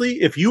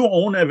 Honestly, if you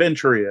own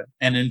Adventuria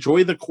and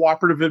enjoy the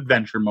cooperative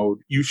adventure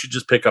mode, you should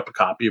just pick up a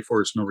copy of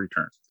Forest of No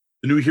Return.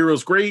 The new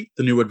hero's great.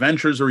 The new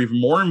adventures are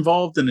even more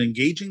involved and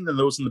engaging than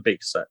those in the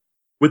base set.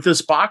 With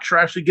this box, you're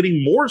actually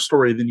getting more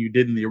story than you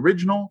did in the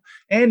original,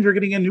 and you're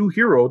getting a new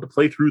hero to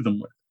play through them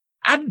with.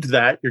 Added to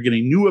that, you're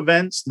getting new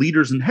events,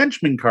 leaders, and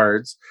henchmen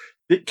cards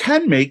that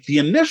can make the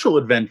initial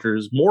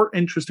adventures more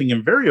interesting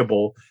and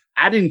variable,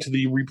 adding to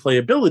the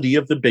replayability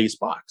of the base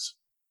box.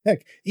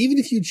 Heck, even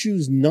if you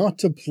choose not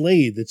to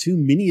play the 2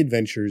 mini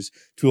adventures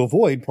to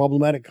avoid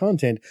problematic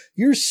content,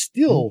 you're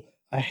still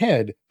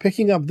ahead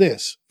picking up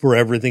this for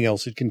everything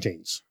else it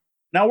contains.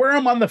 Now, where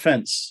I'm on the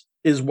fence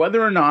is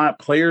whether or not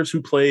players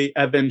who play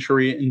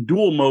Aventuria in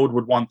dual mode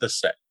would want this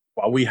set.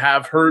 While we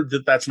have heard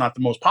that that's not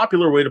the most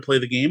popular way to play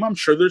the game, I'm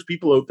sure there's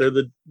people out there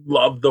that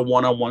love the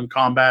one-on-one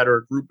combat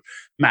or group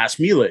mass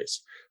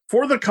melees.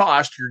 For the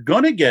cost, you're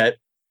going to get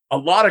a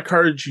lot of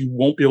cards you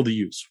won't be able to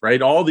use,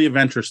 right? All the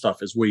adventure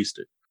stuff is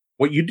wasted.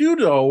 What you do,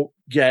 though,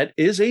 get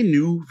is a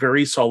new,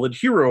 very solid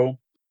hero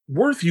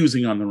worth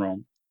using on their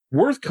own,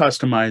 worth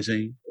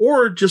customizing,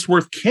 or just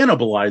worth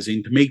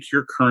cannibalizing to make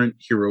your current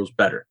heroes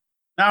better.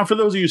 Now, for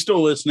those of you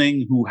still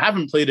listening who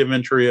haven't played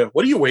Aventuria,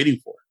 what are you waiting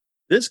for?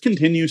 This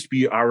continues to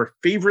be our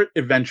favorite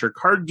adventure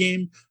card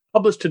game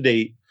published to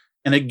date.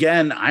 And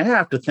again, I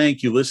have to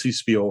thank Ulysses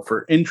Spiel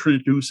for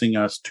introducing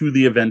us to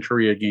the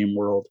Aventuria game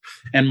world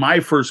and my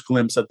first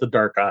glimpse at the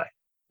Dark Eye.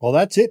 Well,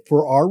 that's it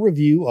for our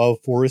review of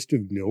Forest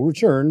of No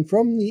Return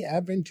from the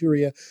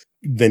Aventuria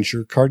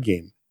adventure card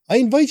game. I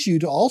invite you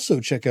to also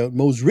check out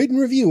Mo's written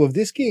review of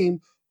this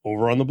game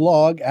over on the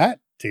blog at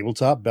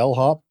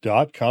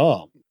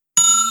tabletopbellhop.com.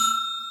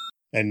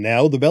 And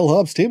now the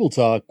Bellhop's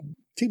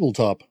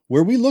Tabletop,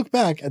 where we look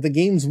back at the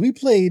games we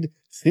played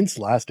since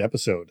last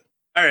episode.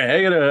 All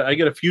right, I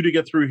got a few to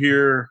get through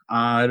here.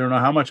 I don't know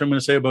how much I'm going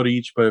to say about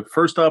each, but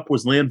first up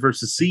was Land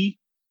vs. Sea.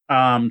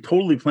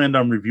 Totally planned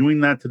on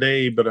reviewing that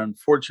today, but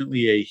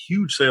unfortunately a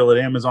huge sale at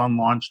Amazon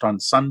launched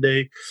on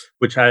Sunday,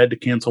 which I had to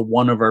cancel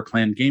one of our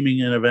planned gaming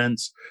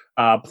events.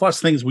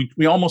 Plus things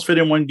we almost fit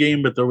in one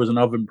game, but there was an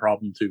oven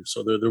problem too.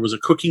 So there was a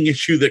cooking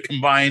issue that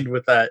combined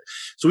with that.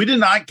 So we did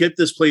not get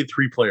this played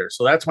 3-player.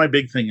 So that's my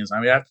big thing is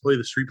I have to play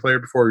this 3-player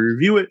before we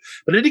review it.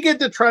 But I did get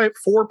to try it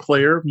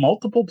 4-player,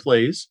 multiple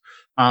plays.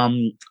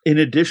 In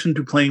addition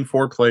to playing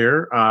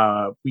 4-player,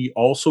 we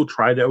also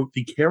tried out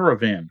the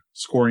Caravan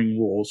scoring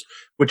rules,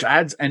 which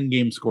adds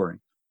endgame scoring.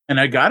 And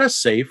I gotta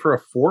say, for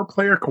a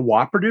 4-player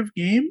cooperative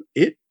game,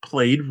 it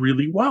played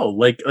really well.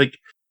 Like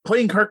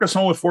playing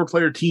Carcassonne with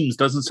 4-player teams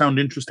doesn't sound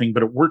interesting,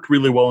 but it worked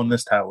really well in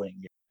this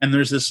tile-laying game. And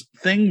there's this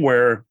thing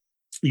where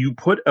you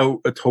put out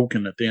a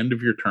token at the end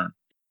of your turn,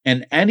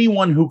 and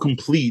anyone who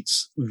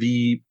completes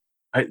can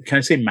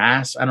I say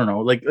mass? I don't know,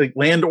 like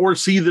land or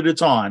sea that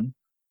it's on,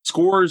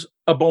 scores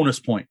a bonus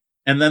point,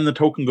 and then the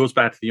token goes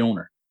back to the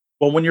owner.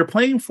 Well, when you're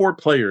playing 4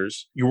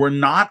 players, you are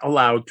not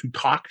allowed to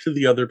talk to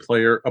the other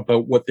player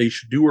about what they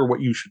should do or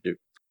what you should do.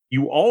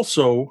 You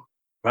also,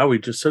 wow, we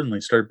just suddenly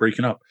started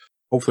breaking up.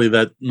 Hopefully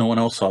that no one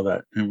else saw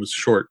that. It was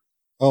short.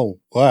 Oh,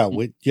 wow.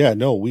 We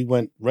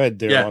went red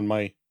there on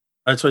my...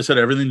 That's why I said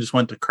everything just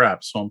went to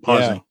crap, so I'm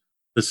pausing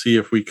to see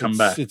if we come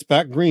back. It's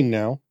back green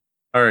now.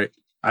 All right.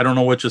 I don't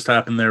know what just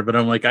happened there, but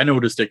I'm like, I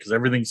noticed it because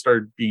everything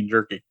started being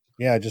jerky.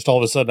 Yeah, just all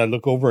of a sudden I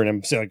look over and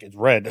I'm like, it's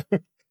red.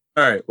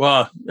 All right.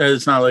 Well,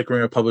 it's not like we're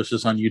going to publish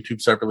this on YouTube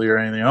separately or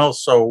anything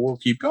else, so we'll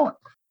keep going.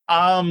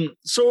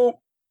 So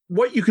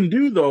what you can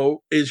do,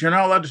 though, is you're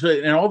not allowed to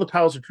say, and all the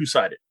tiles are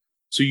two-sided.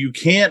 So you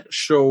can't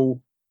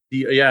show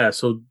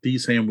so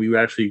D's saying we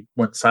actually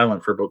went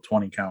silent for about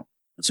 20 count.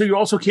 So you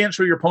also can't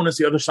show your opponents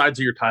the other sides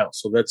of your tiles.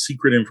 So that's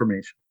secret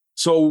information.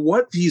 So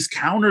what these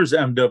counters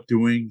end up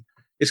doing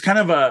is kind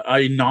of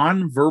a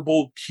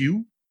non-verbal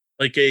cue,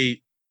 like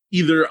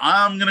either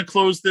I'm going to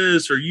close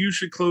this or you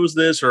should close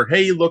this or,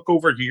 hey, look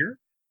over here.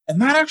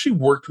 And that actually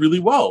worked really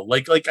well.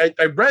 Like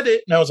I read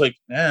it and I was like,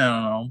 I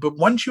don't know. But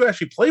once you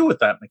actually play with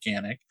that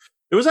mechanic,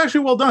 it was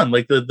actually well done.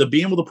 Like the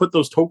being able to put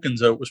those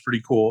tokens out was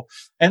pretty cool.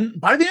 And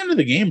by the end of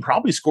the game,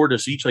 probably scored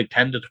us each like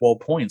 10 to 12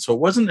 points. So it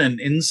wasn't an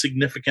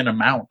insignificant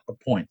amount of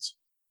points.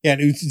 Yeah,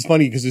 and it's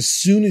funny because as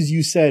soon as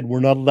you said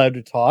we're not allowed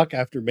to talk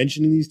after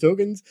mentioning these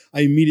tokens,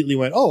 I immediately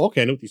went, oh,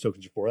 okay, I know what these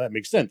tokens are for. That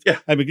makes sense. Yeah.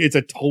 I mean, it's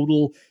a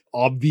total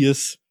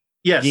obvious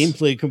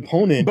gameplay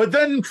component. But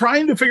then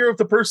trying to figure out if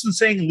the person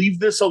saying, leave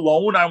this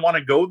alone, I want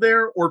to go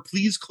there, or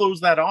please close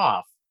that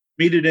off,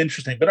 made it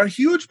interesting. But a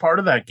huge part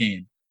of that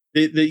game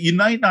that you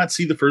might not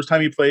see the first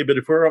time you play, but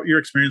if we're your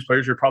experienced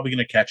players, you're probably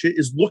going to catch it,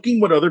 is looking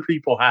what other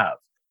people have.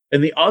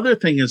 And the other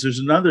thing is there's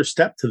another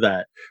step to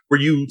that where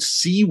you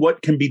see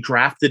what can be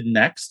drafted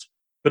next.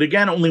 But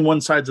again, only one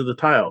side of the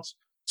tiles.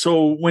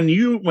 So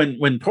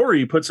when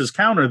Tori puts his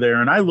counter there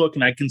and I look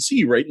and I can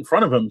see right in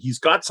front of him, he's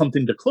got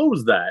something to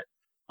close that.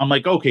 I'm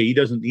like, okay, he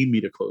doesn't need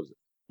me to close it.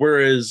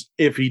 Whereas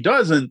if he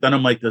doesn't, then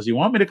I'm like, does he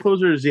want me to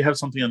close it or does he have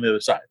something on the other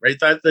side? Right.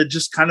 That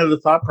just kind of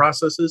the thought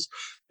processes.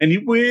 And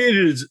it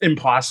is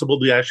impossible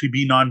to actually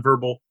be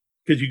nonverbal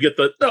because you get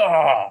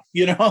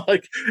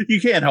like you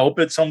can't help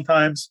it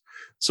sometimes.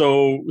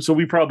 So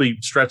we probably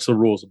stretch the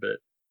rules a bit.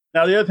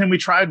 Now, the other thing we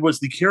tried was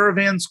the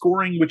caravan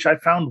scoring, which I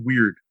found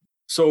weird.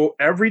 So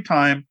every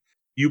time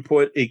you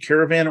put a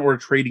caravan or a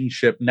trading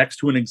ship next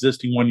to an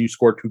existing one, you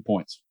score 2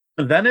 points.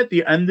 And then at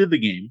the end of the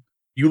game,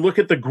 you look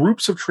at the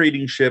groups of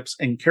trading ships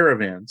and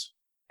caravans.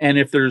 And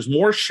if there's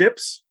more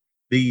ships,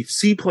 the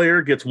C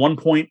player gets 1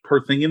 point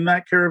per thing in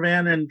that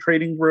caravan and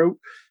trading route.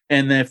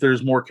 And if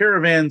there's more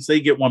caravans, they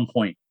get 1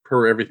 point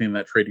per everything in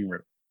that trading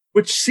route.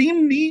 which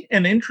seemed neat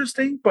and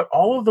interesting, but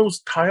all of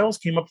those tiles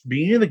came up at the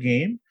beginning of the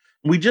game,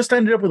 and we just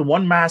ended up with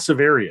one massive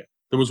area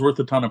that was worth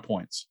a ton of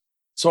points.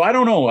 So I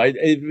don't know. I'm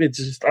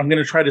going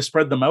to try to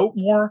spread them out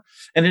more,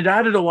 and it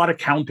added a lot of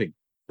counting.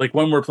 Like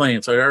when we're playing,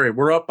 it's like, all right,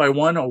 we're up by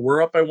one,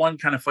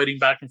 kind of fighting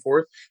back and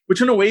forth, which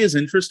in a way is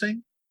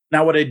interesting.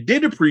 Now, what I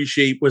did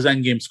appreciate was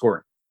endgame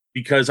scoring,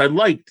 because I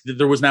liked that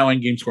there was now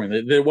endgame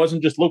scoring. There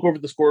wasn't just look over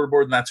the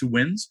scoreboard and that's who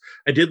wins.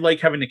 I did like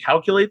having to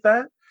calculate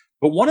that.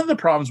 But one of the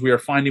problems we are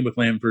finding with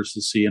Land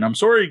versus Sea, and I'm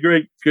sorry,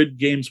 Good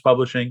Games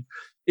Publishing,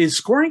 is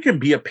scoring can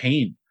be a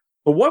pain.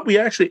 But what we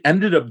actually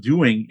ended up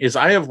doing is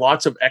I have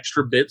lots of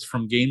extra bits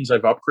from games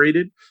I've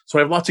upgraded. So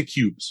I have lots of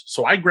cubes.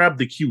 So I grabbed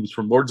the cubes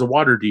from Lords of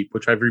Waterdeep,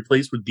 which I've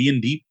replaced with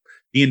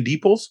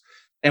D&Deeples.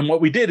 And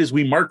what we did is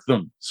we marked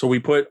them. So we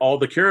put all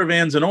the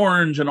caravans in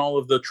orange and all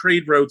of the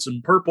trade routes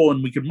in purple,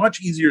 and we could much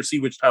easier see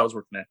which tiles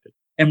were connected.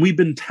 And we've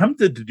been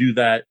tempted to do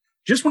that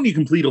just when you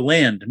complete a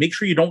land. Make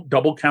sure you don't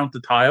double count the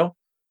tile.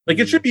 Like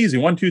it should be easy,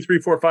 1, 2, 3,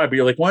 4, 5, but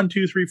you're like 1,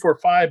 2, 3, 4,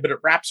 5, but it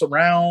wraps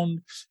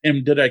around.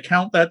 And did I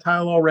count that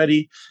tile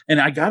already?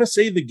 And I gotta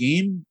say, the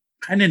game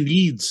kind of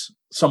needs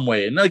some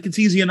way. And like it's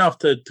easy enough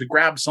to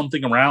grab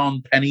something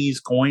around,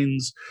 pennies,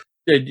 coins.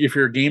 If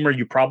you're a gamer,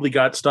 you probably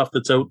got stuff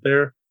that's out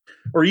there,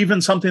 or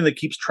even something that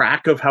keeps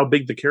track of how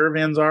big the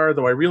caravans are.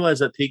 Though I realize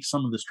that takes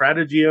some of the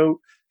strategy out,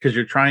 because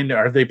you're trying to,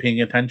 are they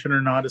paying attention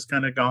or not, is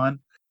kind of gone.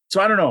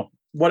 So I don't know.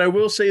 What I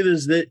will say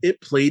is that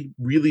it played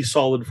really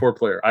solid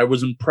 4-player. I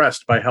was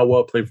impressed by how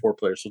well it played 4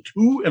 players. So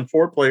 2 and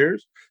 4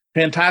 players,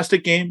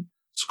 fantastic game.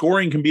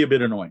 Scoring can be a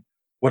bit annoying.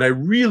 What I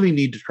really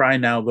need to try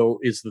now, though,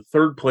 is the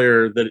 3rd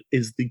player, that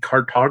is the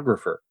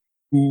cartographer,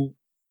 who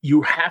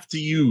you have to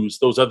use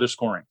those other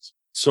scorings.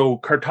 So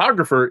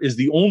cartographer is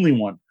the only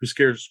one who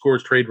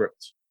scores trade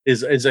routes.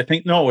 Is I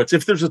think, no, it's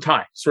if there's a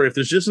tie. Sorry, if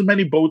there's just as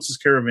many boats as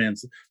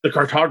caravans, the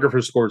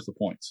cartographer scores the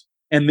points.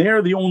 And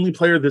they're the only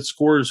player that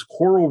scores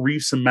coral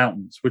reefs and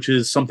mountains, which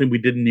is something we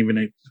didn't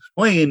even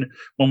explain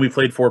when we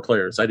played 4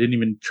 players. I didn't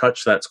even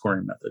touch that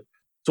scoring method.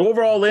 So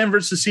overall, Land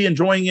versus Sea,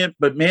 enjoying it,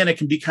 but man, it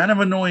can be kind of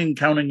annoying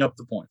counting up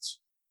the points.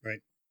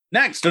 Right.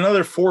 Next,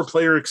 another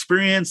 4-player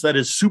experience, that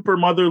is Super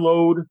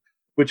Motherlode,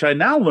 which I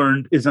now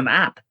learned is an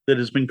app that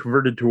has been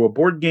converted to a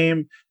board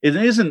game. It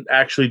isn't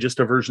actually just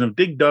a version of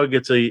Dig Dug.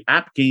 It's a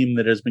app game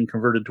that has been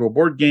converted to a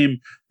board game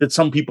that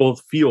some people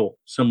feel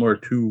similar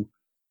to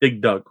Dig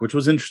Dug, which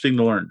was interesting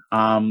to learn.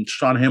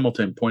 Sean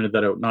Hamilton pointed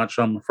that out, not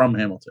Sean from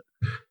Hamilton,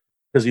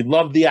 because he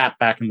loved the app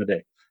back in the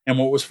day. And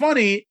what was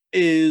funny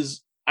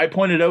is I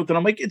pointed out that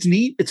I'm like, it's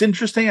neat, it's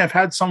interesting, I've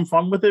had some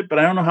fun with it, but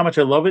I don't know how much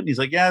I love it. And he's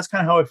like, yeah, that's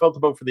kind of how I felt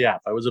about for the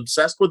app. I was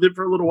obsessed with it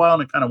for a little while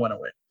and it kind of went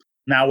away.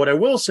 Now, what I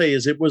will say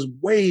is it was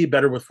way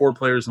better with 4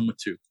 players than with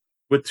 2.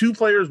 With 2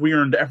 players, we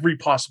earned every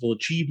possible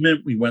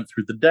achievement. We went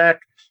through the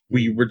deck.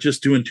 We were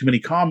just doing too many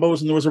combos,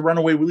 and there was a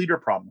runaway leader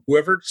problem.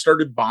 Whoever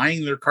started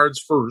buying their cards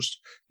first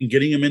and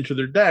getting them into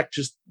their deck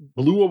just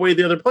blew away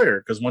the other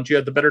player, because once you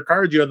had the better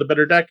cards, you had the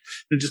better deck,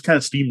 and it just kind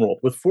of steamrolled.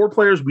 With 4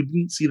 players, we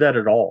didn't see that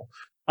at all.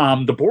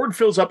 The board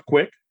fills up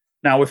quick.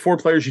 Now, with 4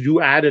 players, you do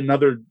add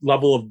another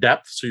level of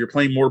depth, so you're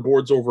playing more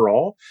boards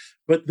overall.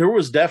 But there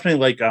was definitely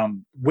like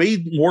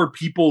way more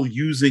people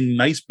using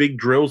nice big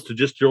drills to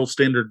just drill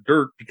standard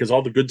dirt, because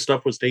all the good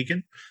stuff was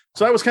taken.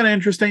 So that was kind of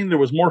interesting. There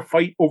was more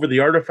fight over the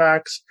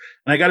artifacts.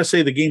 And I got to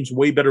say, the game's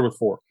way better with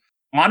 4.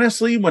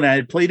 Honestly, when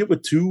I played it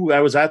with 2,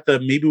 I was at the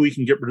maybe we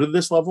can get rid of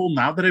this level.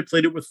 Now that I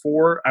played it with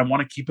 4, I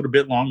want to keep it a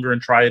bit longer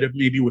and try it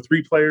maybe with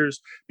 3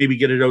 players, maybe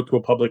get it out to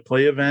a public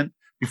play event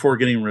before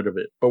getting rid of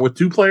it. But with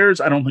 2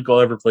 players, I don't think I'll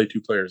ever play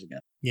 2 players again.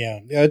 Yeah,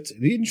 it's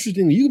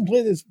interesting. You can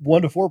play this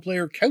 1 to 4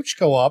 player couch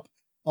co-op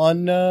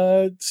on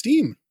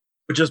Steam,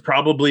 which is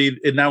probably,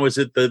 and now is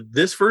it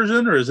this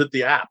version or is it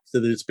the app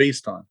that it's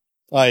based on?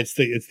 It's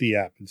the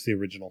app. It's the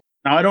original.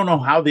 Now I don't know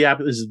how the app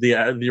is.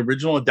 The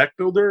original deck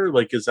builder,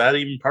 like, is that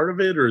even part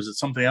of it, or is it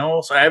something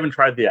else? I haven't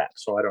tried the app,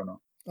 so I don't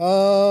know.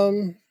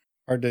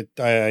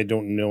 I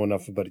don't know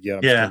enough about it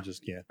yet.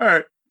 All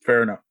right,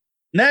 fair enough.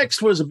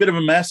 Next was a bit of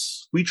a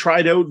mess. We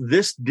tried out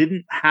This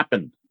Didn't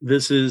Happen.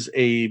 This is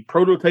a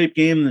prototype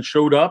game that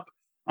showed up.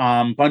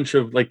 Bunch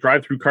of like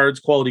drive-through cards,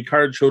 quality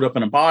cards showed up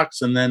in a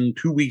box, and then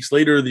 2 weeks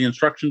later, the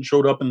instructions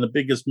showed up in the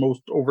biggest,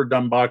 most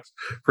overdone box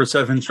for a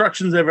set of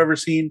instructions I've ever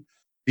seen.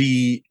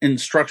 The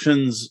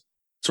instructions,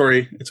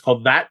 sorry, it's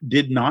called That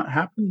Did Not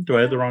Happen. Do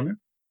I have the wrong name?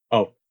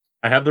 Oh,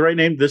 I have the right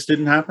name. This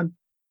Didn't Happen.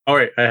 All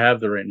right, I have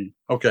the right name.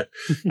 Okay.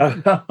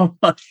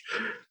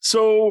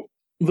 So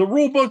the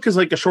rule book is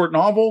like a short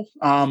novel.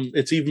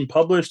 It's even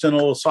published in a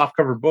little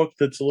softcover book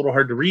that's a little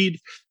hard to read.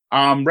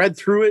 Read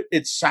through it.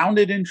 It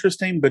sounded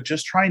interesting, but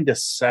just trying to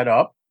set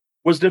up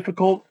was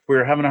difficult. We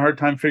were having a hard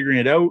time figuring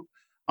it out.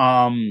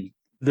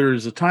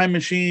 There's a time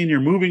machine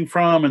you're moving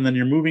from, and then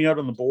you're moving out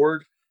on the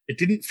board. It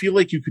didn't feel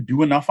like you could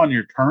do enough on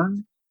your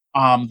turn.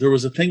 There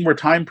was a thing where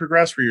time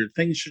progressed, where your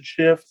things should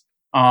shift.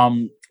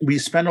 We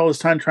spend all this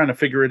time trying to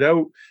figure it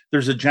out.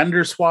 There's a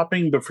gender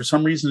swapping, but for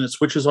some reason it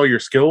switches all your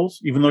skills,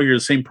 even though you're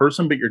the same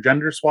person, but your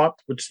gender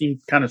swapped, which seemed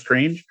kind of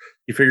strange.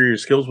 You figure your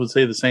skills would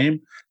stay the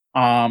same.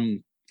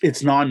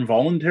 it's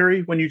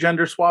non-voluntary when you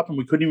gender swap, and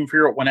we couldn't even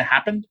figure out when it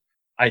happened.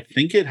 I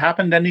think it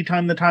happened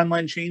anytime the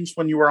timeline changed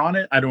when you were on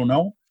it. I don't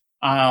know.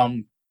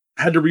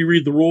 Had to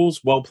reread the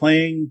rules while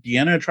playing.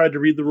 Deanna tried to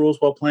read the rules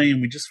while playing,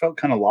 and we just felt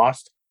kind of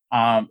lost.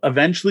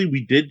 Eventually,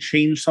 we did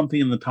change something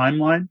in the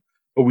timeline,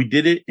 but we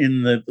did it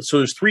so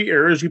there's 3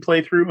 eras you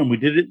play through, and we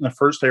did it in the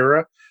first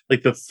era,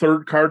 like the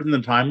 3rd card in the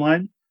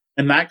timeline,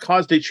 and that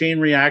caused a chain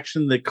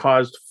reaction that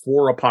caused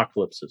 4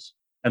 apocalypses,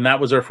 and that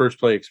was our first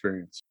play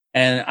experience.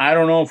 And I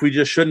don't know if we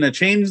just shouldn't have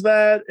changed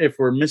that, if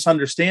we're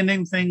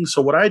misunderstanding things.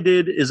 So what I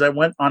did is I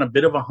went on a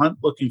bit of a hunt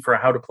looking for a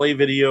how to play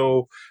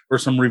video or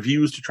some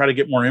reviews to try to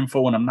get more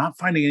info, and I'm not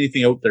finding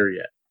anything out there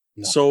yet.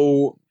 No.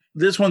 So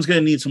this one's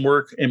going to need some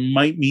work. It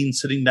might mean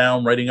sitting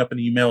down, writing up an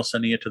email,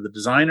 sending it to the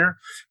designer,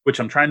 which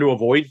I'm trying to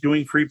avoid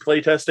doing free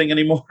play testing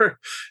anymore.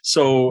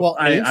 So well,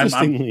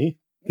 interestingly,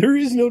 there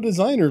is no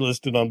designer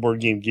listed on Board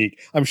Game Geek.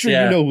 I'm sure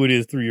you know who it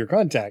is through your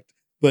contact.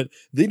 But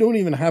they don't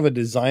even have a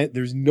design.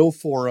 There's no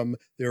forum.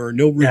 There are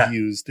no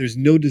reviews. There's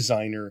no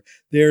designer.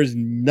 There's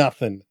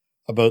nothing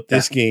about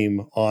this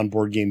game on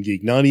Board Game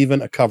Geek. Not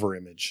even a cover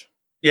image.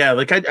 Yeah,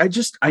 like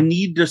I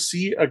need to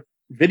see a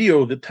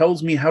video that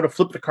tells me how to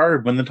flip the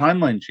card when the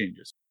timeline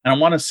changes. And I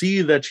want to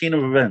see that chain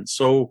of events.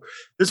 So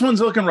this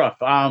one's looking rough.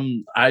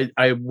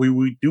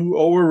 We do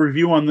owe a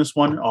review on this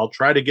one. I'll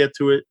try to get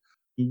to it.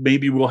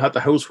 Maybe we'll have to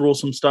house rule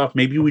some stuff.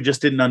 Maybe we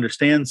just didn't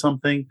understand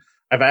something.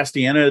 I've asked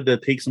Deanna to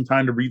take some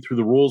time to read through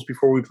the rules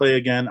before we play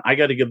again. I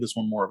got to give this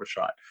one more of a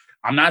shot.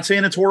 I'm not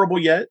saying it's horrible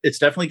yet. It's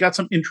definitely got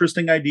some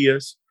interesting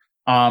ideas.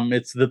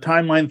 It's the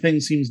timeline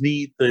thing seems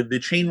neat. The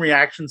chain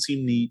reaction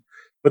seemed neat,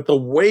 but the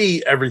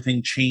way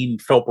everything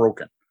chained felt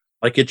broken.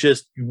 Like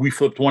we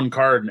flipped one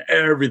card and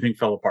everything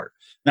fell apart.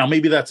 Now,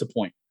 maybe that's the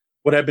point.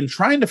 What I've been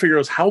trying to figure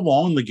out is how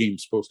long the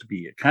game's supposed to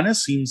be. It kind of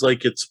seems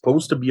like it's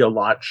supposed to be a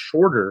lot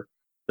shorter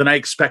than I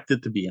expect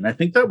it to be. And I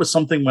think that was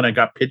something when I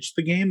got pitched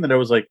the game that I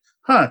was like,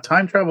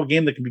 time travel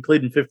game that can be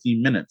played in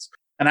 15 minutes.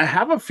 And I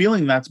have a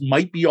feeling that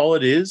might be all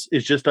it is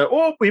just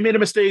we made a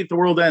mistake. The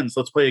world ends.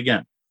 Let's play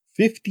again.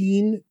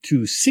 15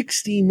 to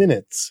 60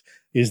 minutes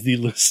is the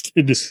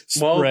listed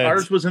spread. Well,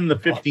 ours was in the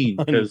 15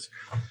 because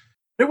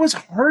it was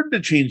hard to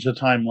change the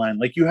timeline.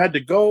 Like you had to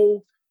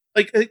go,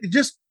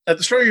 just at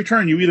the start of your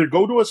turn, you either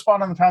go to a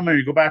spot on the timeline or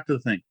you go back to the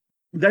thing.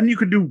 Then you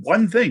could do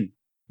one thing.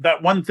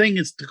 That one thing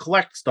is to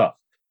collect stuff.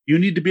 You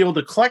need to be able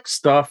to collect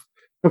stuff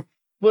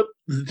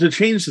to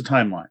change the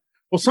timeline.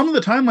 Well, some of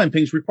the timeline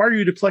things require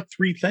you to collect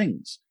 3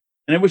 things.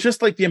 And it was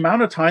just like the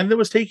amount of time that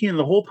was taking, and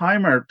the whole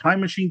time our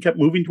time machine kept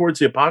moving towards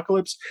the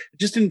apocalypse. It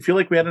just didn't feel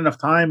like we had enough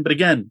time. But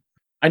again,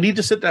 I need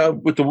to sit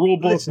down with the rule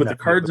book, with the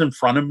cards in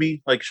front of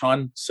me, like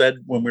Sean said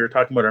when we were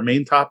talking about our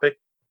main topic,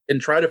 and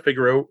try to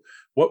figure out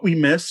what we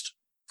missed.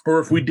 Or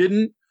if we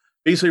didn't,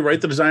 basically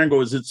write the design and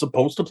go, is it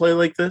supposed to play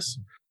like this?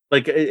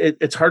 Like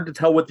it's hard to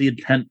tell what the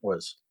intent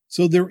was.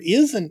 So there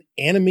is an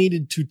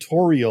animated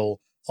tutorial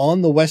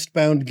on the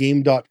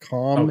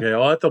westboundgame.com okay,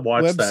 I'll have to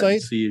watch website that,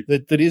 and see.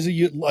 That is a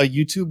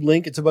YouTube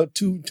link. It's about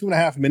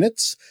 2.5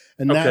 minutes,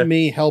 and that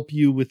may help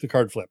you with the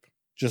card flip.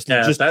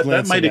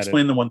 That might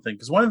explain the one thing.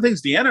 Because one of the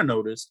things Deanna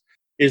noticed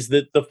is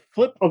that the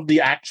flip of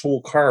the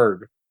actual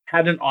card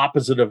had an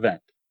opposite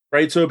event,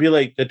 right? So it'd be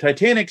like the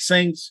Titanic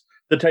sinks,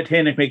 the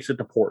Titanic makes it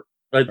to port.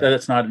 Right?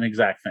 That's not an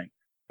exact thing.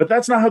 But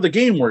that's not how the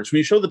game works. When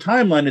you show the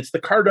timeline, it's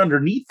the card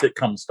underneath that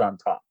comes on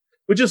top,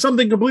 which is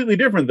something completely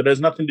different that has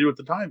nothing to do with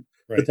the time,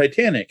 the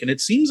Titanic. And it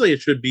seems like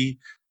it should be,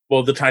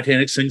 well, the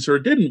Titanic sinks or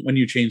it didn't when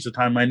you change the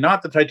timeline,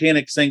 not the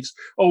Titanic sinks.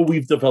 Oh,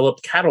 we've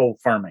developed cattle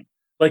farming.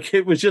 Like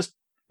it was just,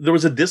 there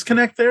was a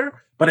disconnect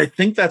there, but I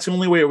think that's the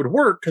only way it would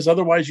work because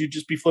otherwise you'd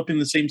just be flipping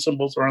the same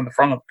symbols around the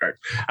front of the cards.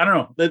 I don't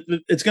know.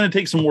 It's going to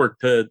take some work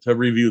to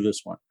review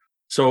this one.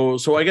 So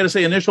I got to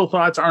say initial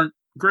thoughts aren't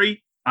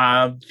great.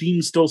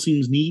 Theme still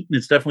seems neat and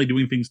it's definitely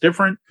doing things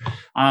different.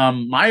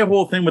 My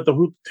whole thing with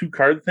the 2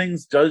 card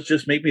things does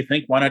just make me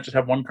think, why not just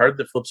have one card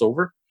that flips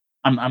over?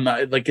 I'm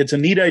not like, it's a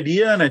neat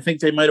idea. And I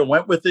think they might've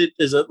went with it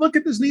as a look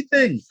at this neat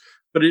thing,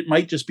 but it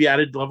might just be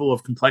added level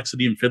of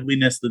complexity and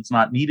fiddliness that's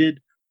not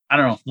needed. I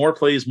don't know. More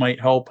plays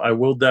might help. I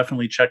will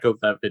definitely check out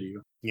that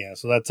video. Yeah.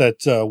 So that's at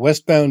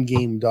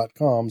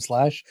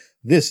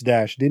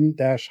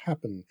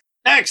westboundgame.com/this-didn't-happen.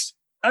 Next.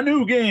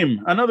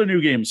 Another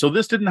new game. So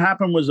this didn't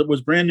happen,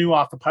 was brand new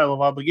off the pile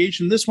of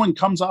obligation. This one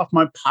comes off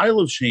my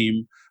pile of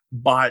shame,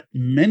 bought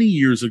many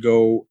years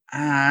ago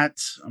at,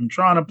 I'm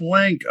drawing a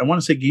blank. I want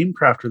to say Game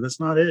Crafter.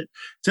 That's not it.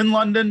 It's in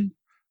London.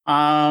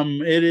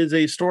 It is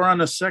a store on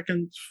the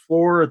 2nd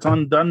floor. It's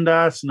on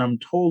Dundas, and I'm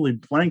totally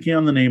blanking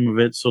on the name of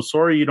it. So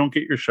sorry you don't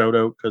get your shout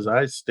out because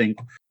I stink.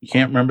 You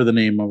can't remember the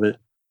name of it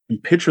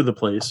and picture the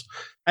place.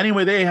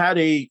 Anyway, they had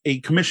a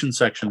commission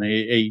section.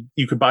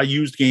 You could buy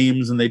used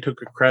games, and they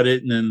took a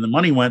credit, and then the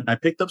money went. And I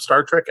picked up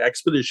Star Trek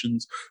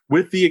Expeditions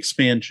with the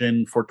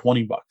expansion for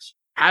 $20.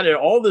 Had it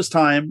all this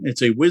time.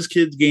 It's a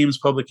WizKids Games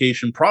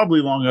publication, probably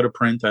long out of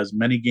print, as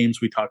many games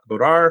we talk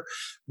about are,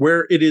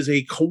 where it is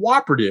a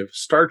cooperative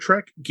Star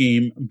Trek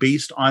game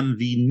based on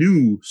the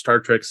new Star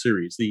Trek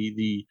series.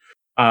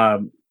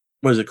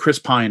 What is it? Chris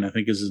Pine, I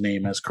think, is his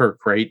name as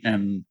Kirk, right?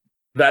 And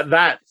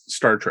That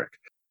Star Trek.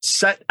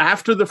 Set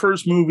after the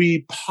first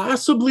movie,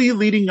 possibly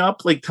leading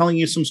up, like telling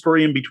you some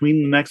story in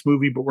between the next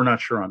movie, but we're not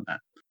sure on that.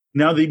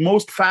 Now, the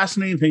most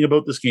fascinating thing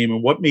about this game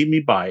and what made me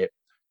buy it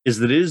is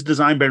that it is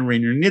designed by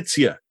Rainer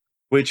Knizia,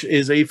 which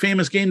is a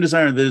famous game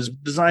designer that has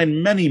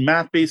designed many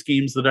math-based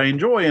games that I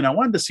enjoy, and I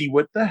wanted to see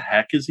what the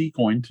heck is he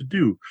going to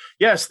do.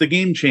 Yes, the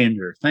Game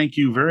Changer. Thank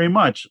you very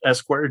much,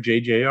 Esquire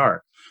JJR.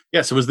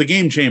 Yes, it was the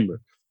Game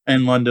Chamber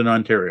in London,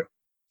 Ontario.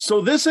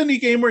 So this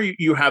indie game where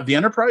you have the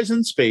Enterprise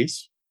in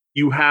space,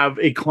 you have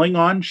a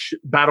Klingon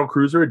battle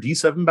cruiser, a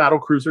D7 battle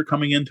cruiser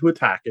coming in to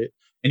attack it,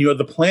 and you have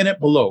the planet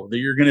below that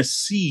you're going to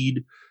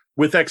seed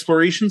with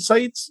exploration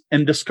sites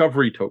and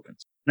discovery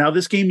tokens. Now,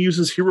 this game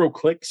uses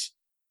HeroClix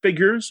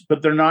figures,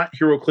 but they're not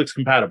HeroClix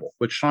compatible,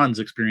 which Sean's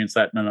experienced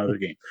that in another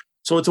game.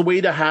 So it's a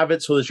way to have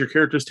it so that your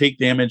characters take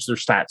damage, their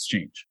stats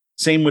change.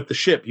 Same with the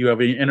ship. You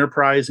have an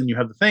Enterprise and you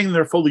have the thing,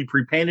 they're fully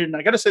pre-painted, and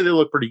I got to say they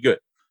look pretty good.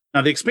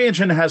 Now, the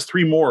expansion has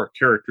 3 more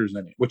characters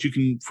in it, which you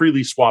can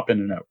freely swap in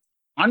and out.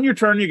 On your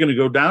turn, you're going to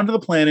go down to the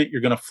planet,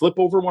 you're going to flip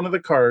over one of the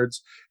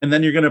cards, and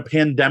then you're going to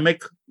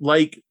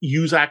pandemic-like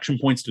use action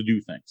points to do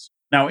things.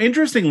 Now,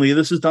 interestingly,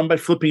 this is done by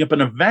flipping up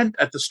an event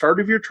at the start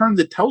of your turn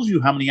that tells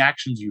you how many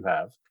actions you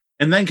have,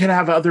 and then can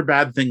have other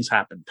bad things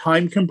happen.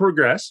 Time can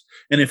progress,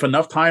 and if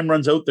enough time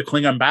runs out, the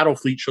Klingon battle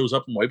fleet shows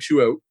up and wipes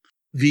you out.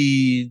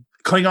 The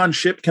Klingon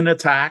ship can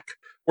attack,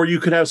 or you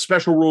could have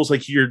special rules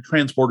like your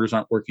transporters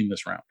aren't working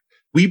this round.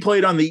 We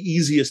played on the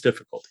easiest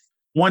difficulty.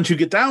 Once you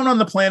get down on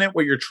the planet,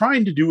 what you're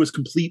trying to do is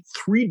complete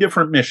 3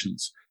 different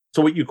missions.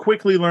 So what you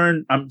quickly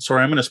learn, I'm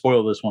sorry, I'm going to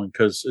spoil this one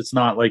because it's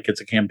not like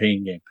it's a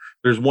campaign game.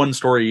 There's one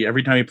story.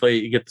 Every time you play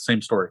it, you get the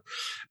same story.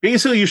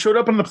 Basically, you showed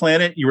up on the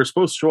planet. You were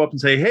supposed to show up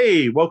and say,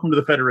 hey, welcome to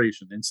the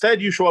Federation.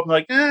 Instead, you show up and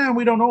like,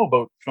 we don't know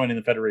about joining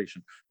the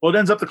Federation. Well, it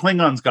ends up the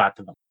Klingons got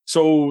to them.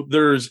 So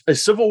there's a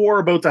civil war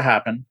about to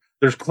happen.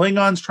 There's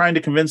Klingons trying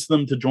to convince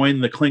them to join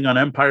the Klingon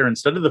Empire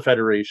instead of the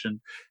Federation.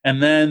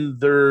 And then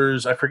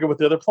there's, I forget what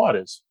the other plot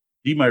is.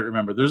 You might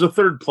remember. There's a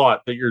third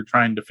plot that you're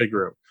trying to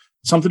figure out.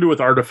 Something to do with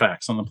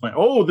artifacts on the planet.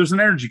 Oh, there's an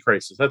energy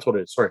crisis. That's what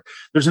it is. Sorry.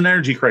 There's an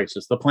energy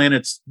crisis. The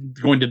planet's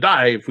going to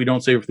die if we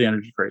don't save it for the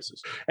energy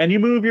crisis. And you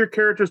move your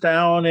characters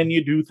down and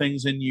you do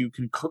things and you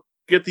can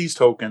get these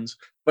tokens.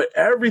 But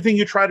everything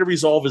you try to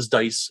resolve is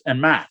dice and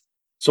math.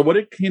 So what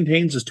it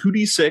contains is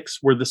 2d6,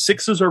 where the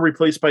 6s are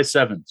replaced by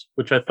 7s,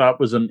 which I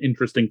thought was an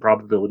interesting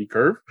probability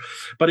curve.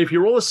 But if you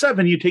roll a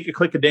 7, you take a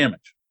click of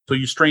damage. So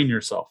you strain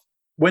yourself.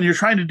 When you're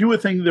trying to do a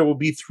thing, there will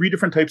be 3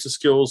 different types of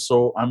skills.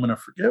 So I'm going to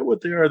forget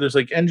what they are. There's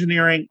like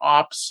engineering,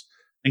 ops,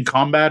 and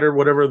combat, or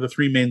whatever are the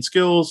 3 main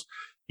skills.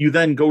 You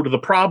then go to the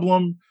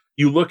problem.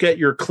 You look at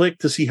your click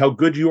to see how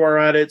good you are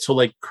at it. So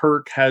like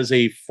Kirk has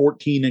a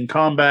 14 in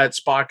combat.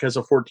 Spock has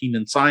a 14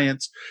 in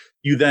science.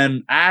 You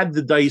then add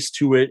the dice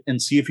to it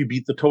and see if you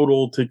beat the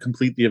total to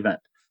complete the event.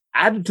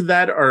 Added to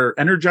that are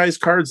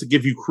energized cards that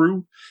give you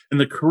crew,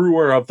 and the crew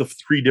are of the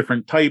 3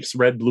 different types,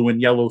 red, blue,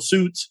 and yellow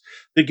suits,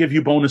 that give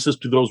you bonuses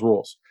to those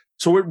roles.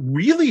 So it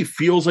really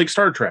feels like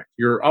Star Trek.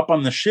 You're up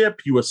on the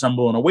ship, you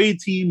assemble an away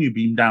team, you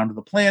beam down to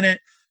the planet,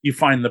 you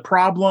find the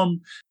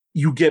problem,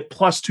 you get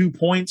 +2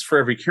 points for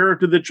every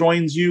character that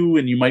joins you,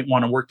 and you might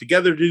want to work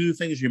together to do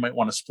things, you might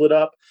want to split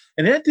up.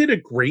 And it did a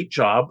great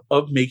job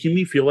of making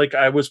me feel like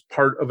I was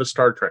part of a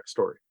Star Trek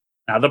story.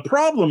 Now, the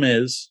problem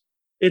is,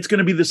 it's going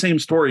to be the same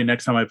story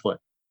next time I play.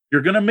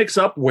 You're going to mix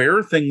up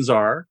where things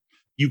are.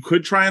 You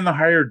could try on the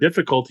higher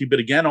difficulty, but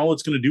again, all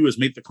it's going to do is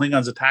make the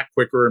Klingons attack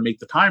quicker and make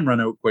the time run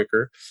out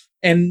quicker.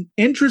 And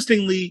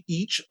interestingly,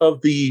 each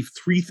of the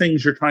 3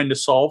 things you're trying to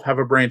solve have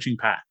a branching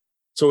path.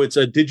 So it's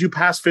a, did you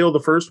pass, fail the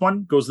first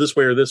one? Goes this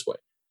way or this way.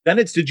 Then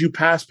it's, did you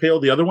pass, fail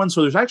the other one?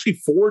 So there's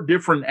actually 4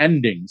 different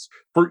endings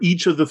for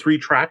each of the 3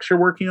 tracks you're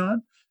working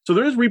on. So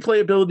there is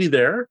replayability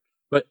there.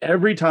 But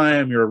every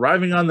time you're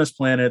arriving on this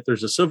planet,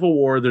 there's a civil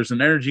war, there's an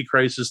energy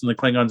crisis, and the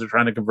Klingons are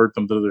trying to convert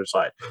them to their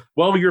side.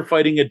 Well, you're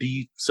fighting a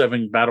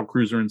D7 battle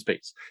cruiser in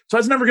space. So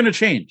that's never going to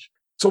change.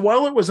 So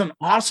while it was an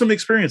awesome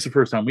experience the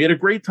first time, we had a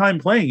great time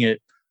playing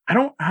it, I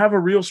don't have a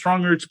real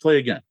strong urge to play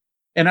again.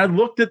 And I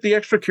looked at the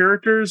extra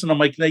characters, and I'm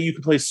like, now you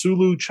can play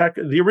Sulu,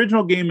 The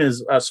original game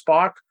is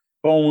Spock,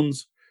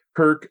 Bones,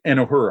 Kirk, and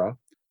Uhura.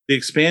 The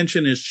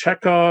expansion is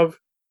Chekhov,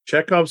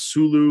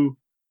 Sulu,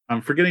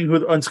 I'm forgetting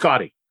who, and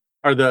Scotty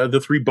are the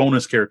 3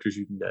 bonus characters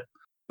you can get.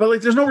 But like,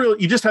 there's no real,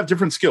 you just have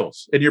different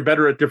skills and you're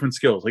better at different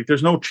skills. Like,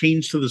 there's no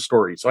change to the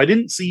story. So I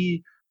didn't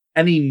see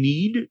any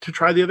need to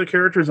try the other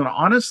characters. And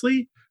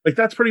honestly, like,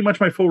 that's pretty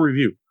much my full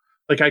review.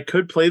 Like, I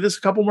could play this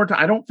a couple more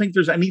times. I don't think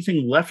there's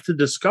anything left to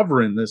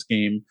discover in this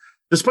game,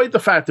 despite the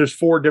fact there's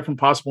 4 different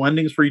possible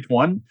endings for each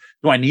one.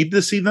 Do I need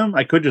to see them?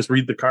 I could just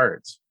read the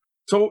cards.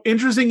 So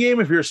interesting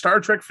game. If you're a Star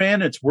Trek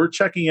fan, it's worth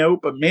checking out,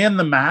 but man,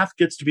 the math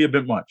gets to be a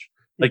bit much.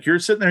 Like, you're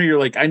sitting there, you're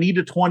like, I need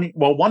a 20.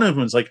 Well, one of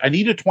them is like, I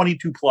need a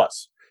 22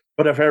 plus.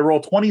 But if I roll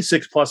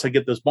 26 plus, I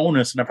get this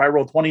bonus. And if I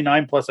roll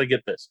 29 plus, I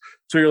get this.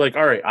 So you're like,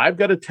 all right, I've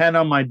got a 10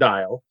 on my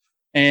dial.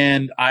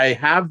 and I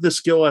have the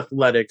skill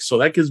athletics, so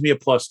that gives me a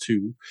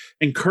 +2.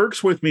 And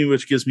Kirk's with me,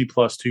 which gives me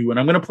 +2. And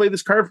I'm going to play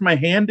this card from my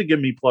hand to give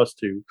me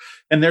 +2.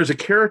 And there's a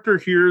character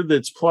here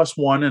that's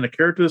 +1, and a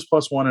character that's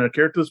 +1, and a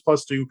character that's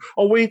 +2.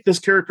 Oh, wait, this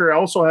character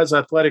also has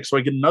athletics, so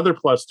I get another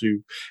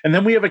 +2. And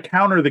then we have a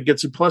counter that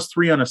gets a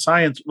 +3 on a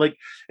science.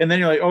 And then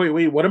you're like, oh,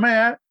 wait, what am I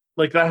at?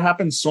 Like, that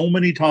happened so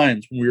many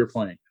times when we were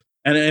playing.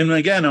 And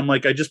again, I'm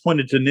like, I just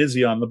pointed to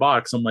Nizia on the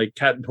box. I'm like,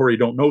 Kat and Tori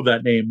don't know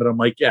that name, but I'm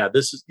like, yeah,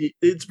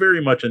 it's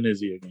very much a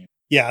Nizia game.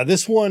 Yeah,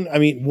 this one,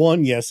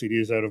 yes, it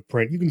is out of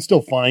print. You can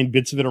still find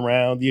bits of it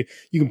around. You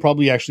can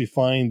probably actually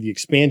find the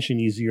expansion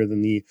easier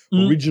than the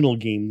original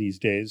game these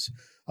days.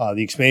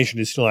 The expansion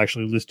is still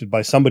actually listed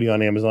by somebody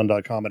on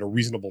Amazon.com at a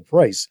reasonable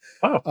price.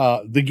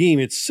 Oh. The game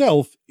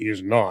itself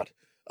is not.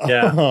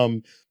 Yeah.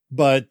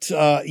 It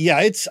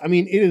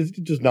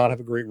does not have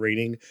a great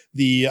rating.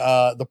 The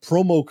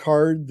promo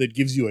card that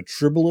gives you a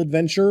Tribble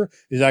adventure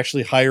is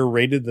actually higher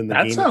rated than the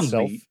game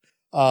itself.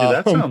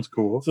 That sounds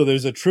cool. So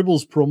there's a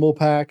Tribbles promo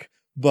pack,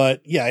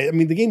 but yeah,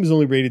 the game is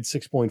only rated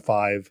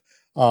 6.5.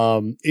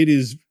 It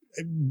is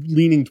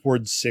leaning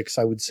towards 6,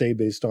 I would say,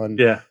 based on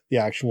the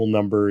actual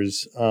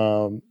numbers.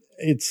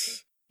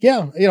 If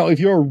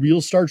you're a real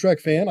Star Trek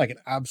fan, I can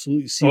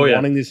absolutely see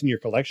wanting this in your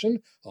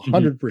collection,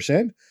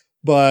 100%.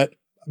 But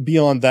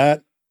beyond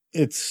that,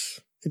 it's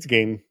a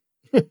game.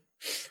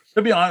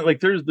 To be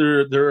honest,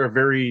 there are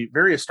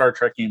various Star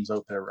Trek games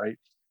out there, right?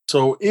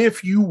 So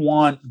if you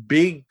want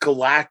big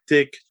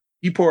galactic,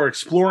 people are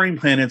exploring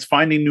planets,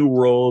 finding new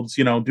worlds,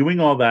 doing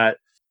all that,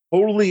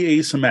 totally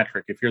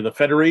asymmetric. If you're the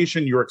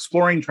Federation, you're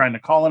exploring, trying to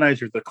colonize.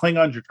 If you're the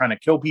Klingons, you're trying to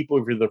kill people.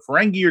 If you're the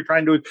Ferengi, you're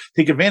trying to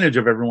take advantage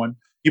of everyone.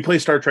 You play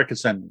Star Trek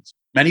Ascendance.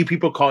 Many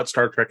people call it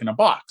Star Trek in a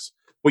box.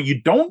 What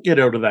you don't get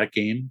out of that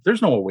game,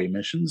 there's no away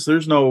missions.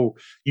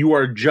 You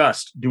are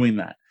just doing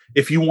that.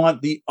 If you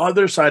want the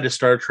other side of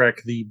Star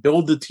Trek, the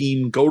build the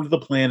team, go to the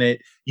planet,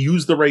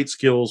 use the right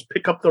skills,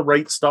 pick up the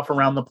right stuff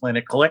around the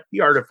planet, collect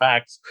the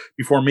artifacts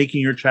before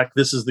making your check,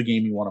 this is the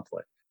game you want to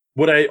play.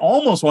 What I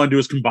almost want to do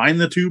is combine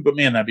the two, but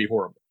man, that'd be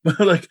horrible.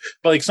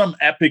 like some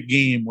epic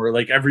game where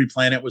like every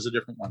planet was a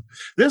different one.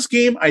 This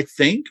game, I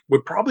think,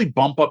 would probably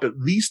bump up at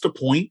least a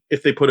point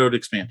if they put out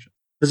expansion.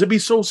 Because it'd be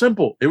so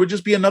simple. It would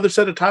just be another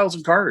set of tiles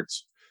and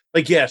cards.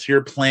 Like, yes,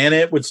 your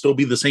planet would still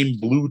be the same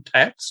blue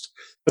text,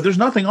 but there's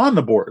nothing on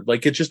the board.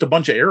 Like, it's just a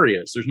bunch of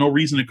areas. There's no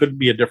reason it couldn't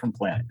be a different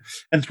planet.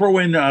 And throw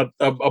in a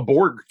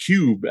Borg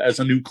cube as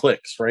a new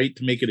clicks, right,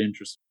 to make it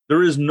interesting.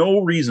 There is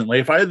no reason.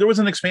 Like, if there was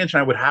an expansion,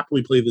 I would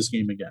happily play this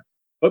game again.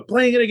 But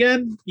playing it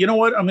again, you know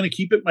what? I'm going to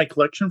keep it in my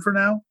collection for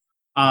now.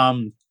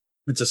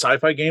 It's a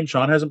sci-fi game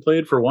Sean hasn't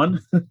played, for one.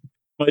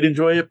 Might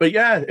enjoy it. But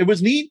yeah, it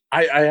was neat.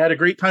 I had a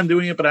great time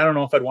doing it, but I don't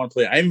know if I'd want to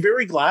play it. I'm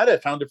very glad I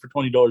found it for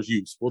 $20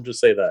 used. We'll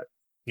just say that.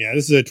 Yeah,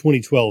 this is a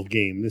 2012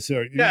 game. It's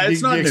not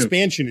the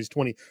expansion is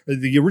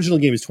the original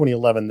game is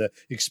 2011. The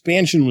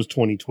expansion was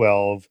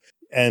 2012,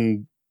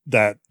 and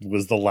that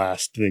was the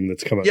last thing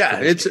that's come out. Yeah,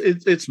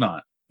 it's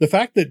not. The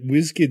fact that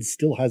WizKids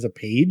still has a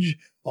page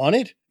on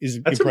it is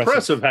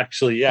impressive,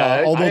 actually.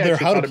 Yeah, although their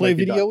how to play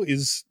video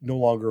is no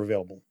longer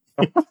available.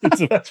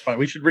 That's fine.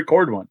 We should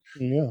record one.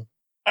 Yeah.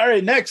 All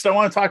right, next I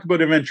want to talk about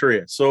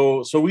Aventuria.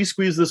 So we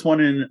squeezed this one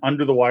in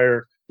under the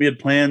wire. We had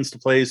plans to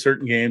play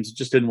certain games. It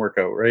just didn't work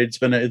out, right? It's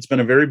been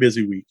a very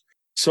busy week.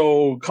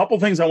 So a couple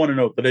things I want to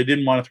note that I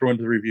didn't want to throw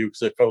into the review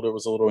because I felt it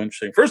was a little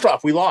interesting. First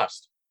off, we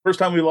lost. First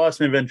time we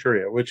lost in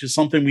Aventuria, which is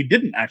something we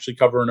didn't actually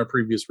cover in a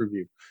previous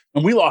review.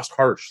 And we lost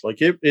harsh.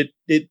 Like it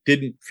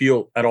didn't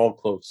feel at all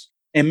close.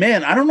 And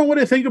man, I don't know what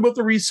I think about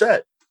the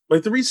reset.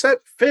 Like the reset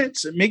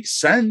fits. It makes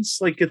sense.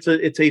 Like it's a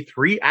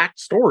 3-act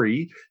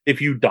story. If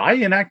you die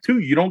in Act 2,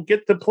 you don't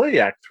get to play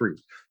Act 3,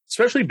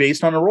 especially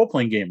based on a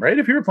role-playing game, right?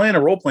 If you're playing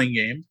a role-playing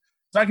game,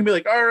 it's not going to be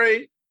like, all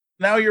right,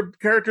 now your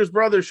character's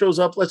brother shows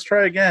up. Let's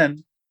try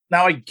again.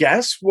 Now, I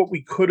guess what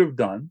we could have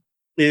done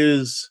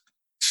is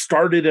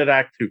started at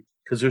Act 2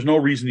 because there's no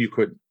reason you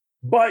couldn't.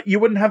 But you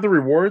wouldn't have the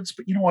rewards.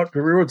 But you know what?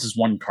 The rewards is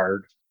one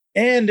card.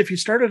 And if you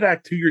start at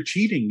Act 2, you're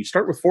cheating. You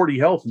start with 40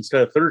 health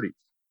instead of 30.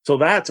 So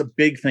that's a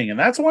big thing. And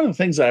that's one of the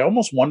things I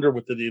almost wonder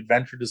with the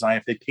adventure design,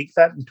 if they take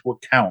that into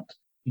account,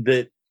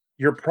 that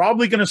you're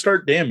probably going to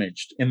start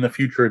damaged in the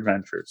future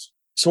adventures.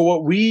 So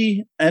what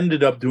we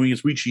ended up doing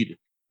is we cheated.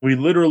 We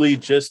literally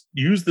just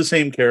used the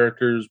same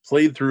characters,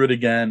 played through it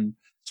again,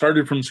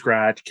 started from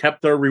scratch,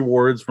 kept our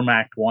rewards from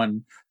Act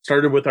 1,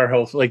 started with our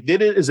health, like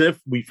did it as if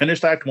we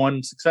finished Act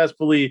 1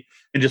 successfully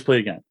and just play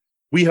again.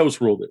 We house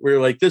ruled it. We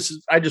were like,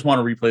 I just want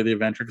to replay the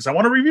adventure because I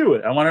want to review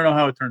it. I want to know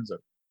how it turns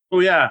out. Oh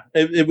yeah,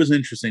 it was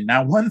interesting.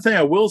 Now, one thing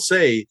I will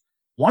say,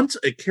 once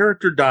a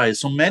character dies,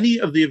 so many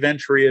of the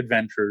Aventuria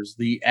adventures,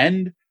 the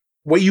end,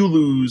 what you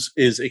lose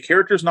is a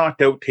character's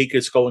knocked out, take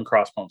a Skull and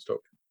Crossbones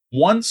token.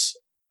 Once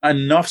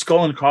enough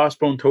Skull and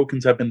Crossbone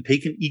tokens have been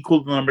taken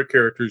equal to the number of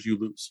characters, you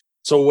lose.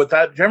 So what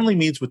that generally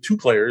means with 2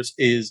 players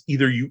is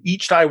either you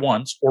each die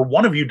once or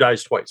one of you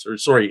dies twice,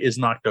 is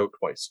knocked out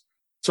twice.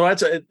 So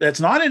that's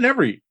not in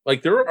every,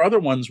 like there are other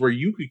ones where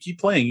you could keep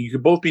playing. You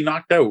could both be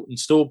knocked out and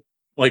still,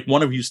 like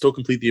one of you still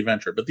complete the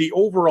adventure. But the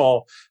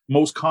overall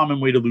most common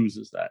way to lose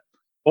is that.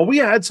 Well, we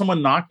had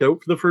someone knocked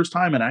out for the first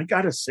time, and I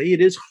gotta say,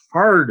 it is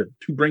hard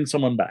to bring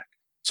someone back.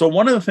 So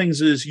one of the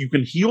things is you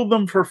can heal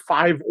them for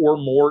 5 or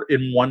more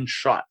in one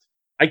shot.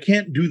 I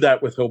can't do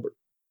that with Hilbert.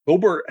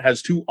 Hilbert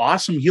has 2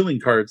 awesome healing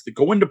cards that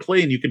go into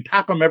play, and you can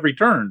tap them every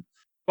turn,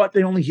 but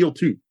they only heal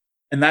 2.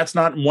 And that's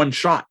not in one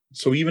shot.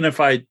 So even if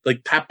I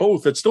tap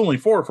both, it's still only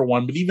 4 for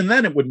one, but even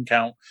then it wouldn't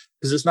count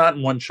because it's not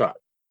in one shot.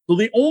 So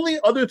the only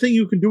other thing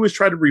you can do is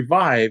try to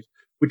revive,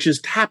 which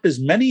is tap as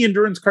many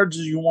endurance cards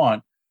as you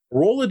want,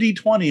 roll a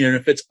d20, and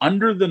if it's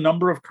under the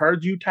number of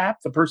cards you tap,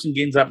 the person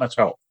gains that much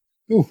health.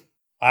 Ooh,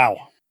 wow.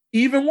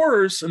 Even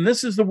worse, and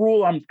this is the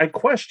rule I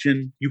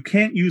question, you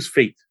can't use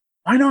fate.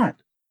 Why not?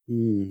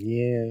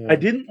 Yeah. I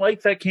didn't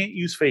like that can't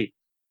use fate.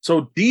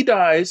 So D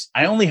dies.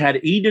 I only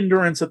had 8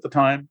 endurance at the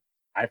time.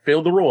 I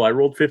failed the roll. I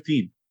rolled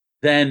 15.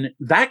 Then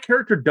that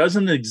character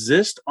doesn't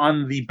exist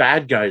on the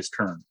bad guy's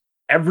turn.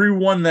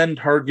 Everyone then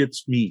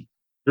targets me.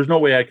 There's no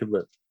way I could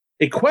live.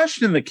 A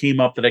question that came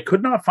up that I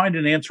could not find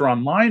an answer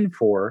online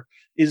for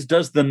is,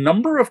 does the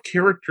number of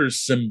characters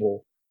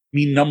symbol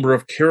mean number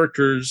of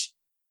characters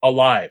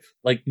alive,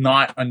 like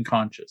not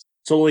unconscious?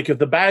 So like if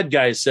the bad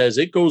guy says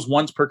it goes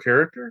once per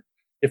character,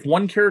 if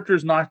one character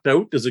is knocked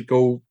out, does it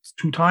go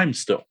 2 times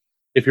still?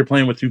 If you're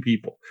playing with 2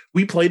 people.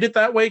 We played it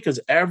that way because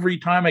every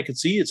time I could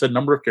see it said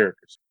number of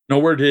characters.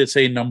 Nowhere did it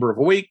say number of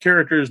awake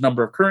characters,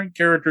 number of current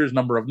characters,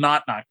 number of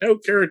not knocked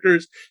out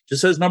characters. It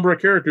just says number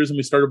of characters, and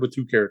we started with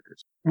 2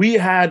 characters. We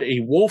had a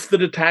wolf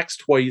that attacks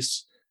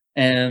twice,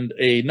 and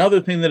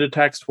another thing that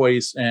attacks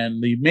twice,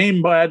 and the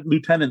main bad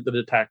lieutenant that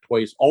attacked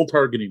twice, all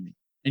targeting me.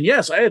 And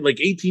yes, I had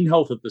 18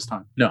 health at this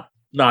time. No,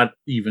 not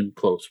even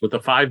close. With a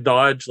 5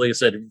 dodge, like I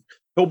said,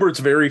 Hilbert's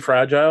very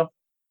fragile.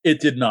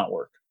 It did not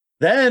work.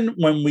 Then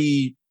when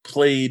we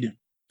played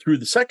through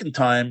the second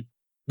time,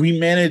 we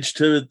managed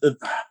to,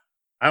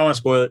 I don't want to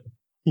spoil it.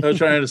 I was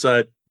trying to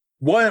decide.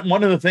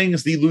 One of the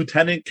things the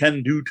lieutenant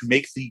can do to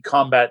make the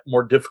combat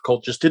more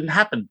difficult just didn't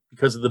happen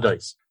because of the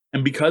dice.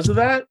 And because of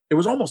that, it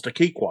was almost a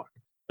cakewalk.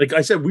 Like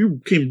I said, we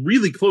came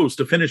really close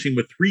to finishing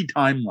with 3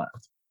 time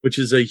left, which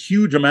is a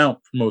huge amount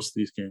for most of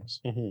these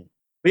games. Mm-hmm.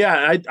 But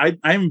yeah,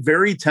 I'm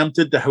very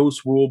tempted to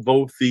house rule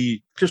both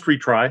the just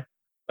retry.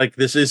 Like,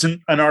 this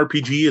isn't an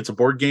RPG. It's a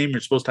board game.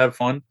 You're supposed to have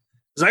fun.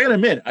 Because I got to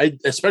admit,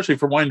 especially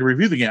for wanting to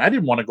review the game, I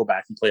didn't want to go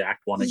back and play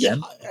Act 1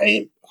 again. Yeah,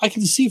 I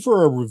can see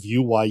for a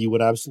review why you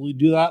would absolutely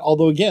do that.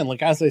 Although, again,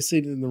 like as I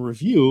said in the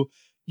review,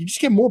 you just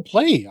get more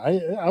play. I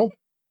don't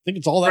think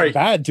it's all that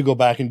bad to go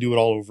back and do it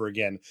all over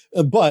again.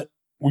 But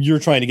you're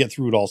trying to get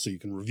through it all so you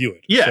can review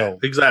it. Yeah,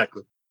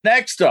 exactly.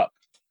 Next up,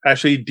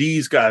 actually,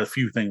 D's got a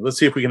few things. Let's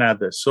see if we can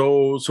add this.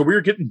 So we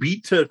were getting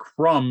beat to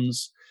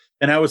crumbs.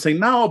 And I was saying,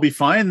 no, I'll be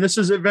fine. This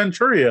is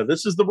Adventuria.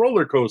 This is the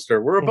roller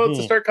coaster. We're about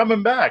to start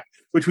coming back,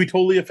 which we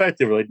totally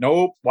affected. We're like,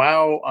 nope,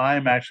 wow,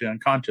 I'm actually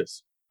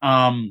unconscious.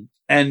 And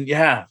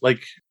yeah,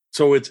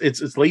 so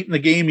it's late in the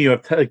game. You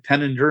have 10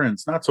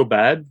 endurance, not so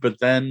bad. But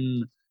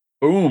then,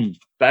 boom,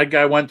 bad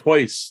guy went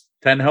twice,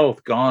 10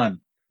 health gone.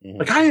 Mm-hmm.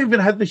 Like, I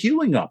even had the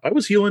healing up. I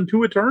was healing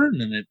 2 a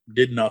turn, and it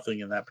did nothing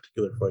in that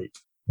particular fight.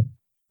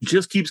 It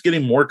just keeps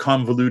getting more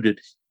convoluted.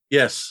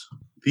 Yes.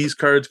 These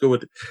cards go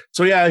with it.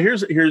 So yeah,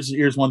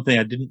 here's one thing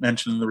I didn't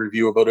mention in the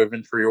review about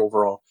Adventuria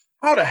overall.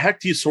 How the heck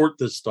do you sort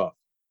this stuff?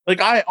 Like,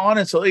 I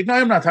honestly,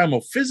 I'm not talking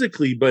about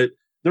physically, but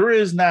there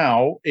is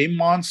now a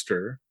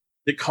monster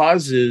that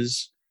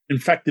causes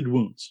infected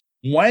wounds.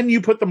 When you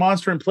put the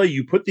monster in play,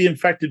 you put the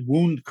infected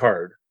wound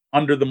card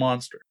under the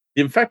monster.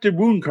 The infected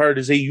wound card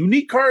is a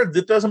unique card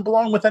that doesn't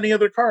belong with any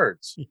other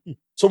cards.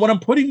 So when I'm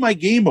putting my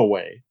game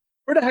away,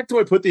 where the heck do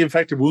I put the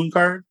infected wound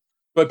card?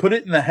 Do I put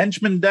it in the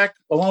henchman deck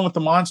along with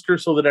the monster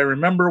so that I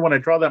remember when I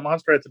draw that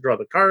monster, I have to draw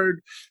the card?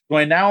 Do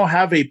I now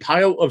have a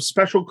pile of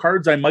special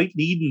cards I might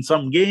need in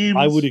some games?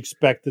 I would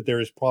expect that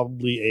there is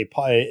probably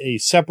a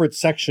separate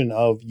section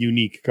of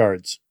unique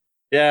cards.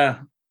 Yeah,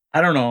 I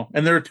don't know.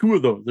 And there are 2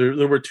 of those.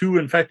 There were 2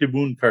 infected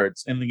wound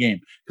cards in the game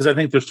because I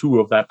think there's 2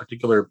 of that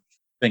particular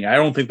thing. I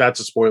don't think that's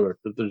a spoiler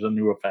that there's a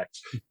new effect.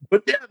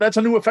 But yeah, that's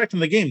a new effect in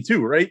the game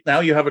too, right? Now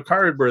you have a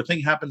card where a thing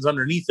happens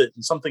underneath it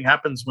and something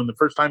happens when the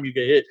first time you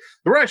get hit.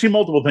 There were actually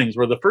multiple things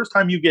where the first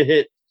time you get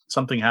hit,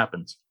 something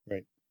happens.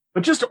 Right.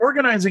 But just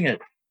organizing it.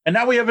 And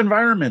now we have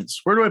environments.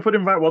 Where do I put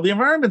environment? Well, the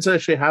environments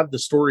actually have the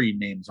story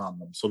names on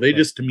them. So they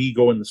just, to me,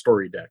 go in the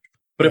story deck.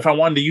 But if I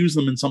wanted to use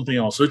them in something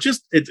else, so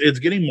it's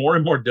getting more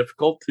and more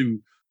difficult to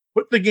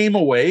put the game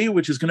away,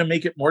 which is going to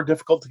make it more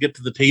difficult to get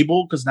to the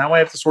table because now I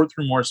have to sort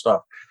through more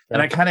stuff. Yeah.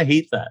 And I kind of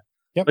hate that.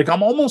 Yep. Like,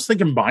 I'm almost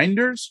thinking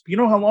binders. You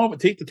know how long it would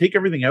take to take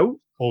everything out?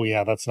 Oh,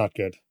 yeah, that's not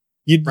good.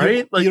 You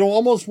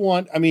almost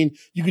want,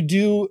 you could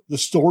do the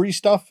story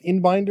stuff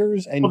in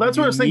binders. And well, that's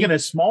what I was thinking,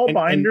 is small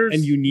binders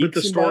and unique with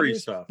the story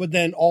binders, stuff. But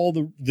then all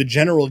the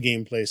general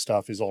gameplay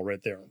stuff is all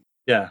right there.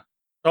 Yeah.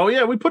 Oh,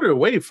 yeah, we put it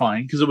away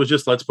fine because it was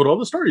just, let's put all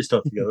the story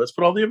stuff together. Let's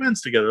put all the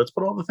events together. Let's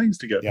put all the things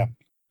together. Yeah.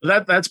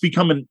 That's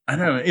becoming,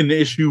 an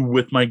issue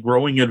with my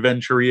growing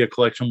Adventuria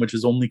collection, which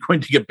is only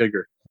going to get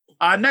bigger.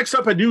 Next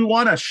up, I do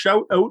want to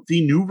shout out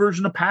the new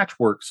version of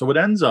Patchwork. So it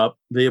ends up,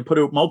 they have put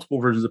out multiple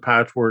versions of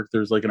Patchwork.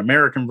 There's like an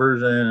American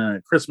version and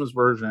a Christmas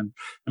version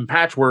and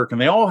Patchwork,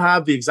 and they all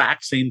have the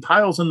exact same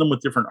tiles in them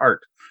with different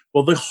art.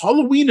 Well, the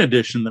Halloween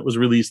edition that was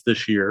released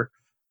this year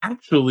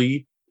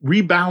actually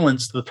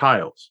rebalanced the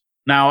tiles.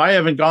 Now, I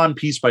haven't gone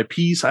piece by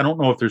piece. I don't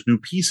know if there's new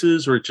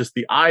pieces or it's just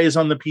the eyes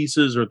on the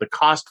pieces or the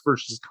cost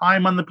versus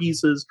time on the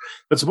pieces,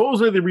 but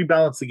supposedly they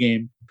rebalanced the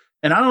game.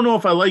 And I don't know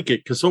if I like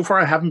it because so far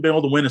I haven't been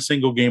able to win a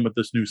single game with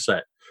this new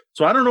set.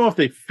 So I don't know if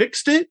they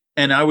fixed it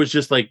and I was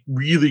just like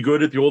really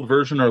good at the old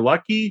version or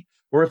lucky,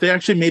 or if they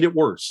actually made it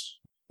worse.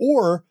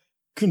 Or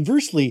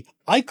conversely,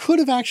 I could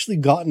have actually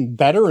gotten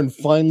better and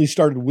finally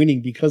started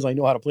winning because I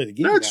know how to play the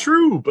game. That's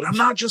true, but I'm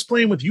not just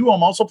playing with you.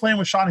 I'm also playing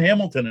with Sean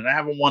Hamilton, and I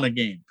haven't won a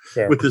game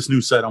with this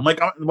new set. I'm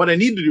like, what I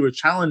need to do is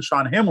challenge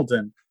Sean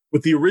Hamilton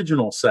with the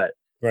original set.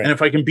 Right. And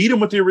if I can beat him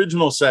with the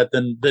original set,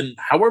 then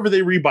however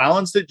they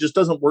rebalanced it just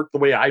doesn't work the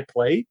way I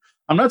play.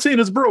 I'm not saying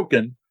it's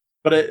broken,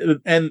 but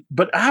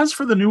as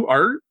for the new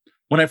art,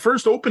 when I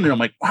first opened it, I'm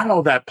like,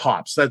 wow, that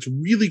pops. That's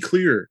really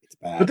clear.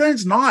 But then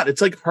it's not.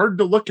 It's like hard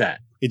to look at.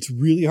 It's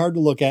really hard to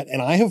look at.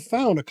 And I have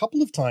found a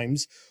couple of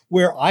times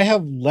where I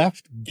have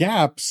left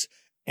gaps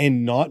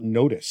and not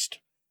noticed.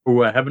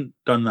 Oh, I haven't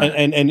done that.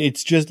 And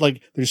it's just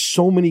like there's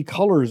so many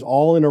colors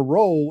all in a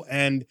row.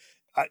 And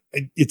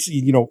it's,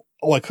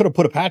 I could have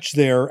put a patch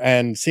there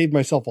and saved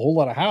myself a whole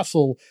lot of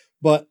hassle,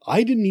 but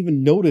I didn't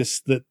even notice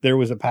that there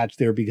was a patch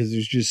there because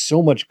there's just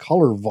so much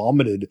color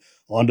vomited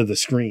onto the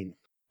screen.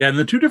 Yeah, and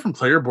the two different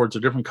player boards are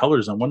different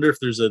colors. I wonder if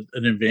there's an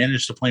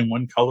advantage to playing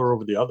one color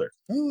over the other.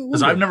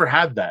 Because I've never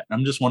had that.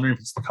 I'm just wondering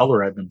if it's the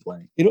color I've been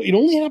playing. It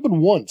only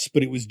happened once,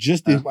 but it was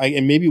just,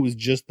 and maybe it was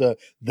just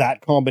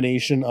that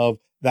combination of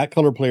that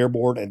color player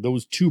board and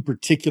those two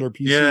particular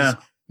pieces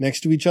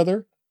next to each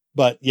other.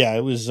 But yeah,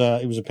 it was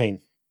a pain.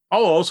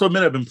 I'll also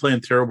admit I've been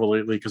playing terrible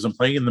lately because I'm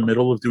playing in the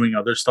middle of doing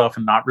other stuff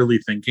and not really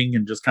thinking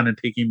and just kind of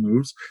taking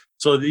moves.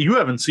 So you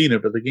haven't seen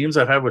it, but the games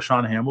I've had with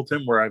Sean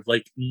Hamilton where I've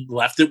like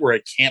left it where I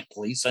can't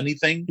place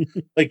anything,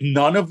 like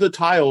none of the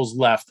tiles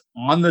left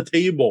on the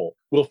table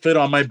will fit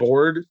on my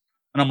board.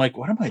 And I'm like,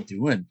 what am I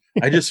doing?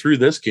 I just threw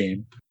this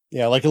game.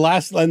 Yeah, like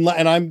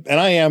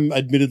I am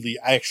admittedly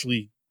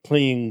actually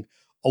playing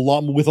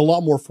with a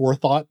lot more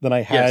forethought than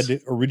I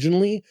had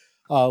originally.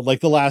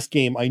 Like the last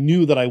game, I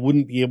knew that I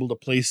wouldn't be able to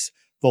place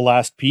the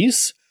last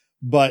piece,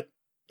 but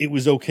it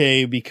was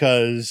okay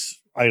because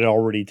I'd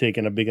already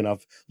taken a big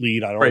enough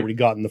lead. I'd already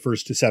gotten the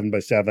first to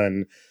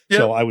 7x7. Yep.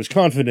 So I was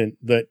confident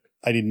that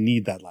I didn't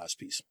need that last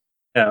piece.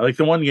 Yeah. Like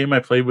the one game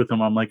I played with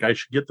him, I'm like, I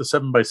should get the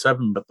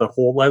 7x7, but the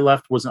hole I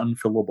left was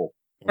unfillable.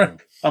 Yeah.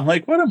 I'm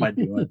like, what am I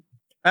doing?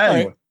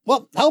 Anyway. Right.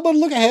 Well, how about a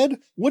look ahead?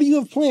 What do you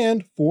have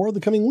planned for the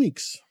coming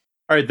weeks?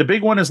 All right. The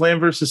big one is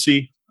Land vs.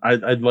 Sea.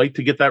 I'd like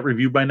to get that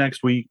review by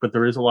next week, but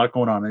there is a lot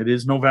going on. It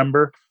is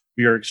November.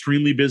 We are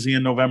extremely busy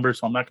in November,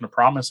 so I'm not going to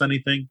promise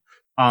anything.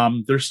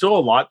 There's still a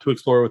lot to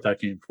explore with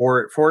that game.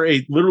 For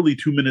a literally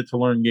 2-minute to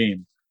learn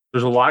game,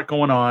 there's a lot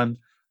going on.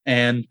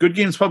 And Good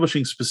Games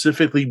Publishing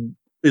specifically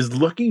is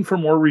looking for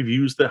more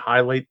reviews that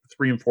highlight the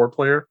 3 and 4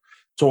 player.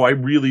 So I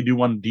really do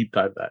want to deep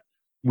dive that.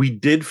 We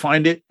did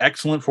find it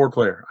excellent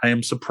 4-player. I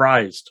am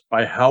surprised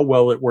by how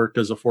well it worked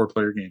as a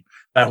 4-player game.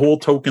 That whole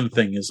token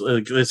thing is,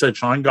 like I said,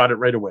 Sean got it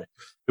right away.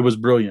 It was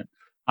brilliant.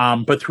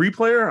 But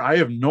 3-player, I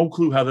have no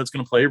clue how that's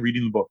going to play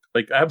reading the book.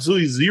 Like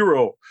absolutely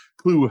zero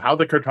clue how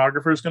the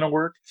cartographer is going to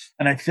work.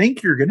 And I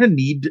think you're going to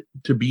need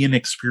to be an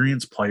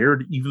experienced player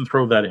to even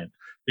throw that in.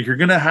 Like you're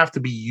going to have to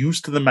be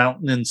used to the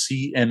mountain and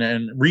sea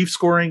and reef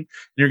scoring. And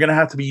you're going to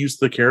have to be used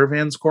to the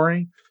caravan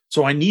scoring.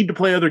 So I need to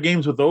play other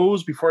games with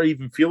those before I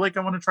even feel like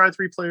I want to try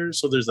 3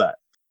 players. So there's that.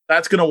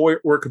 That's going to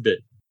work a bit.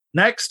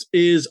 Next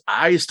is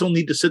I still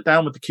need to sit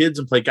down with the kids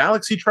and play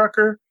Galaxy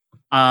Trucker.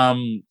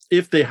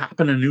 If they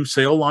happen a new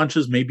sale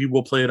launches, maybe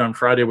we'll play it on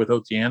Friday with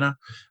Otiana.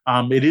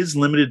 It is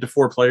limited to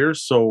 4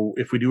 players. So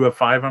if we do have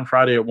 5 on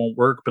Friday, it won't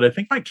work. But I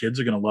think my kids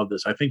are going to love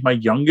this. I think my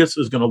youngest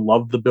is going to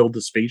love the build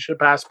a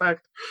spaceship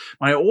aspect.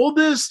 My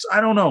oldest,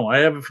 I don't know. I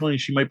have a feeling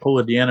she might pull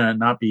a Deanna and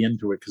not be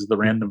into it because of the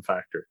random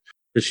factor.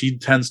 Because she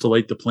tends to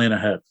like to plan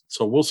ahead.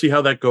 So we'll see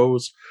how that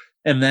goes.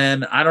 And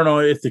then I don't know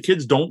if the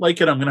kids don't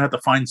like it, I'm going to have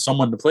to find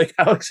someone to play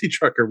Galaxy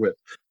Trucker with.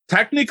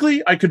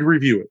 Technically, I could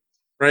review it.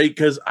 Right?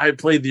 Because I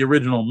played the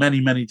original many,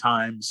 many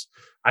times.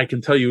 I can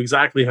tell you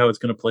exactly how it's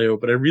going to play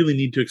out, but I really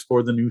need to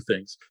explore the new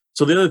things.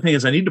 So the other thing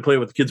is I need to play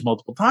with the kids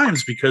multiple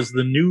times because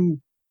the new,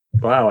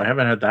 wow, I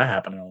haven't had that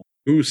happen.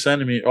 Who's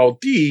sending me? Oh,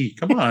 D,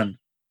 come on.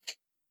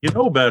 You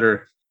know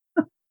better.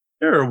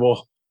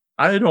 Terrible.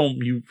 I don't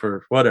mute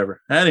for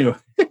whatever. Anyway.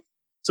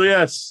 So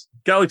yes,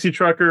 Galaxy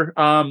Trucker.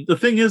 The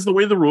thing is the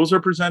way the rules are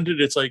presented,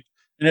 it's like,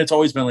 and it's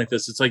always been like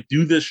this. It's like,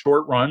 do this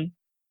short run.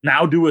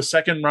 Now do a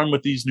second run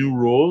with these new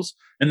rules.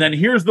 And then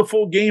here's the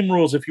full game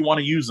rules if you want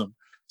to use them.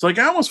 So like,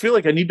 I almost feel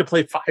like I need to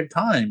play 5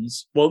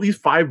 times. Well, at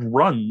least 5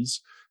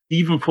 runs to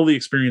even fully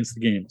experience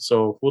the game.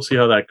 So we'll see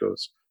how that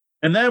goes.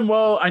 And then,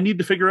 well, I need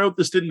to figure out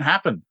this didn't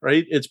happen,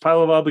 right? It's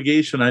pile of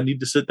obligation. I need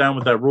to sit down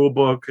with that rule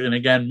book and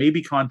again,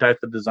 maybe contact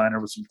the designer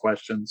with some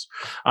questions.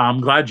 I'm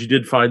glad you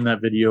did find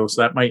that video,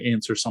 so that might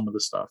answer some of the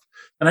stuff.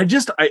 And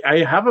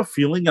I have a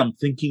feeling I'm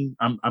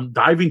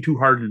diving too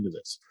hard into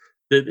this.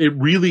 That it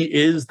really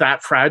is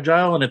that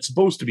fragile, and it's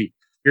supposed to be.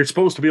 You're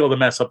supposed to be able to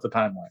mess up the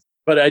timeline.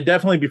 But I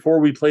definitely, before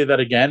we play that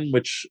again,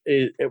 which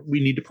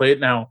we need to play it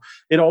now,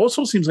 it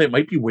also seems like it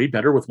might be way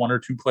better with 1 or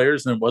 2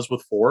 players than it was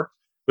with 4.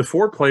 With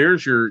 4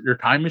 players, your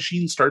time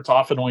machine starts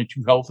off at only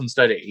 2 health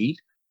instead of 8.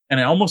 And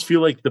I almost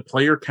feel like the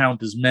player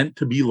count is meant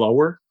to be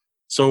lower.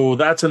 So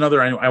that's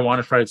another, I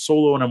want to try it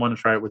solo, and I want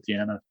to try it with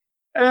Deanna.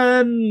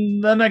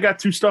 And then I got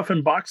 2 stuff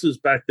in boxes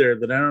back there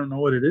that I don't know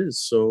what it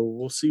is. So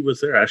we'll see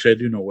what's there. Actually, I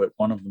do know what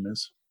one of them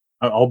is.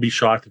 I'll be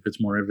shocked if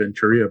it's more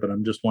Aventuria, but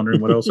I'm just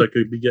wondering what else I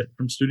could be getting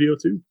from Studio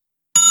 2.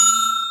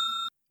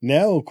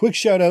 Now, a quick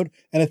shout out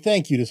and a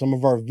thank you to some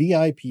of our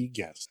VIP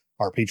guests.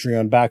 Our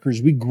Patreon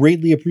backers, we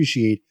greatly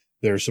appreciate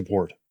their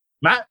support.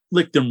 Matt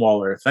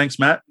Lichtenwaller. Thanks,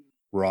 Matt.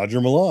 Roger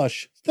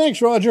Malash.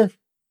 Thanks, Roger.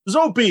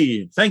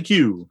 Zopi. Thank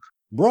you.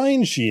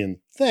 Brian Sheehan.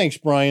 Thanks,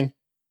 Brian.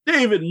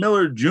 David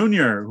Miller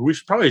Jr., who we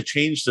should probably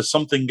change to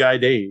Something Guy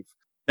Dave.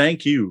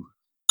 Thank you.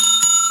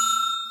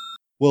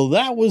 Well,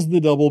 that was the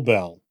double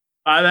bell.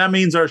 That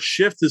means our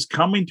shift is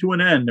coming to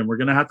an end, and we're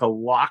going to have to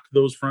lock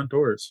those front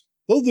doors.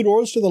 Though the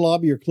doors to the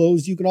lobby are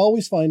closed, you can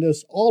always find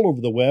us all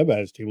over the web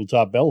as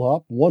Tabletop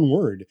Bellhop, one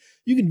word.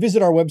 You can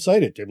visit our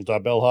website at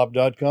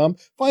tabletopbellhop.com,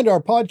 find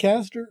our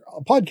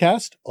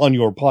podcast on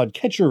your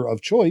podcatcher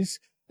of choice,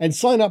 and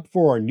sign up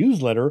for our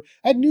newsletter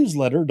at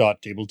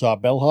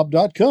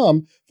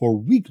newsletter.tabletopbellhop.com for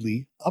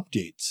weekly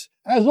updates.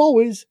 As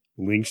always,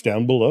 links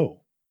down below.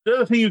 The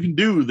other thing you can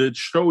do that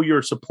show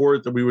your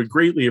support that we would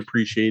greatly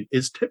appreciate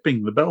is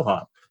tipping the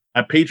Bellhop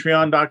at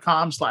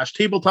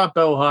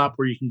patreon.com/tabletopbellhop,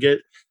 where you can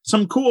get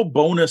some cool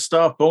bonus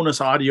stuff, bonus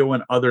audio,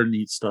 and other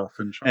neat stuff.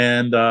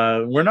 And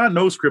we're not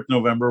No Script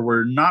November.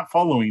 We're not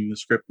following the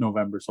Script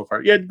November so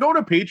far. Yeah, go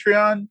to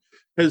Patreon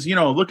because,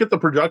 look at the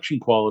production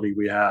quality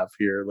we have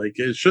here. Like,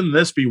 shouldn't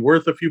this be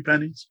worth a few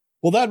pennies?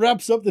 Well, that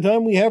wraps up the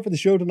time we have for the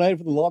show tonight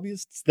for the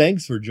lobbyists.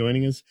 Thanks for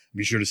joining us.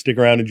 Be sure to stick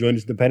around and join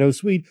us in the Penthouse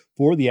Suite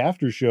for the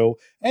after show,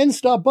 and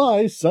stop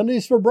by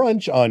Sundays for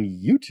Brunch on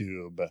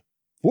YouTube.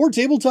 For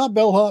Tabletop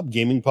Bellhop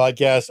Gaming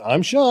Podcast,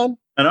 I'm Sean.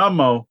 And I'm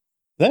Mo.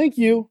 Thank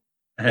you.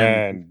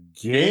 And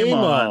game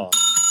on.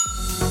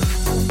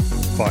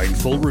 Find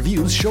full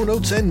reviews, show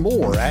notes, and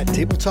more at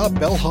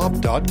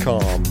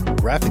tabletopbellhop.com.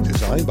 Graphic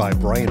design by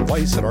Brian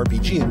Weiss at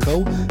RPG &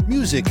 Co.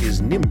 Music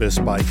is Nimbus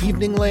by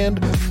Evening Land.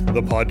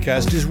 The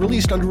podcast is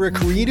released under a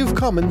Creative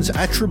Commons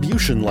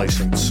Attribution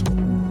license.